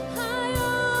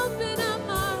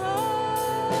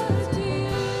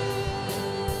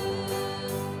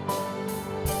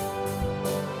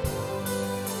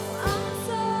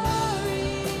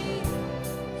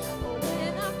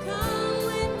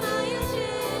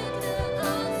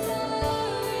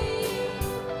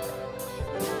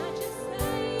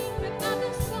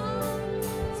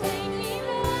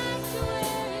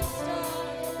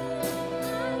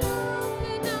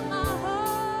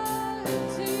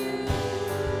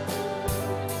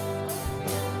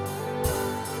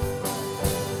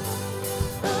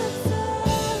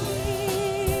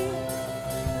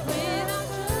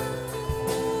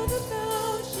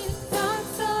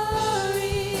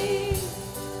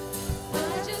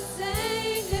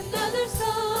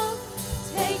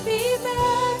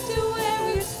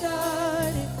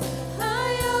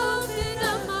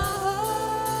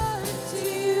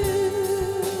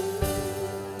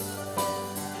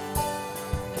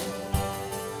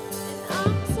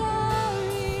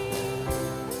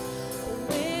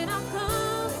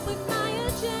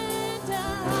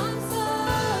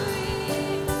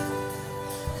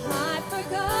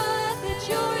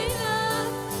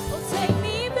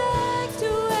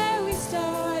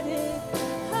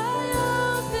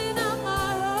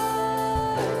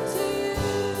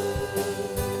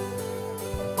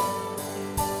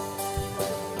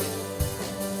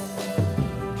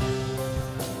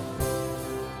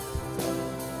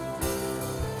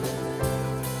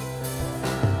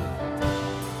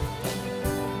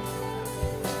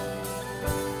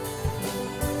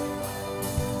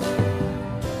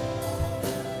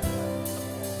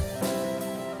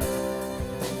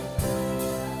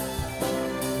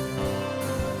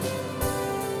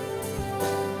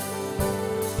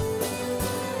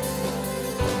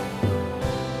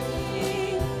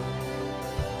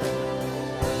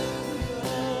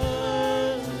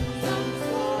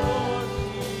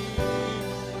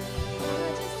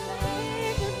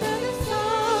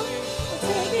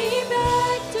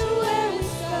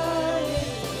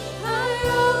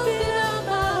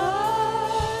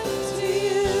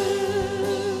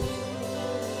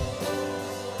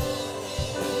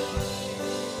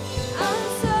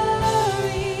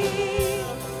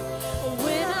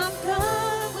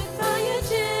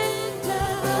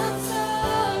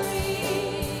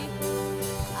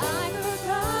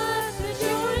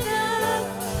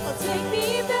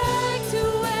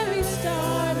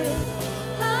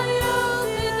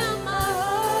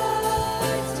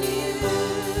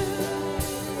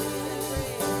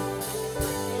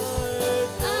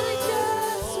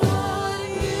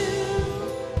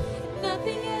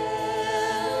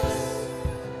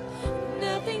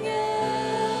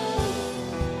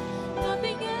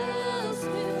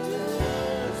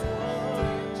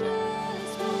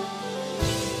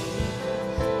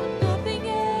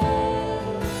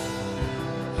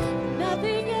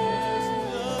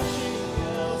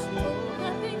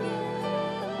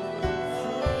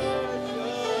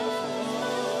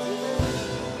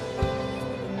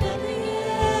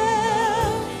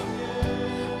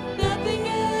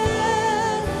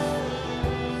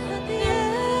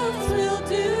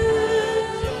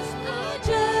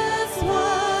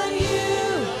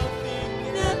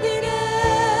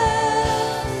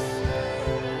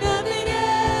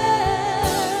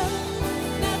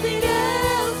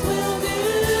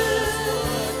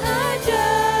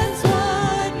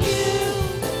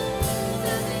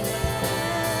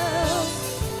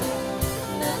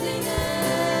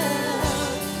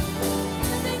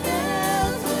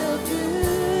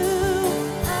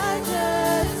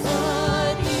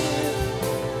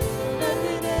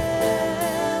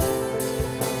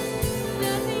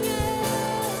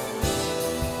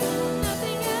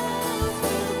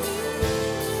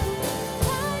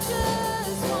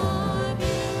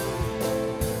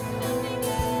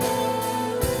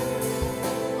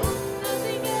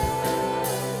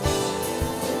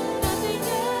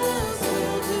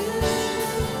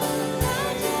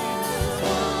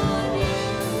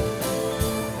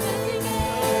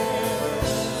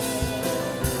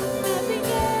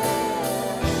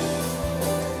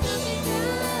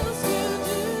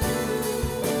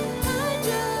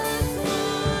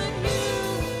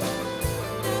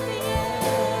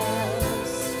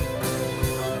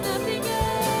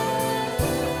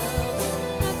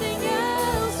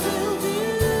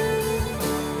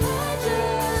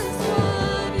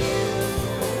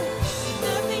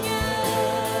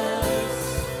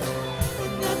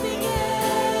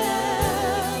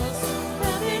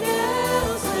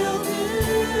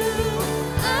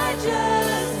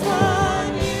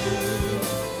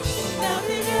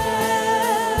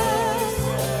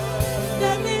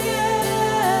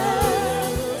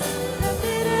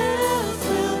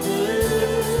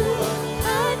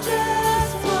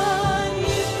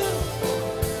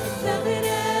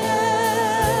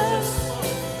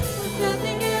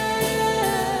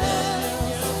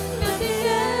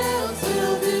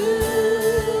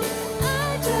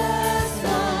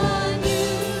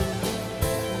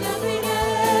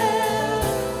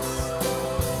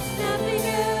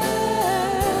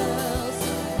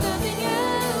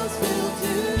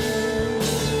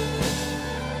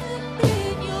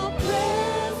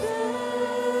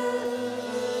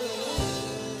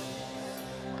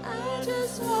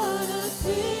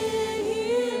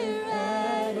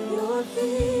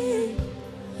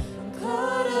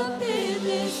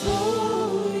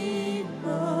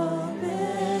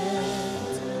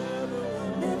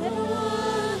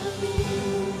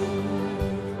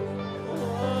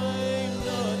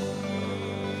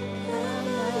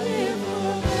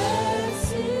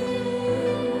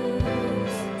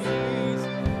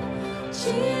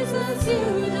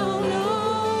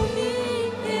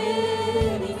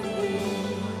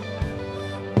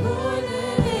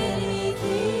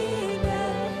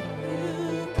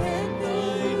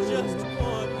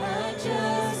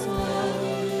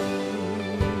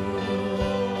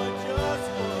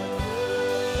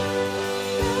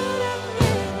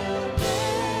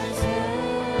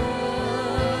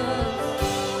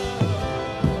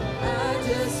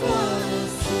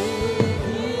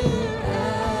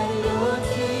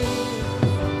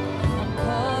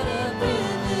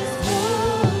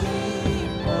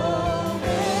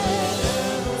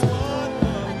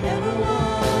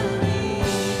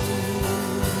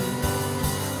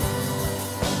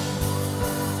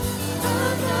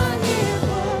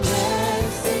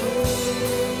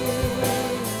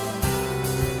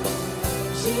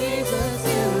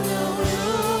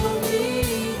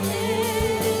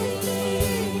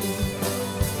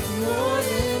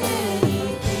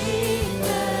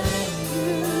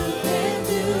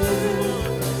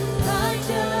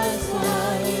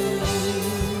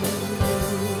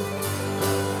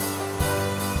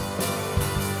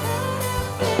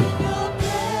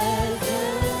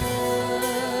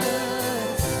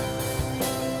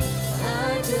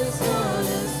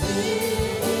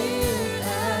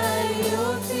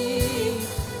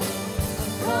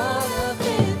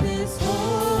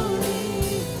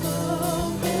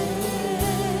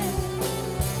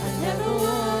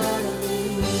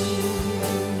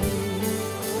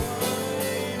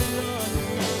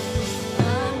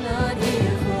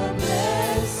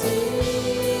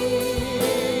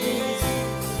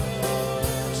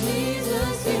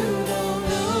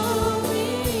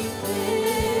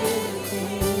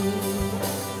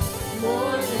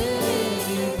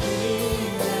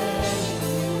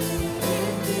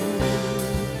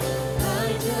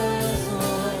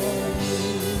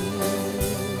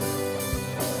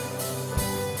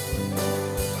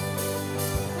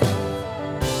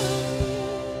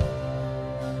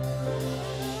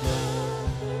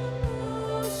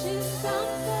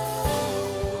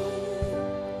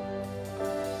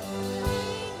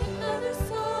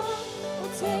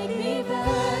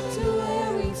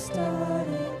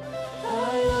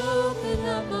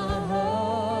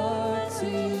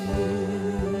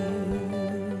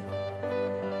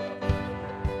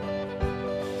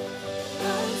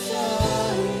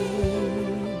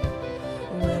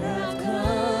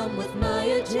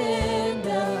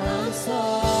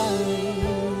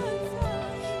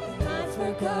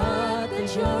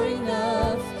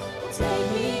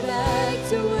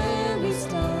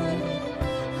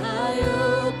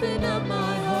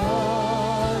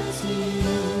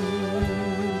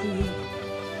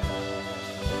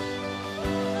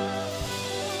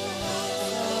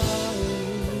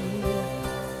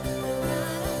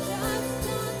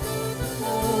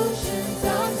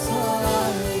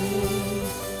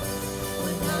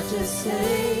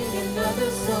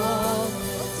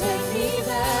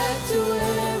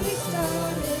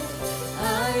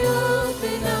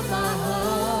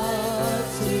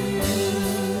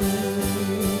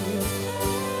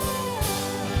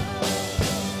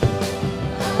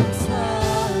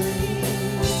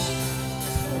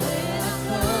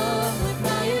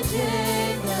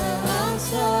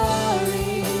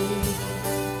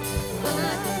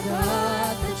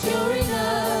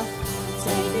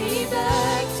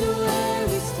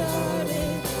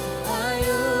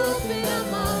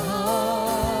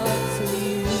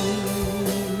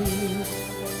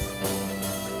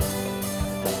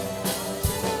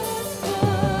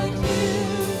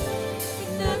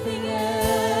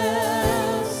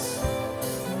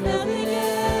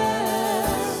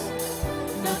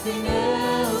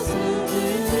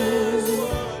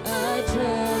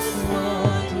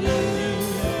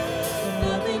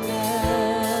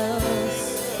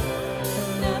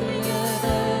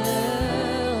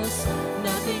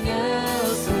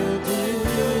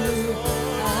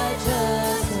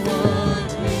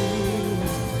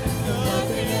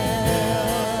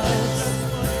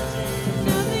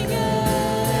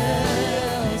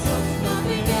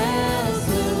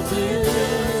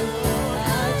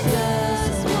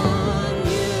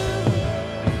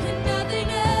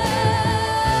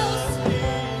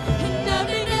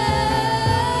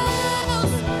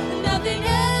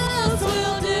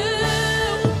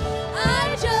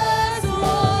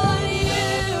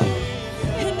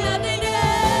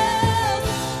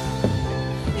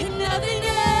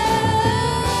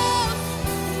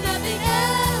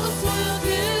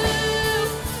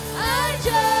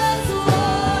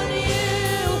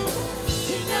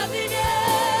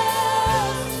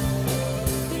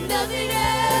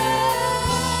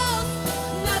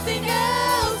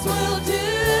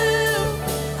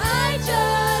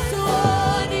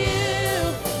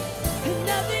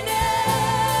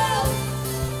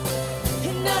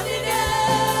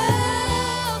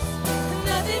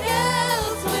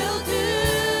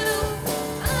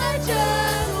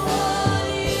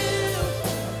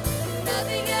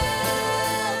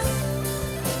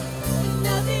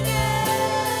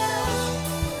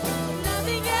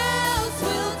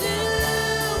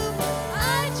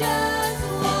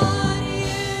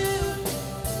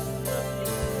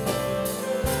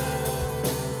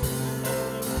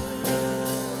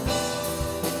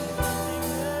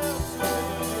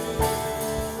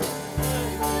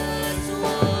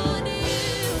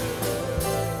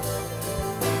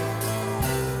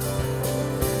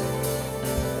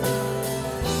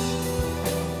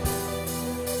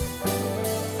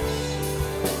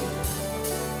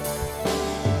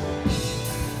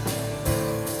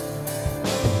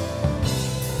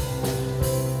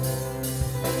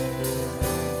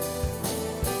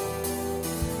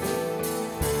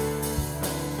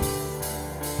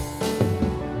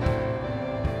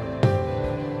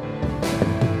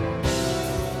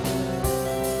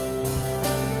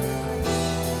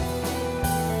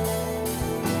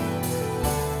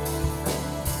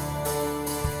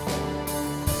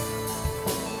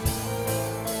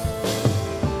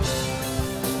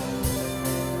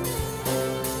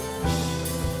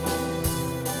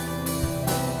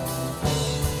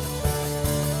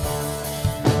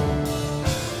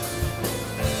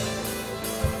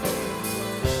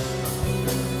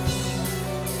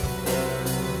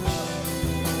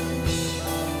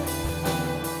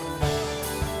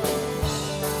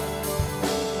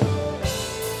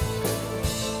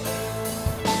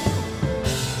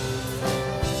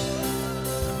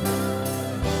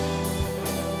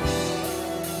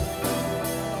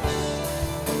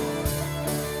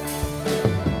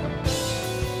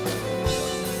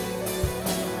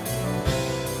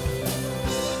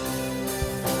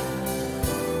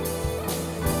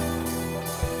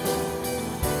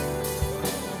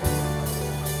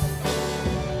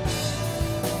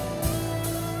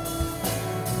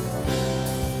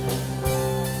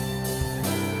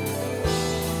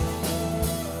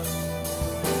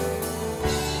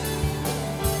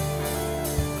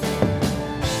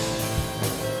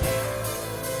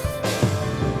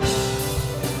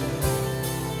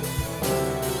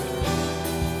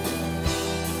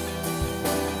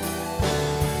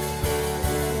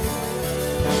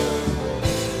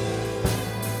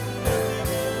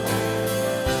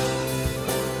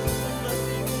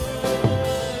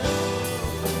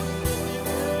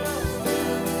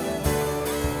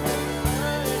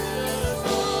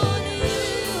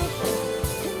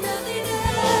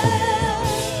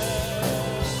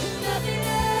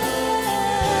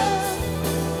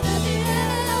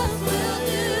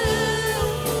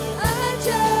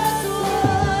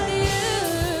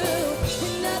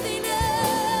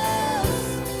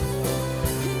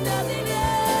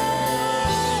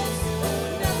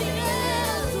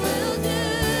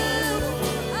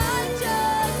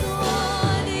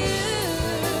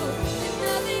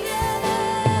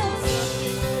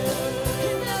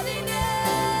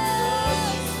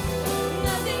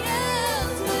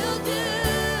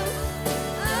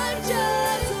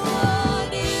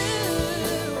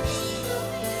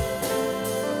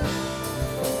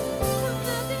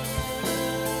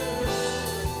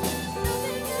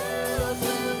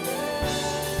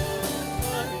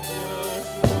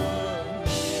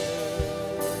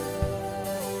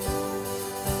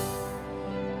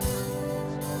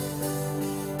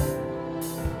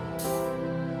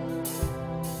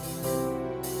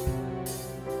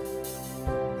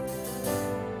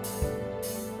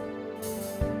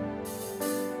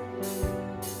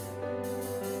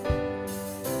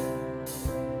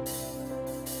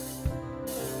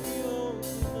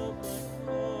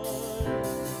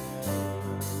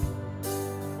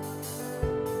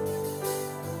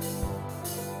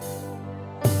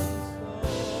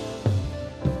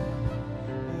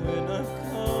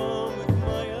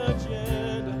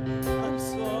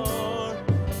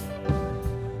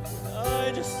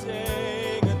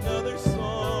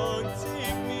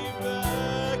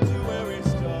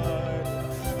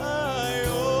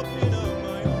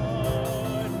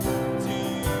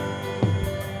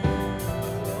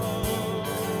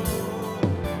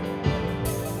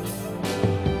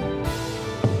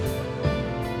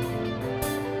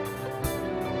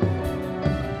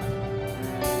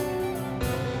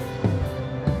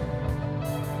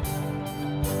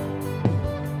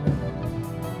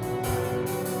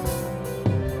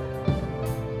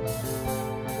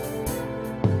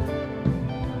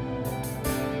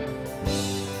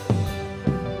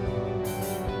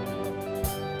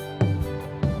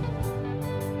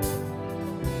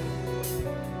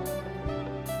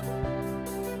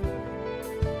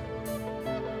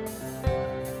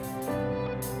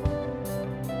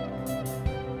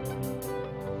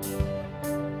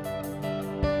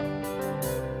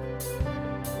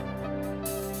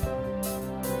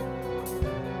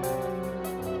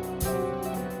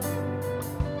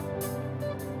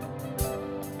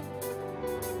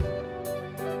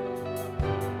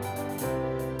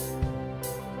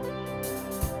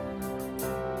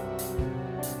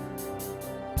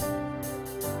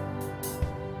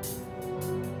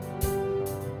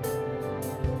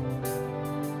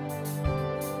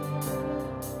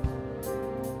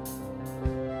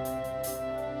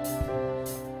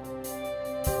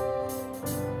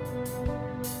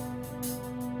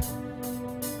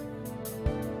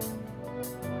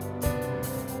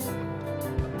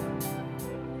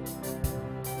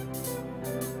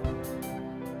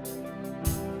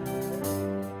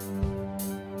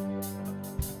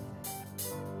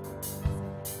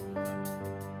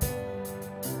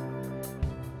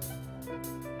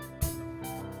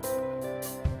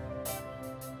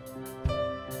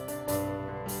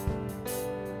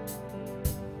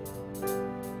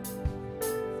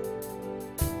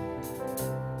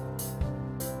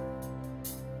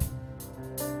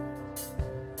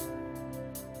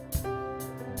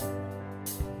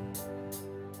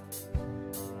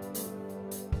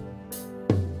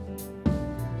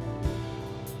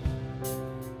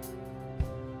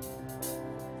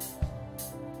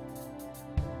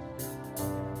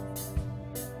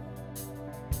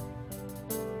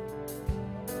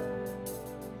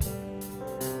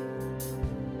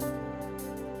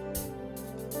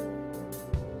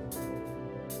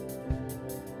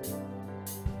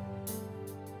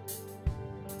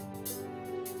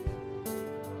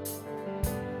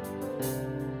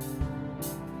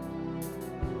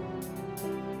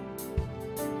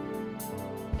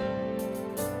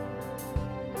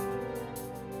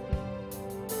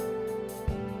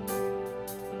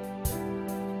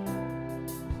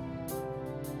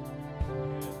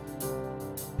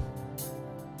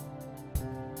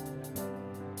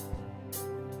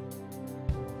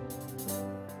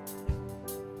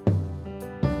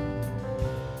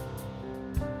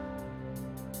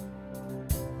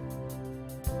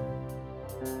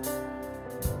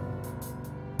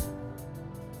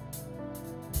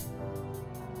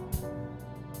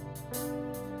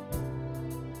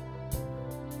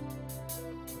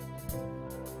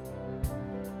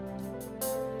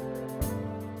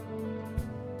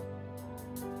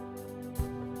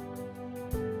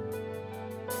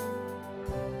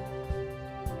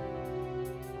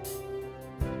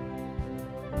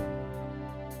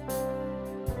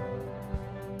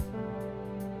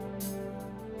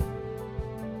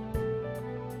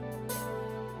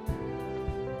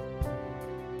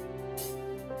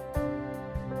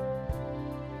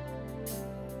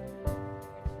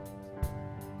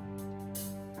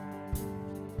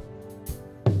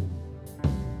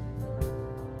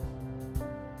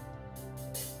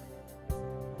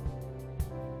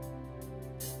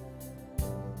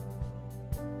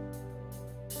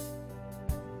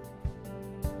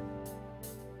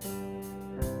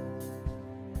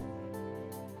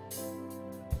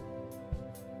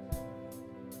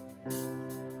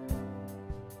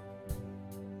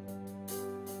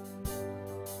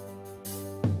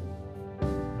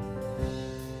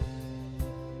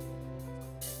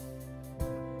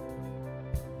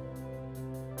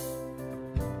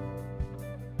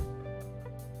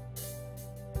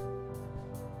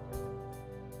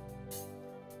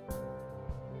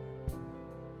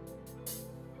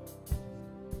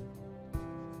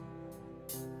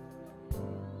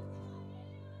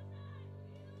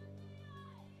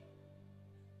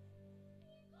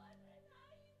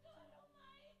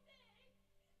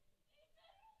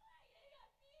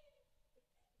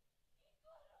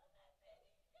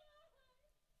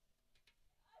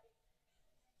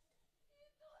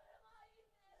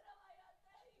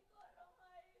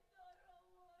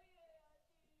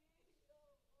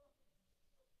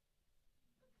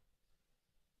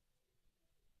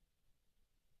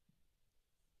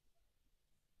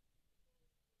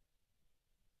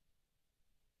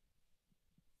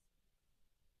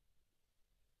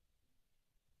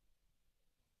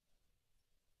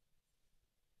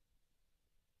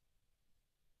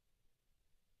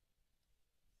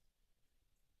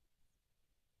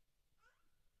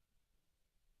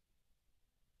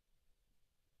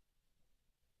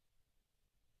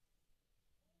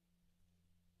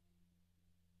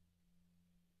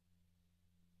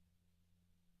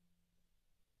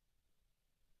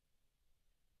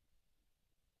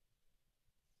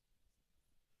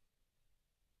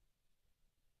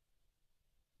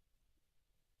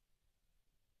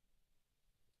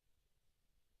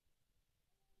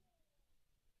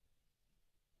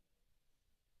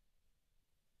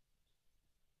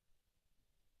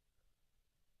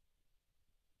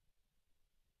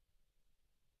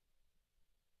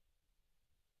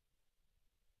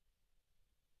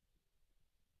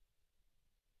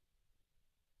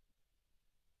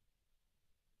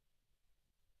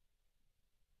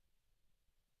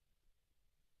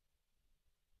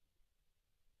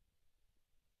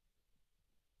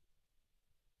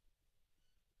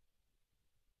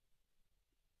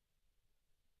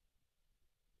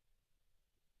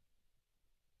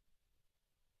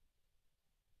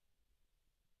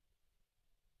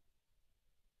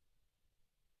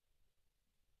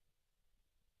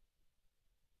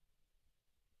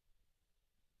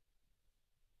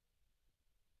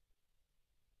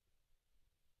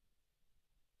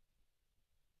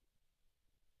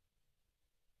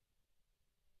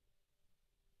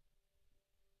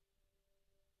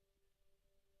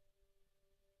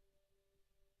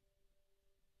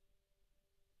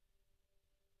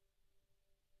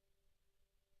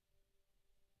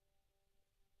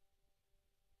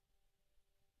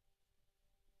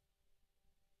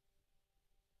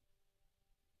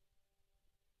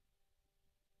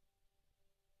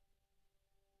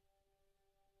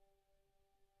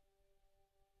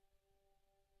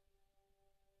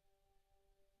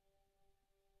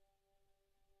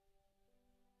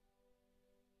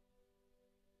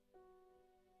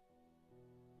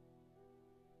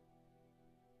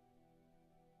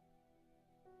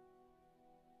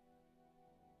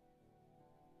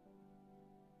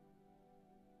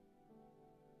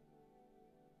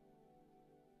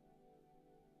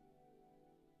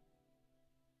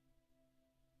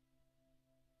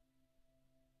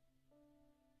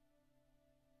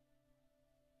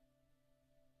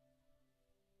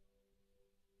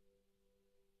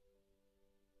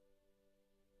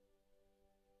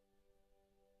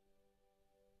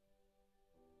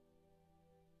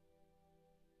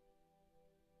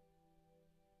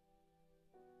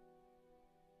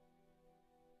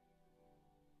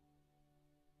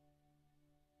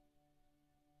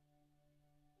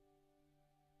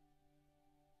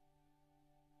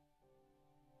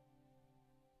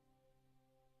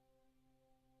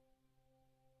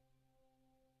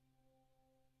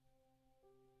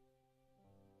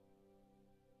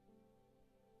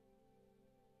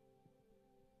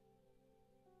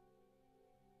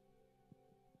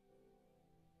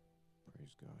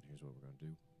 Praise God. Here's what we're going to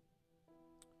do.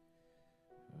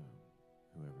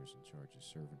 Whoever's in charge of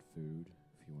serving food,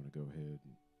 if you want to go ahead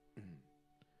and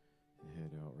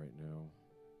head out right now,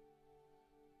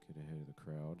 get ahead of the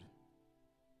crowd.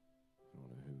 I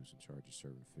don't know who's in charge of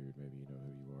serving food. Maybe you know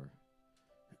who you are.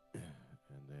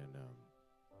 And then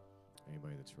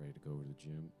anybody that's ready to go over to the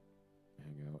gym,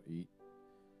 hang out, eat,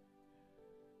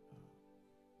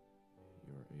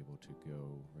 you're able to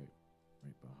go right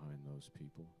behind those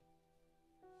people.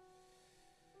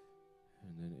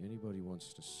 And then anybody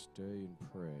wants to stay and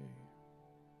pray,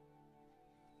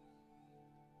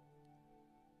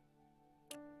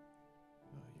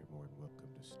 you're more than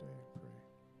welcome to stay and pray.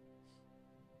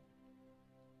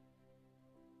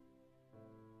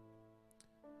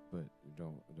 But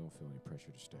don't feel any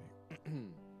pressure to stay.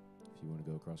 If you want to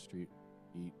go across the street,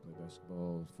 eat, play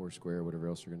basketball, Foursquare, whatever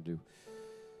else you're going to do,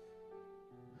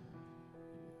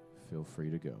 feel free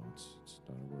to go. It's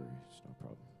not a worry. It's no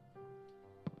problem.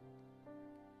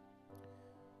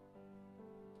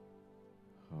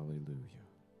 Hallelujah.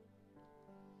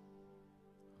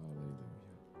 Hallelujah.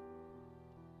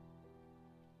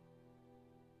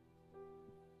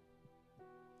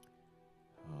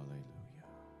 Hallelujah.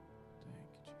 Thank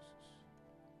you, Jesus.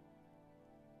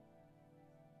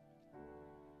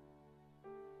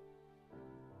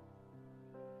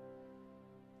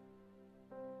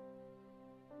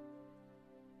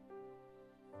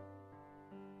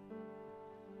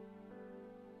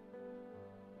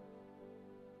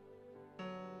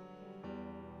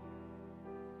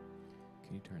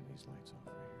 Can you turn these lights off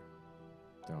right here?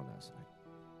 They're on that side.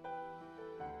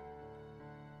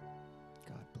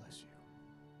 God bless you.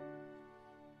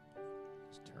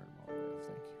 Just turn them all the way off.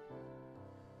 Thank you.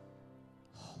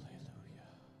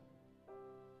 Hallelujah.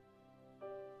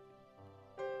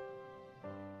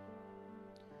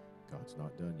 God's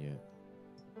not done yet.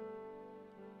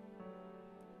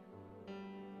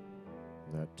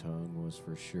 That tongue was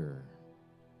for sure.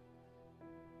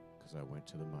 Because I went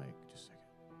to the mic just a second.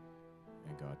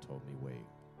 And God told me, wait.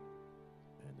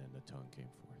 And then the tongue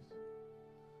came forth.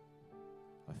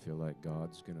 I feel like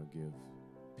God's going to give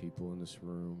people in this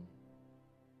room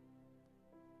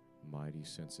mighty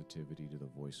sensitivity to the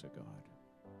voice of God.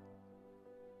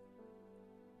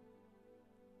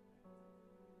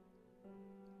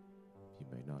 You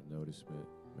may not notice it,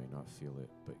 may not feel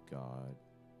it, but God,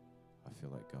 I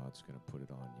feel like God's going to put it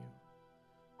on you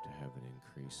to have an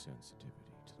increased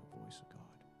sensitivity to the voice of God.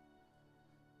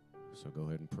 So go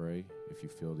ahead and pray. If you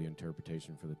feel the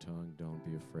interpretation for the tongue, don't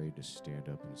be afraid to stand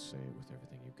up and say it with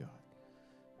everything you've got.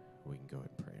 We can go ahead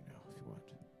and pray now if you want.